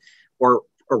fees, or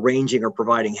arranging or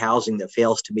providing housing that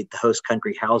fails to meet the host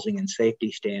country housing and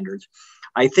safety standards.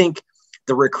 I think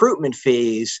the recruitment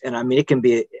fees, and I mean, it can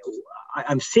be,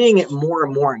 I'm seeing it more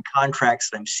and more in contracts.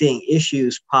 I'm seeing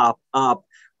issues pop up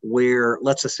where,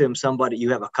 let's assume you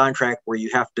have a contract where you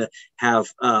have to have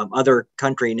other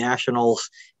country nationals.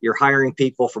 You're hiring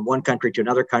people from one country to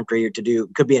another country to do,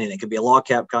 could be anything. It could be a log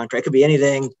cap contract. It could be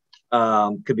anything.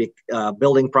 Could be a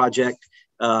building project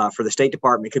for the State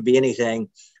Department. It could be anything.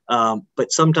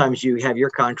 But sometimes you have your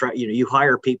contract, you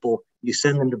hire people, you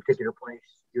send them to a particular place,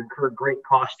 you incur great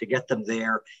cost to get them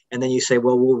there. And then you say,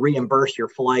 well, we'll reimburse your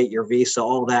flight, your visa,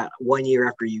 all that 1 year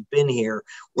after you've been here.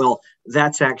 Well,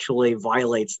 that's actually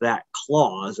violates that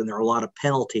clause. And there are a lot of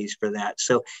penalties for that.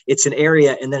 So it's an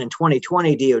area. And then in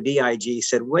 2020, DOD IG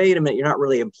said, wait a minute, you're not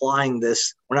really implying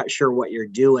this. We're not sure what you're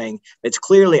doing. It's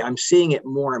clearly, I'm seeing it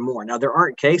more and more. Now, there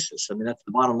aren't cases. I mean, that's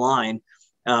the bottom line.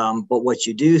 But what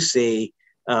you do see,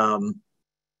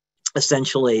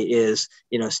 essentially is,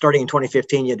 starting in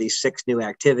 2015, you had these 6 new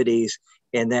activities.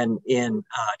 And then in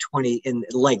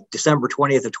December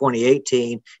 20th of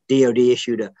 2018, DOD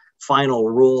issued a final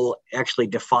rule actually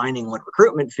defining what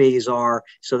recruitment fees are.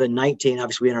 So then 19,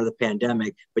 obviously we enter the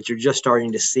pandemic, but you're just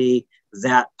starting to see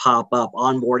that pop up: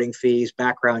 onboarding fees,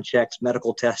 background checks,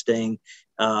 medical testing,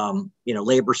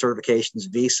 labor certifications,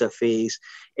 visa fees.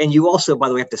 And you also, by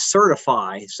the way, have to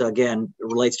certify. So again, it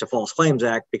relates to False Claims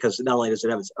Act, because not only does it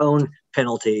have its own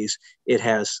penalties, it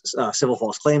has Civil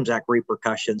False Claims Act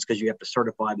repercussions, because you have to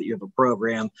certify that you have a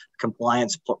program,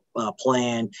 compliance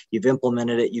plan, you've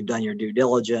implemented it, you've done your due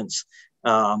diligence.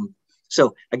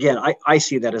 So again, I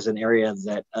see that as an area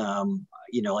that, I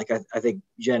think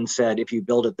Jen said, if you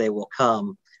build it, they will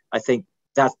come. I think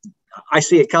that I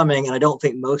see it coming, and I don't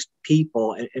think most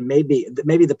people, and maybe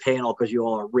the panel, because you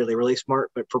all are really, really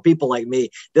smart, but for people like me,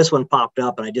 this one popped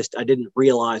up and I didn't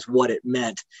realize what it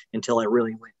meant until I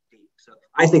really went deep. So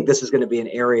I think this is going to be an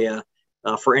area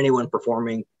for anyone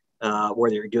performing where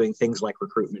they're doing things like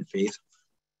recruitment fees.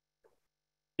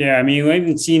 Yeah, I mean, we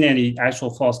haven't seen any actual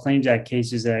False Claims Act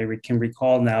cases that I can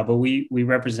recall now, but we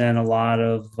represent a lot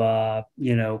of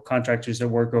contractors that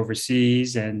work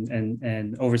overseas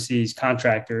and overseas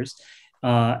contractors,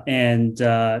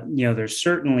 there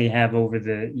certainly have over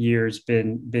the years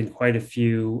been quite a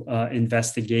few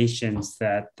investigations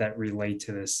that relate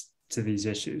to these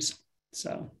issues.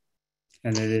 So,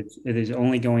 and it is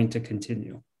only going to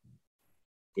continue.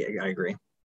 Yeah, I agree.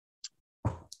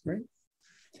 Right.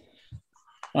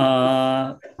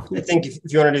 I think if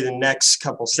you want to do the next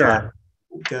couple slides,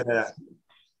 sure.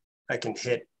 I can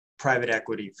hit private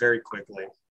equity very quickly.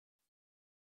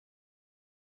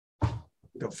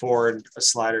 Go forward a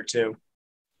slide or two.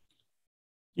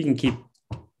 You can keep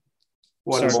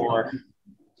one more.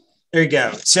 There you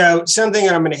go. So something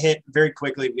that I'm going to hit very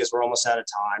quickly because we're almost out of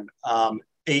time.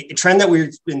 A trend that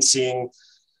we've been seeing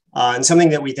and something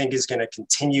that we think is going to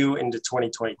continue into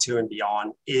 2022 and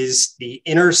beyond is the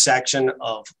intersection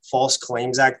of false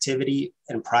claims activity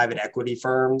and private equity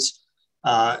firms.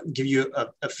 Give you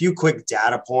a few quick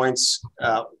data points.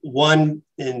 One,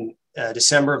 in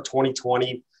December of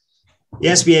 2020, the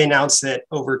SBA announced that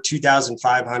over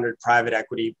 2,500 private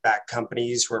equity-backed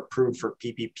companies were approved for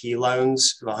PPP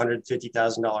loans of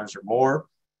 $150,000 or more.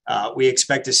 We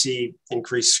expect to see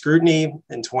increased scrutiny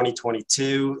in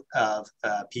 2022 of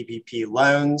PPP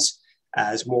loans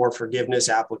as more forgiveness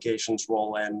applications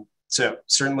roll in. So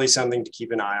certainly something to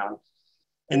keep an eye on.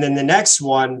 And then the next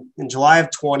one, in July of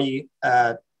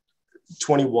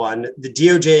 2021, the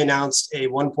DOJ announced a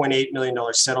 $1.8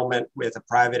 million settlement with a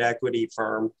private equity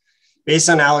firm based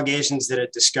on allegations that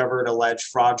it discovered alleged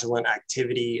fraudulent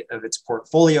activity of its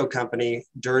portfolio company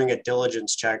during a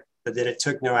diligence check, but that it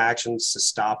took no actions to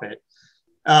stop it.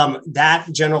 That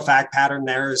general fact pattern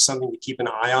there is something to keep an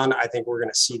eye on. I think we're going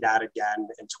to see that again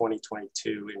in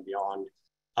 2022 and beyond.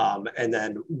 And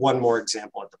then one more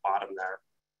example at the bottom there.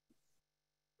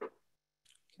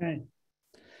 Okay.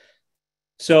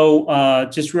 So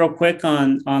just real quick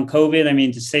on COVID, I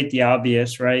mean, to state the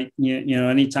obvious, right? You know,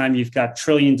 anytime you've got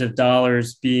trillions of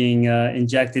dollars being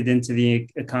injected into the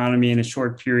economy in a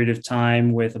short period of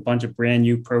time with a bunch of brand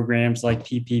new programs like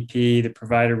PPP, the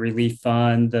Provider Relief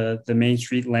Fund, the Main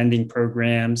Street lending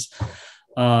programs,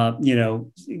 you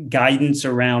know, guidance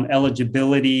around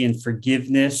eligibility and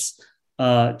forgiveness,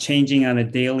 changing on a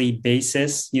daily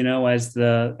basis, you know, as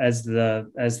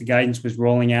the guidance was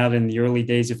rolling out in the early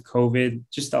days of COVID,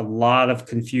 just a lot of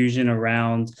confusion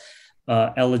around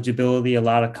eligibility, a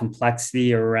lot of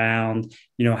complexity around,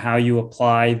 you know, how you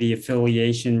apply the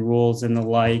affiliation rules and the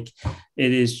like.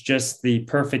 It is just the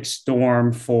perfect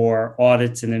storm for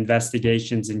audits and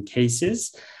investigations and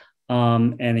cases.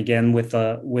 And again, with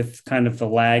kind of the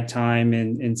lag time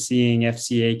in seeing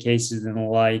FCA cases and the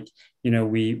like, you know,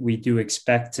 we do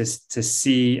expect to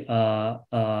see quite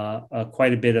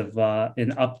a bit of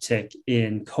an uptick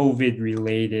in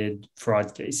COVID-related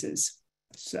fraud cases.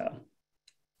 So,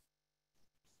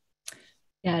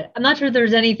 yeah, I'm not sure if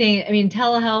there's anything. I mean,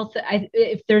 telehealth.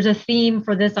 If there's a theme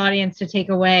for this audience to take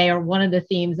away, or one of the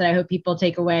themes that I hope people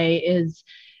take away is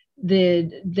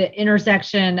the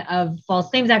intersection of False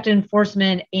Claims Act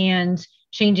enforcement and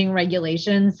changing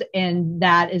regulations. And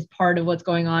that is part of what's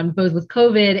going on both with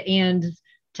COVID and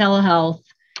telehealth.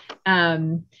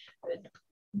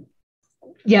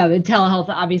 Yeah, the telehealth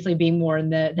obviously being more in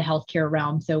the healthcare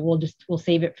realm. So we'll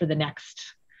save it for the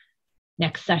next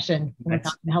session when we're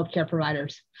talking to healthcare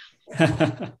providers.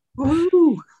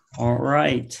 All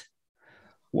right.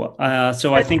 Well,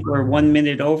 so I think we're 1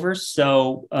 minute over.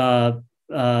 So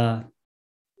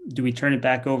do we turn it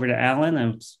back over to Alan?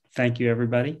 And thank you,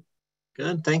 everybody.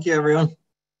 Good. Thank you, everyone.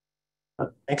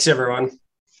 Thanks, everyone.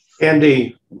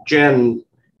 Andy, Jen,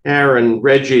 Aaron,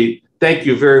 Reggie, thank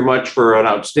you very much for an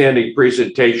outstanding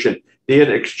presentation. The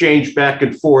exchange back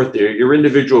and forth there, your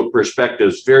individual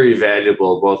perspectives, very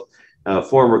valuable, both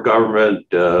former government,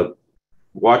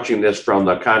 watching this from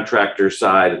the contractor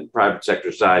side and private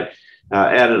sector side,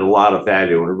 added a lot of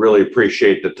value, and I really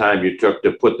appreciate the time you took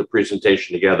to put the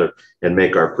presentation together and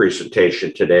make our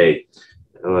presentation today.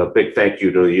 A big thank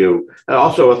you to you. And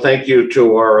also a thank you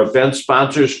to our event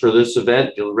sponsors for this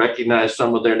event. You'll recognize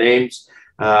some of their names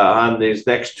on these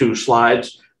next two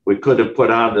slides. We could have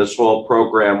put on this whole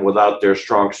program without their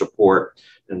strong support,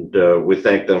 and we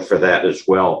thank them for that as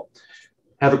well.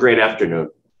 Have a great afternoon.